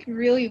 he like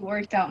really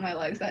worked out my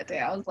legs that day.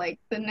 I was like,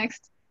 the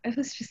next, it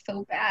was just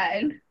so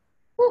bad.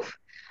 Whew.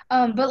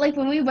 But like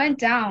when we went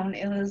down,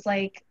 it was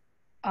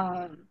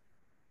um,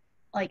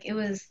 like it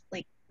was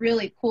like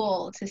really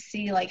cool to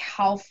see like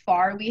how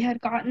far we had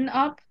gotten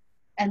up,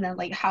 and then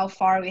like how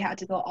far we had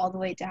to go all the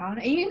way down,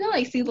 and you can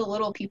like see the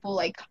little people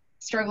like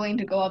struggling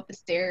to go up the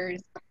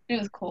stairs. It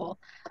was cool.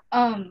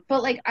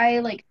 But like I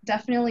like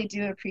definitely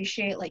do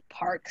appreciate like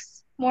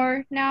parks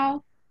more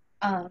now.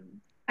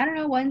 I don't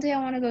know, one day I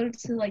want to go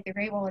to like the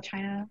Great Wall of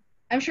China.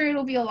 I'm sure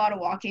it'll be a lot of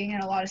walking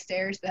and a lot of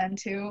stairs then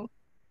too.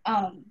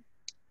 Um,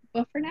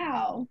 but for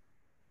now,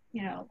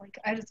 like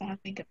I just want to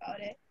think about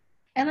it.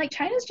 And like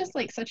China's just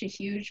like such a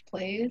huge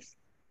place.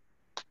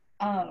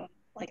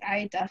 Like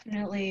I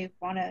definitely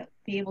want to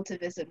be able to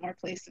visit more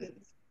places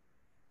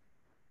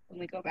when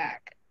we go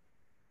back.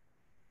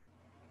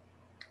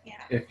 Yeah.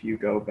 If you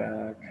go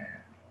back.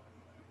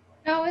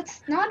 No,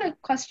 it's not a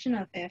question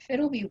of if,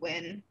 it'll be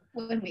when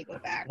we go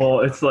back.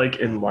 Well, it's like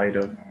in light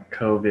of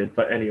COVID,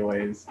 but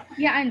anyways.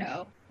 Yeah, I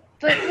know.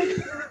 But like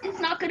it's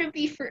not going to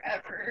be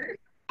forever.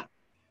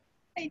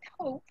 I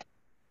hope.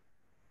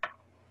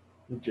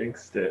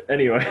 Jinxed it.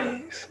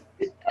 Anyways.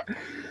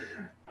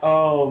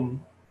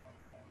 um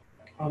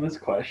on this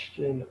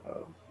question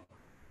of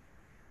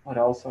what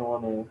else I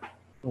want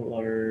to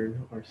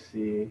learn or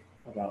see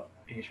about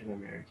Asian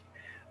American.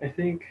 I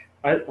think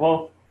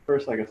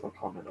first I guess I'll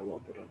comment a little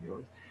bit on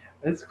yours.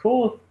 It's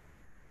cool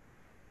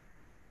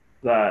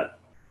that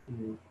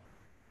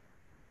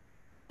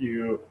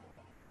you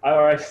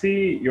I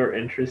see your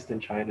interest in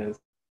China as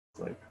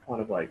like one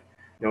of like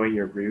knowing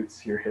your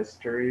roots, your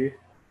history.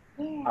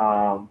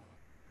 Yeah. Um,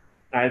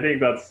 I think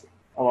that's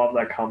a lot of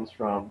that comes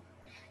from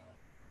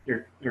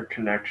your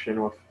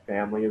connection with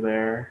family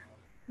there.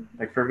 Mhm.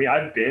 Like for me,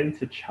 I've been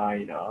to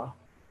China,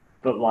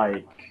 but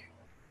like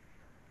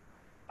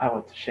I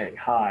went to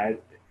Shanghai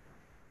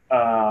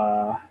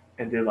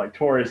and did like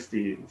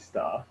touristy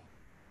stuff.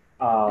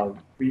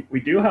 We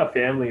do have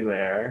family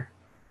there,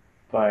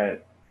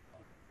 but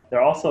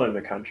they're also in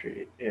the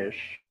country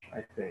ish,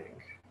 I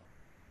think.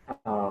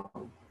 Um,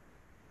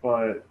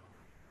 but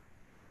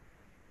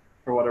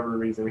for whatever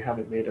reason, we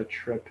haven't made a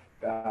trip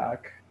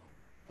back.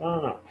 I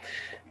don't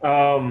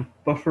know.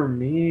 But for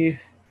me,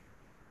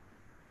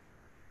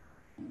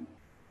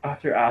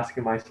 after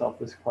asking myself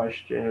this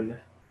question,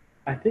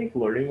 I think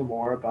learning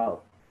more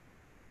about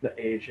the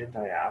Asian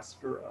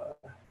diaspora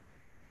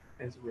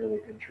is really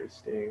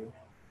interesting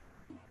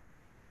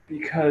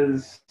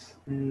because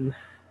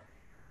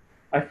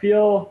I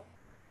feel,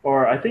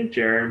 or I think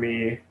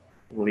Jeremy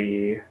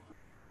Lee,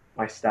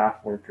 my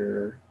staff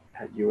worker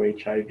at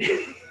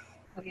UHIV,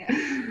 Oh yeah.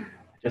 I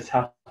just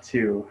have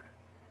to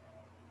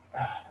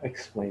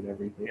explain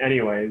everything.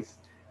 Anyways,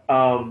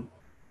 um,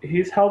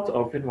 he's helped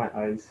open my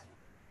eyes,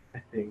 I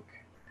think,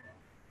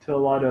 to a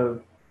lot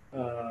of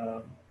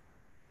uh,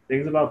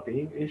 things about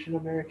being Asian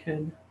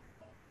American,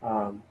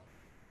 um,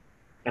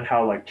 and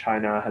how like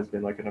China has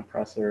been like an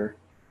oppressor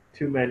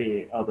to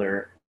many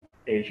other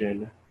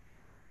Asian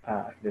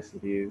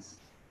ethnicities,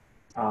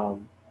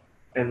 um,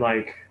 and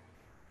like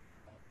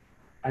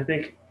I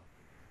think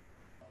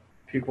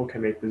people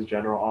can make this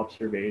general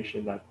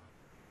observation that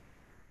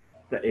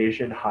the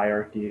Asian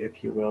hierarchy,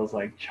 if you will, is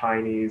like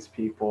Chinese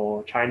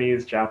people,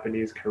 Chinese,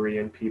 Japanese,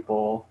 Korean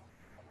people,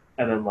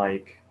 and then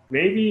like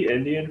maybe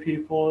Indian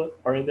people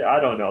are in there. I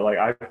don't know. Like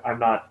I'm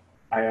not.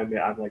 I admit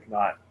I'm like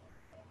not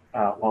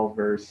well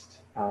versed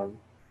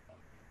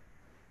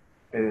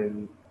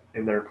in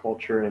their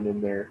culture and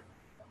in their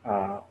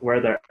where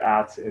they're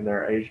at in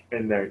their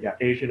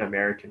Asian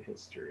American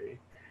history.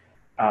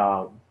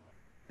 Um,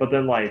 but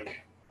then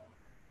like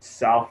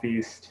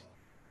Southeast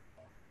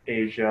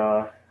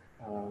Asia,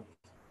 uh,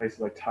 places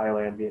like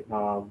Thailand,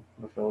 Vietnam,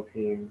 the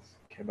Philippines,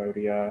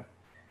 Cambodia,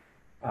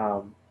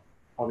 um,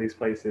 all these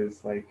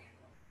places like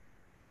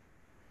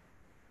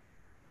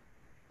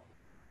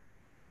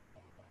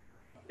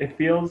it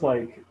feels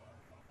like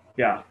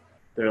yeah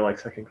they're like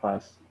second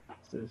class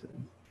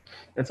citizens,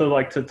 and so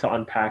like to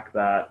unpack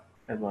that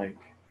and like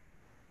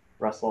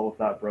wrestle with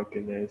that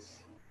brokenness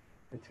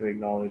and to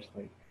acknowledge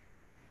like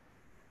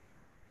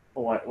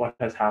what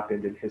has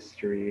happened in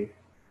history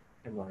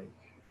and like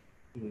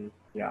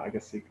yeah I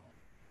guess seek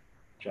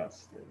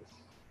justice.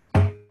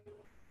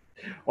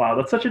 Wow,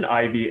 that's such an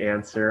Ivy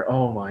answer.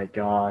 Oh my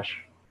gosh,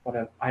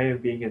 I am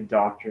being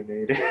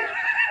indoctrinated.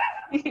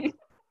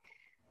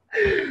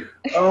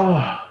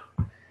 Oh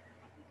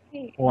Hey,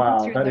 it means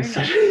wow, you're that is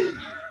such. learning.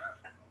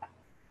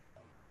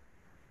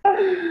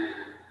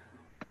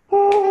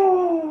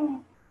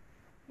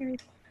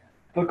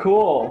 But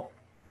cool.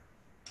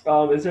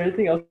 Is there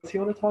anything else you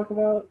want to talk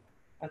about?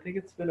 I think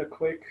it's been a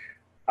quick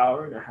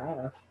hour and a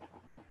half.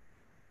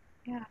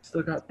 Yeah,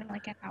 Still it's got, been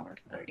like an hour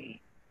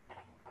 40.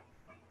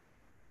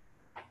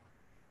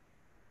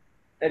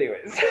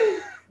 anyways,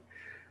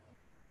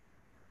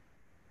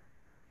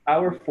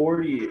 hour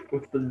 40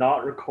 with the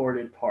not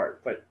recorded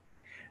part, but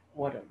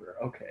whatever.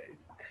 Okay.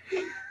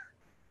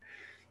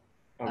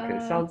 Okay,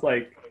 Uh, sounds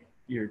like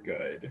you're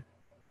good.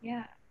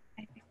 yeah,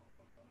 I think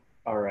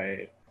All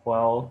right.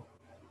 Well,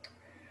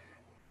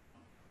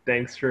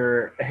 thanks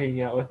for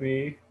hanging out with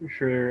me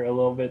for a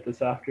little bit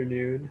this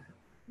afternoon.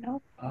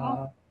 no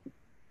problem. Uh,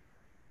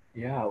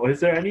 yeah. Was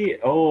there any?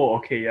 Oh,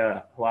 okay.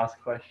 Yeah. Last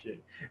question.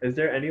 Is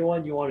there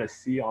anyone you want to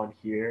see on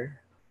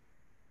here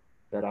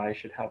that I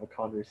should have a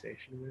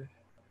conversation with?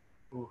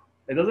 Ooh.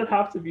 It doesn't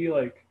have to be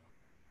like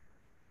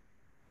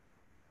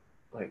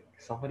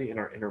somebody in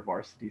our inner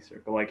varsity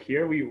circle. Like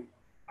here,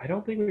 I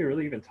don't think we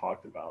really even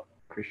talked about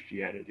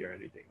Christianity or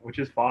anything, which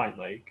is fine.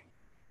 Like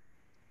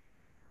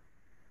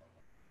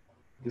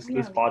this Yeah,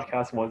 we can.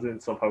 podcast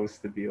wasn't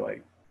supposed to be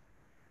like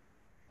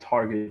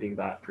targeting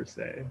that per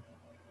se.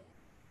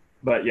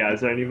 But yeah, Yeah, is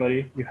there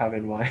anybody you have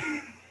in mind?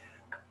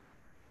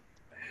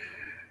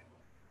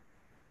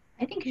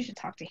 I think you should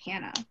talk to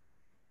Hannah.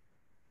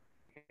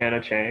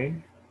 Hannah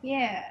Chang.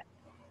 Yeah,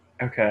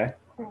 Okay.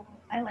 cool.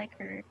 I like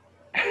her.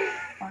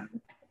 Fun.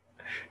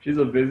 She's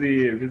a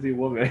busy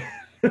woman.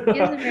 She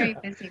is a very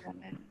busy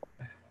woman.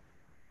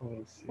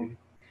 Let's see.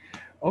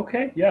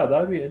 Okay, yeah, that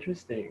would be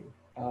interesting.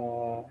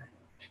 I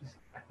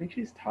think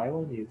she's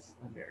Taiwanese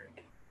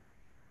American.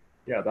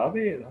 Yeah, that'd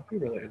be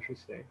really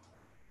interesting.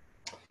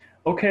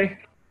 Okay,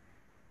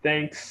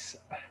 thanks,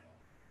 No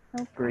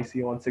problem.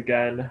 Gracie, once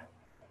again,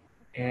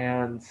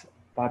 and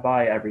bye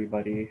bye,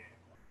 everybody.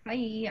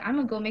 Bye. I'm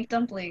gonna go make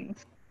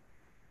dumplings.